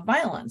crime of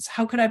violence.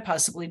 How could I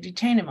possibly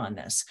detain him on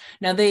this?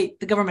 Now, the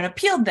government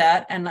appealed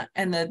that, and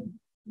the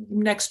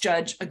next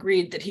judge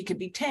agreed that he could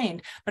be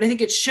detained. But I think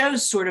it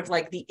shows sort of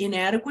like the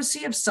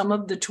inadequacy of some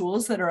of the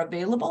tools that are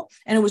available.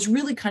 And it was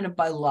really kind of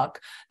by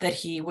luck that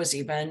he was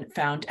even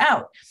found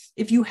out.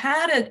 If you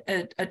had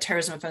a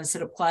terrorism offense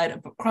that applied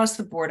across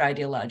the board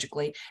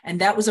ideologically, and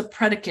that was a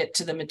predicate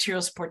to the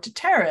material support to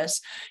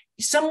terrorists,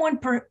 someone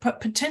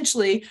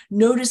potentially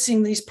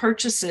noticing these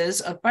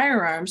purchases of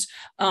firearms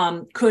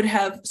could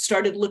have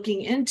started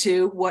looking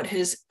into what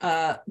his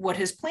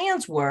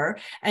plans were,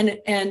 and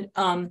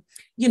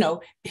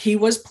he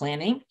was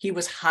planning, he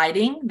was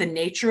hiding the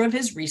nature of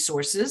his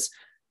resources,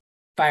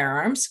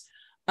 firearms,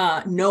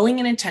 knowing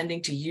and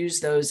intending to use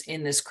those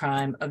in this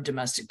crime of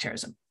domestic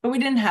terrorism. But we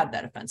didn't have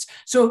that offense.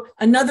 So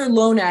another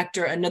lone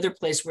actor, another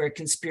place where a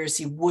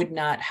conspiracy would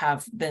not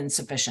have been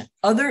sufficient.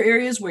 Other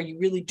areas where you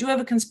really do have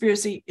a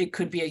conspiracy, it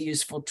could be a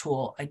useful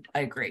tool. I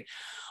agree.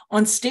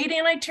 On state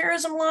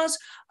anti-terrorism laws,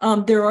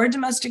 there are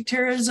domestic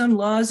terrorism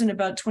laws in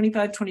about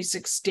 25,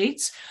 26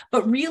 states,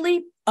 but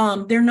really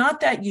they're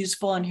not that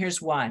useful, and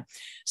here's why.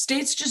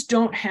 States just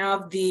don't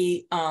have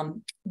the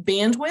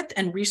bandwidth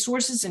and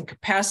resources and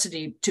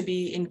capacity to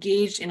be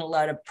engaged in a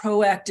lot of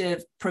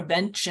proactive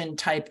prevention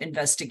type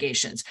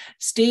investigations.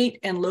 State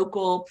and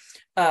local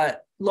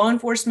law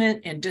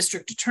enforcement and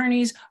district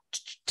attorneys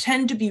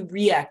tend to be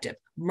reactive.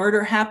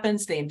 Murder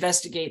happens, they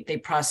investigate, they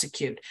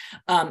prosecute.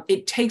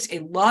 It takes a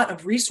lot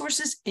of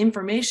resources,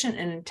 information,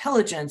 and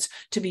intelligence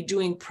to be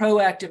doing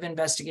proactive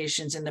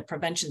investigations in the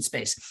prevention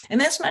space.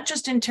 And that's not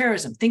just in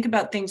terrorism. Think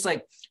about things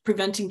like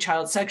preventing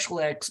child sexual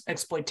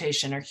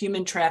exploitation or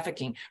human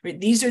trafficking.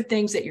 Right? These are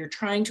things that you're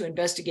trying to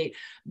investigate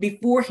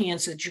beforehand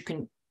so that you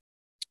can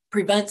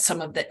prevent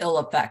some of the ill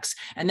effects.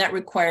 And that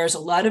requires a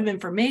lot of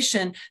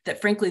information that,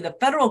 frankly, the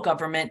federal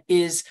government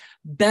is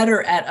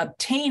better at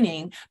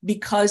obtaining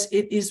because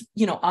it is,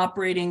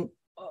 operating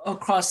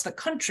across the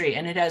country,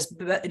 and it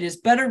is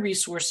better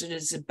resources, it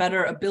is a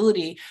better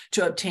ability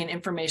to obtain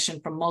information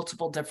from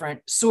multiple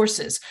different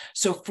sources.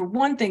 So for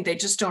one thing, they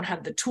just don't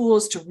have the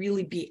tools to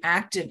really be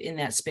active in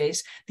that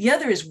space. The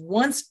other is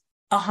once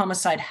a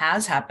homicide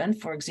has happened,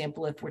 for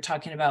example, if we're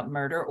talking about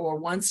murder, or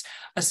once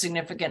a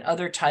significant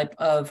other type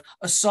of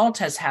assault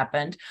has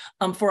happened,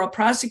 for a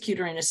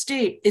prosecutor in a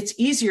state, it's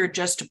easier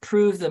just to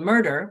prove the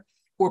murder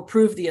or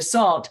prove the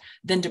assault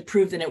than to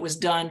prove that it was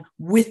done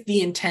with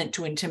the intent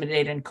to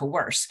intimidate and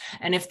coerce.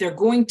 And if they're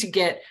going to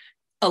get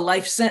a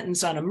life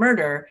sentence on a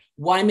murder,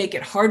 why make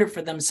it harder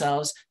for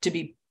themselves to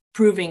be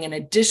proving an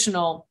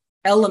additional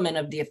element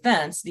of the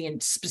offense, the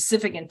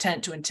specific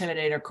intent to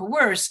intimidate or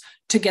coerce,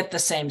 to get the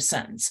same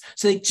sentence?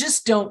 So they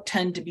just don't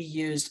tend to be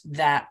used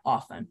that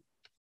often.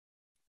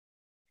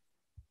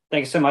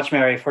 Thanks so much,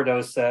 Mary, for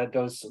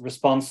those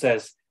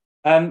responses.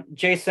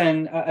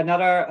 Jason,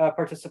 another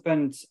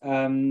participant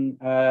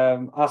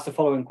asked the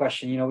following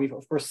question. We've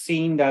of course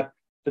seen that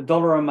the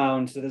dollar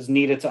amount that is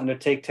needed to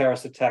undertake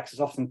terrorist attacks is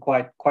often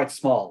quite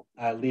small,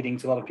 leading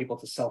to a lot of people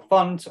to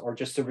self-fund or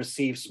just to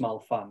receive small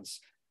funds.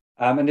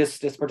 And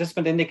this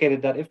participant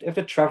indicated that if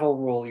the travel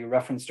rule you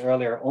referenced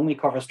earlier only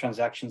covers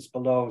transactions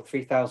below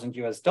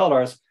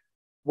 $3,000,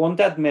 won't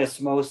that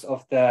miss most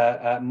of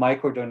the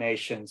micro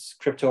donations,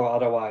 crypto or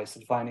otherwise,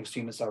 that violent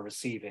extremists are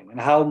receiving?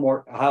 And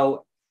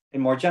how, in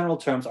more general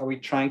terms, are we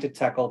trying to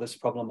tackle this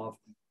problem of,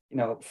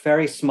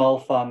 very small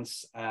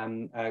funds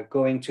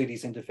going to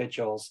these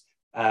individuals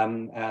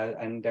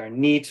and their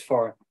need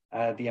for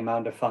the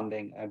amount of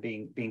funding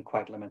being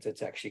quite limited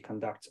to actually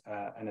conduct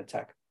an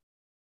attack?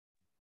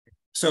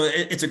 So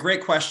it's a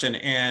great question,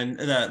 and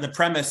the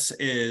premise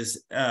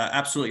is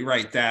absolutely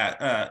right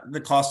that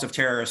the cost of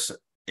terrorist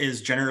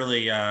is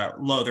generally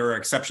low. There are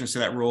exceptions to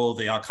that rule.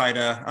 The Al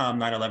Qaeda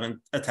 9/11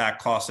 attack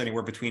cost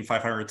anywhere between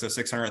 $500,000 to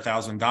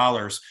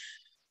 $600,000,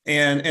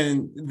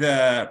 and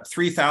the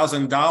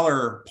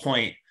 $3,000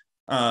 point.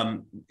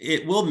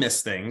 It will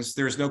miss things.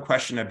 There's no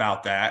question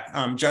about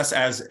that. Just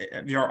as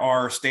there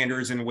are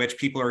standards in which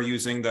people are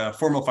using the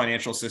formal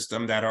financial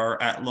system that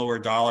are at lower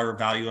dollar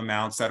value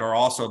amounts that are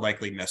also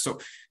likely missed. So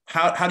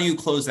how do you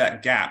close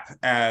that gap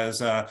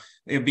as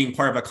being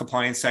part of a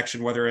compliance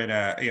section, whether in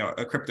a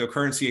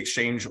cryptocurrency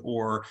exchange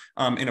or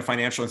in a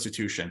financial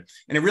institution?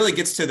 And it really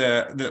gets to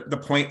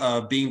the point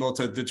of being able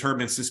to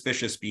determine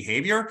suspicious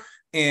behavior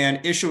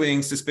and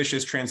issuing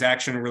suspicious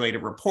transaction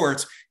related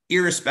reports,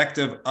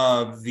 irrespective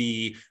of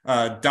the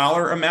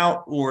dollar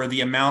amount or the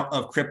amount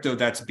of crypto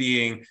that's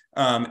being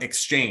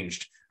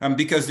exchanged,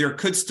 because there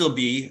could still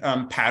be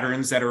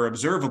patterns that are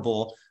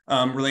observable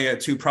related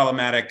to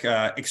problematic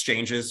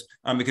exchanges.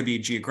 It could be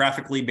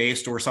geographically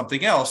based or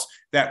something else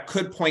that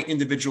could point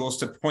individuals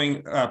to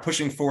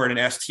pushing forward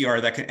an STR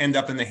that could end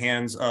up in the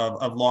hands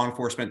of law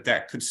enforcement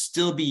that could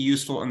still be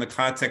useful in the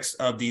context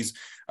of these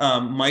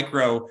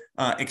micro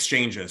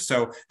exchanges.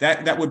 So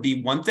that would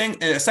be one thing.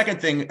 And a second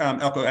thing,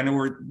 Eelco, I know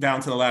we're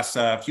down to the last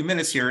few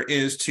minutes here,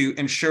 is to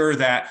ensure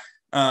that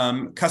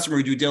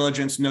customer due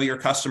diligence, know your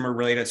customer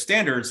related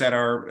standards that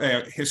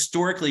are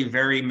historically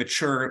very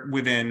mature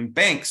within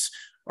banks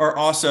are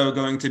also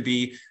going to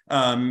be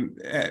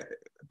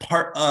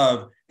part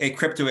of a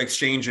crypto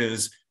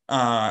exchange's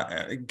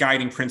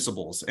guiding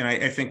principles. And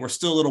I think we're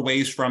still a little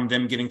ways from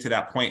them getting to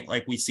that point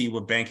like we see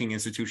with banking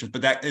institutions,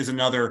 but that is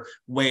another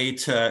way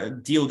to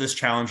deal with this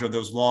challenge of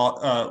those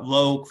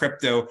low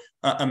crypto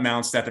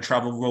amounts that the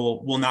travel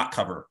rule will not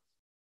cover.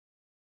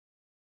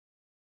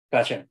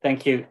 Gotcha.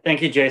 Thank you.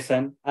 Thank you,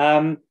 Jason.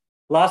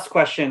 Last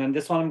question, and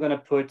this one I'm going to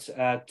put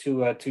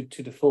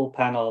to the full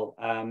panel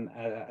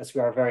as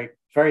we are very,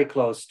 very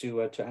close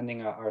to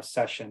ending our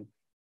session.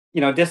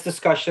 This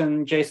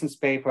discussion, Jason's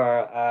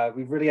paper,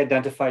 we've really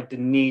identified the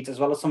needs as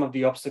well as some of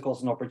the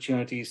obstacles and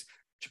opportunities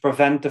to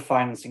prevent the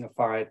financing of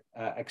far-right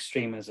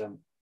extremism.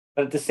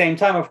 But at the same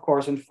time, of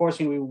course,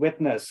 unfortunately, we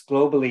witness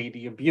globally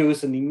the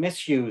abuse and the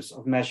misuse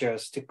of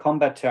measures to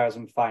combat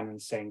terrorism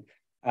financing,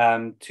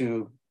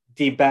 to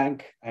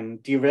debank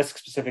and de-risk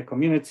specific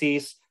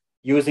communities,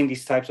 using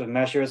these types of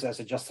measures as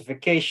a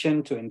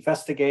justification to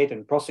investigate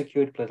and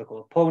prosecute political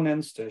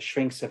opponents, to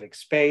shrink civic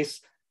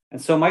space. And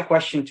so my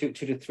question to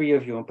the three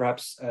of you, and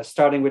perhaps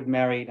starting with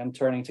Mary, then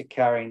turning to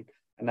Karen,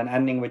 and then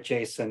ending with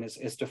Jason,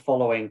 is the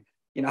following.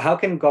 How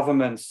can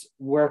governments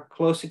work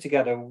closely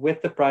together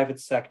with the private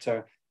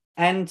sector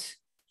and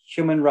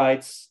human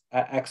rights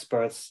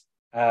experts,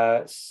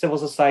 civil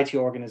society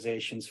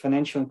organizations,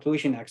 financial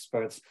inclusion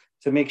experts,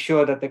 to make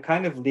sure that the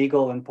kind of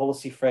legal and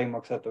policy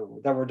frameworks that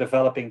we're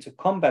developing to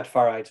combat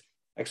far-right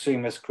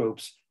extremist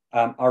groups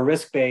are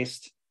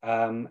risk-based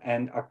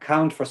and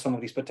account for some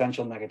of these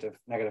potential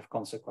negative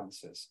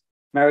consequences?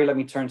 Mary, let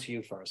me turn to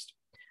you first.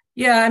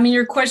 Yeah, I mean,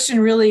 your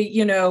question really,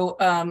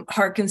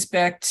 harkens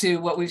back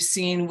to what we've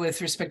seen with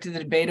respect to the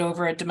debate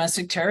over a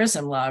domestic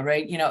terrorism law,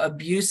 right?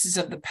 Abuses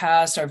of the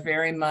past are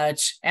very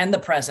much, and the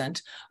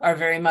present, are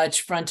very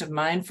much front of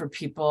mind for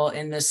people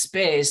in this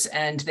space,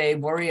 and they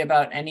worry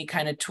about any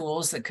kind of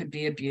tools that could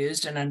be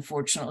abused. And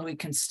unfortunately,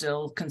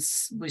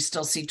 we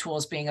still see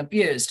tools being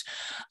abused.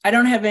 I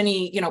don't have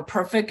any,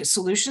 perfect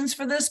solutions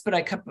for this, but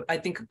I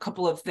think a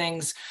couple of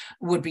things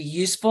would be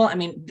useful. I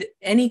mean,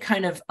 any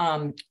kind of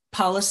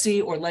policy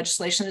or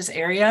legislation in this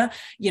area,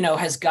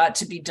 has got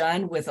to be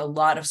done with a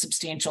lot of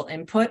substantial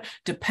input,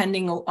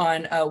 depending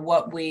on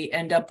what we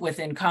end up with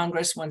in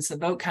Congress once the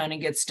vote counting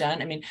gets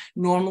done. I mean,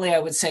 normally I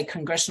would say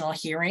congressional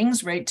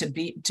hearings, right,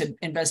 to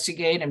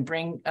investigate and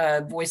bring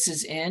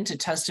voices in to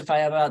testify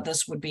about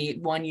this would be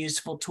one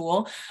useful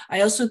tool.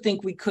 I also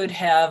think we could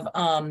have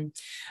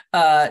DOJ,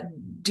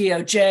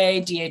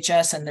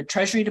 DHS, and the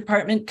Treasury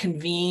Department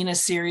convene a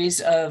series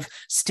of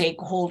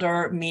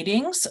stakeholder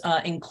meetings,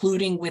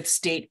 including with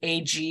state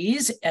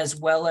AGs, as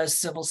well as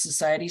civil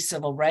society,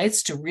 civil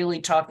rights, to really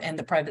talk, and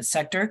the private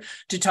sector,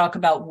 to talk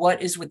about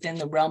what is within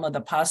the realm of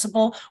the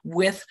possible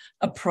with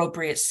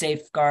appropriate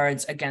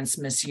safeguards against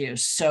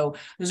misuse. So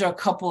those are a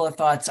couple of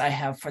thoughts I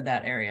have for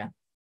that area.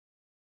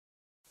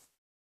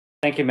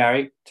 Thank you,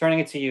 Mary. Turning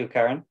it to you,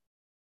 Karen.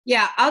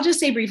 Yeah, I'll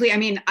just say briefly, I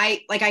mean,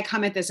 I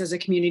come at this as a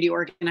community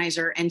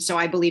organizer, and so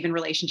I believe in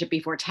relationship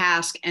before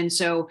task. And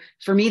so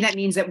for me, that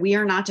means that we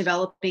are not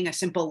developing a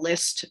simple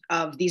list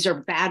of these are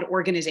bad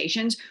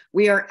organizations.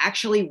 We are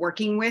actually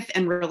working with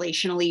and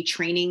relationally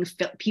training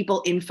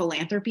people in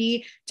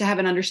philanthropy to have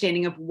an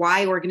understanding of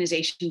why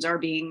organizations are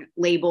being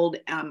labeled,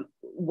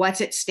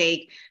 what's at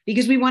stake,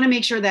 because we want to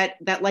make sure that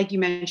like you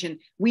mentioned,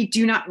 we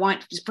do not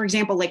want, for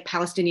example, like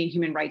Palestinian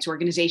human rights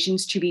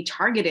organizations to be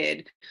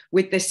targeted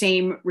with the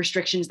same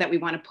restrictions that we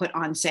want to put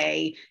on,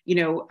 say,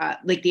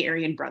 like the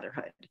Aryan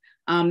Brotherhood.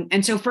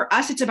 And so for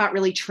us, it's about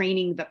really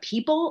training the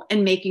people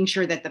and making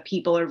sure that the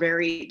people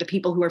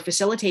who are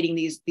facilitating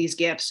these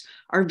gifts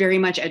are very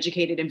much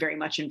educated and very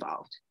much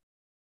involved.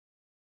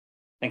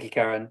 Thank you,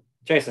 Karen.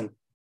 Jason.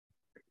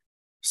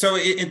 So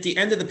at the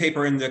end of the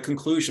paper, in the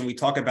conclusion, we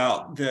talk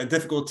about the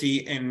difficulty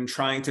in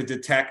trying to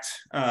detect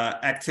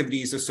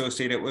activities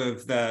associated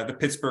with the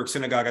Pittsburgh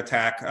synagogue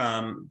attack,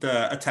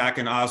 the attack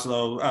in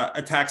Oslo,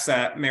 attacks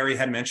that Mary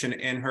had mentioned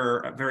in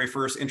her very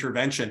first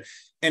intervention,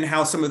 and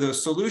how some of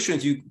those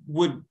solutions you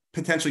would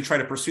potentially try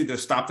to pursue to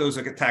stop those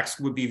attacks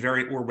would be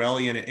very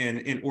Orwellian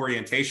in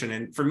orientation.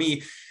 And for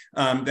me,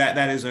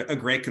 that is a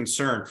great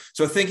concern.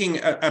 So thinking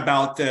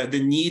about the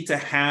need to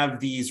have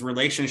these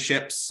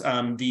relationships,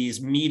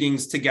 these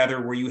meetings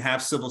together where you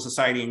have civil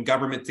society and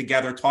government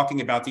together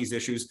talking about these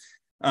issues,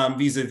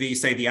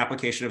 vis-a-vis, say, the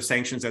application of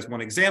sanctions as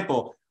one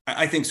example,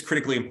 I think is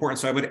critically important.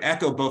 So I would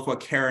echo both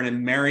what Karen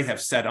and Mary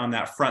have said on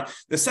that front.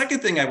 The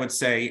second thing I would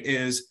say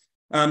is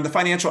the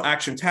Financial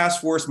Action Task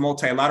Force,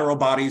 multilateral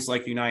bodies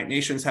like the United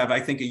Nations have,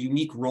 I think, a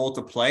unique role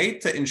to play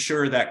to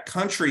ensure that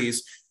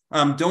countries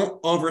don't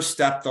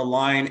overstep the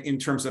line in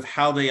terms of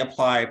how they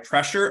apply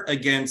pressure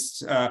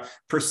against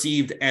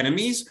perceived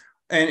enemies.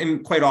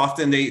 And quite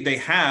often they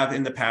have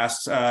in the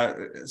past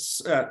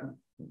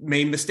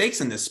made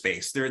mistakes in this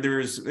space.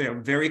 There's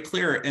very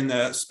clear in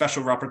the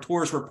Special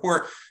Rapporteur's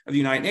report of the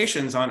United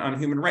Nations on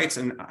human rights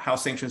and how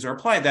sanctions are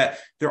applied that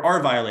there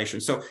are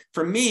violations. So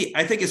for me,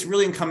 I think it's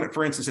really incumbent,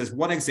 for instance, as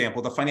one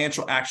example, the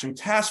Financial Action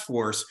Task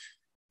Force,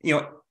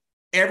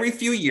 every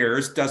few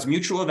years does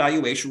mutual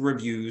evaluation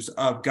reviews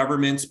of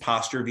government's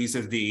posture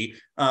vis-a-vis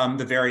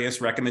the various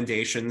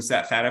recommendations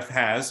that FATF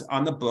has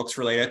on the books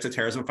related to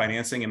terrorism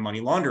financing and money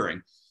laundering.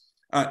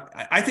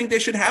 I think they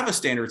should have a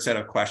standard set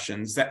of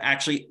questions that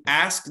actually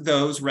ask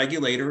those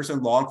regulators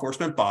and law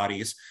enforcement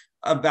bodies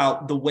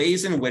about the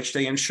ways in which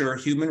they ensure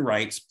human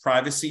rights,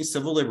 privacy,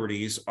 civil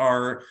liberties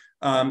are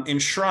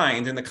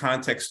enshrined in the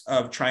context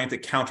of trying to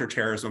counter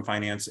terrorism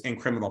finance and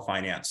criminal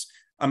finance.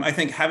 I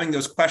think having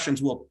those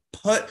questions will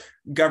put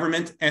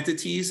government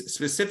entities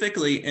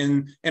specifically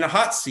in a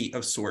hot seat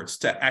of sorts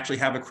to actually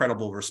have a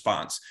credible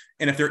response.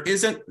 And if there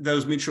isn't,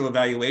 those mutual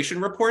evaluation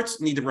reports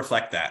need to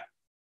reflect that.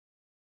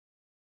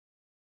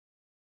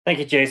 Thank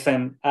you,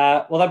 Jason.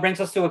 Well, that brings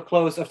us to a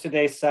close of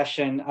today's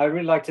session. I would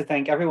really like to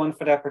thank everyone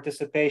for their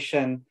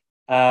participation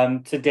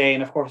today.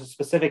 And of course, a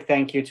specific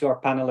thank you to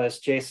our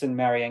panelists, Jason,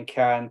 Mary, and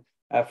Karen,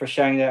 for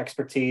sharing their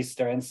expertise,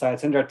 their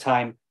insights, and their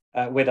time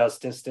with us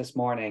this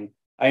morning.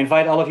 I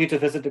invite all of you to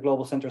visit the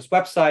Global Center's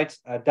website,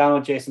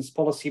 download Jason's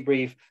policy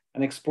brief,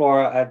 and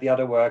explore the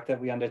other work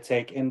that we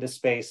undertake in the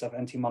space of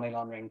anti-money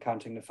laundering,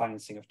 countering the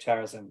financing of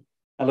terrorism.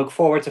 I look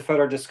forward to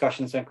further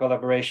discussions and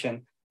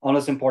collaboration on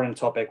this important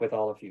topic with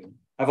all of you.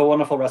 Have a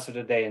wonderful rest of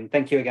the day, and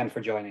thank you again for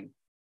joining.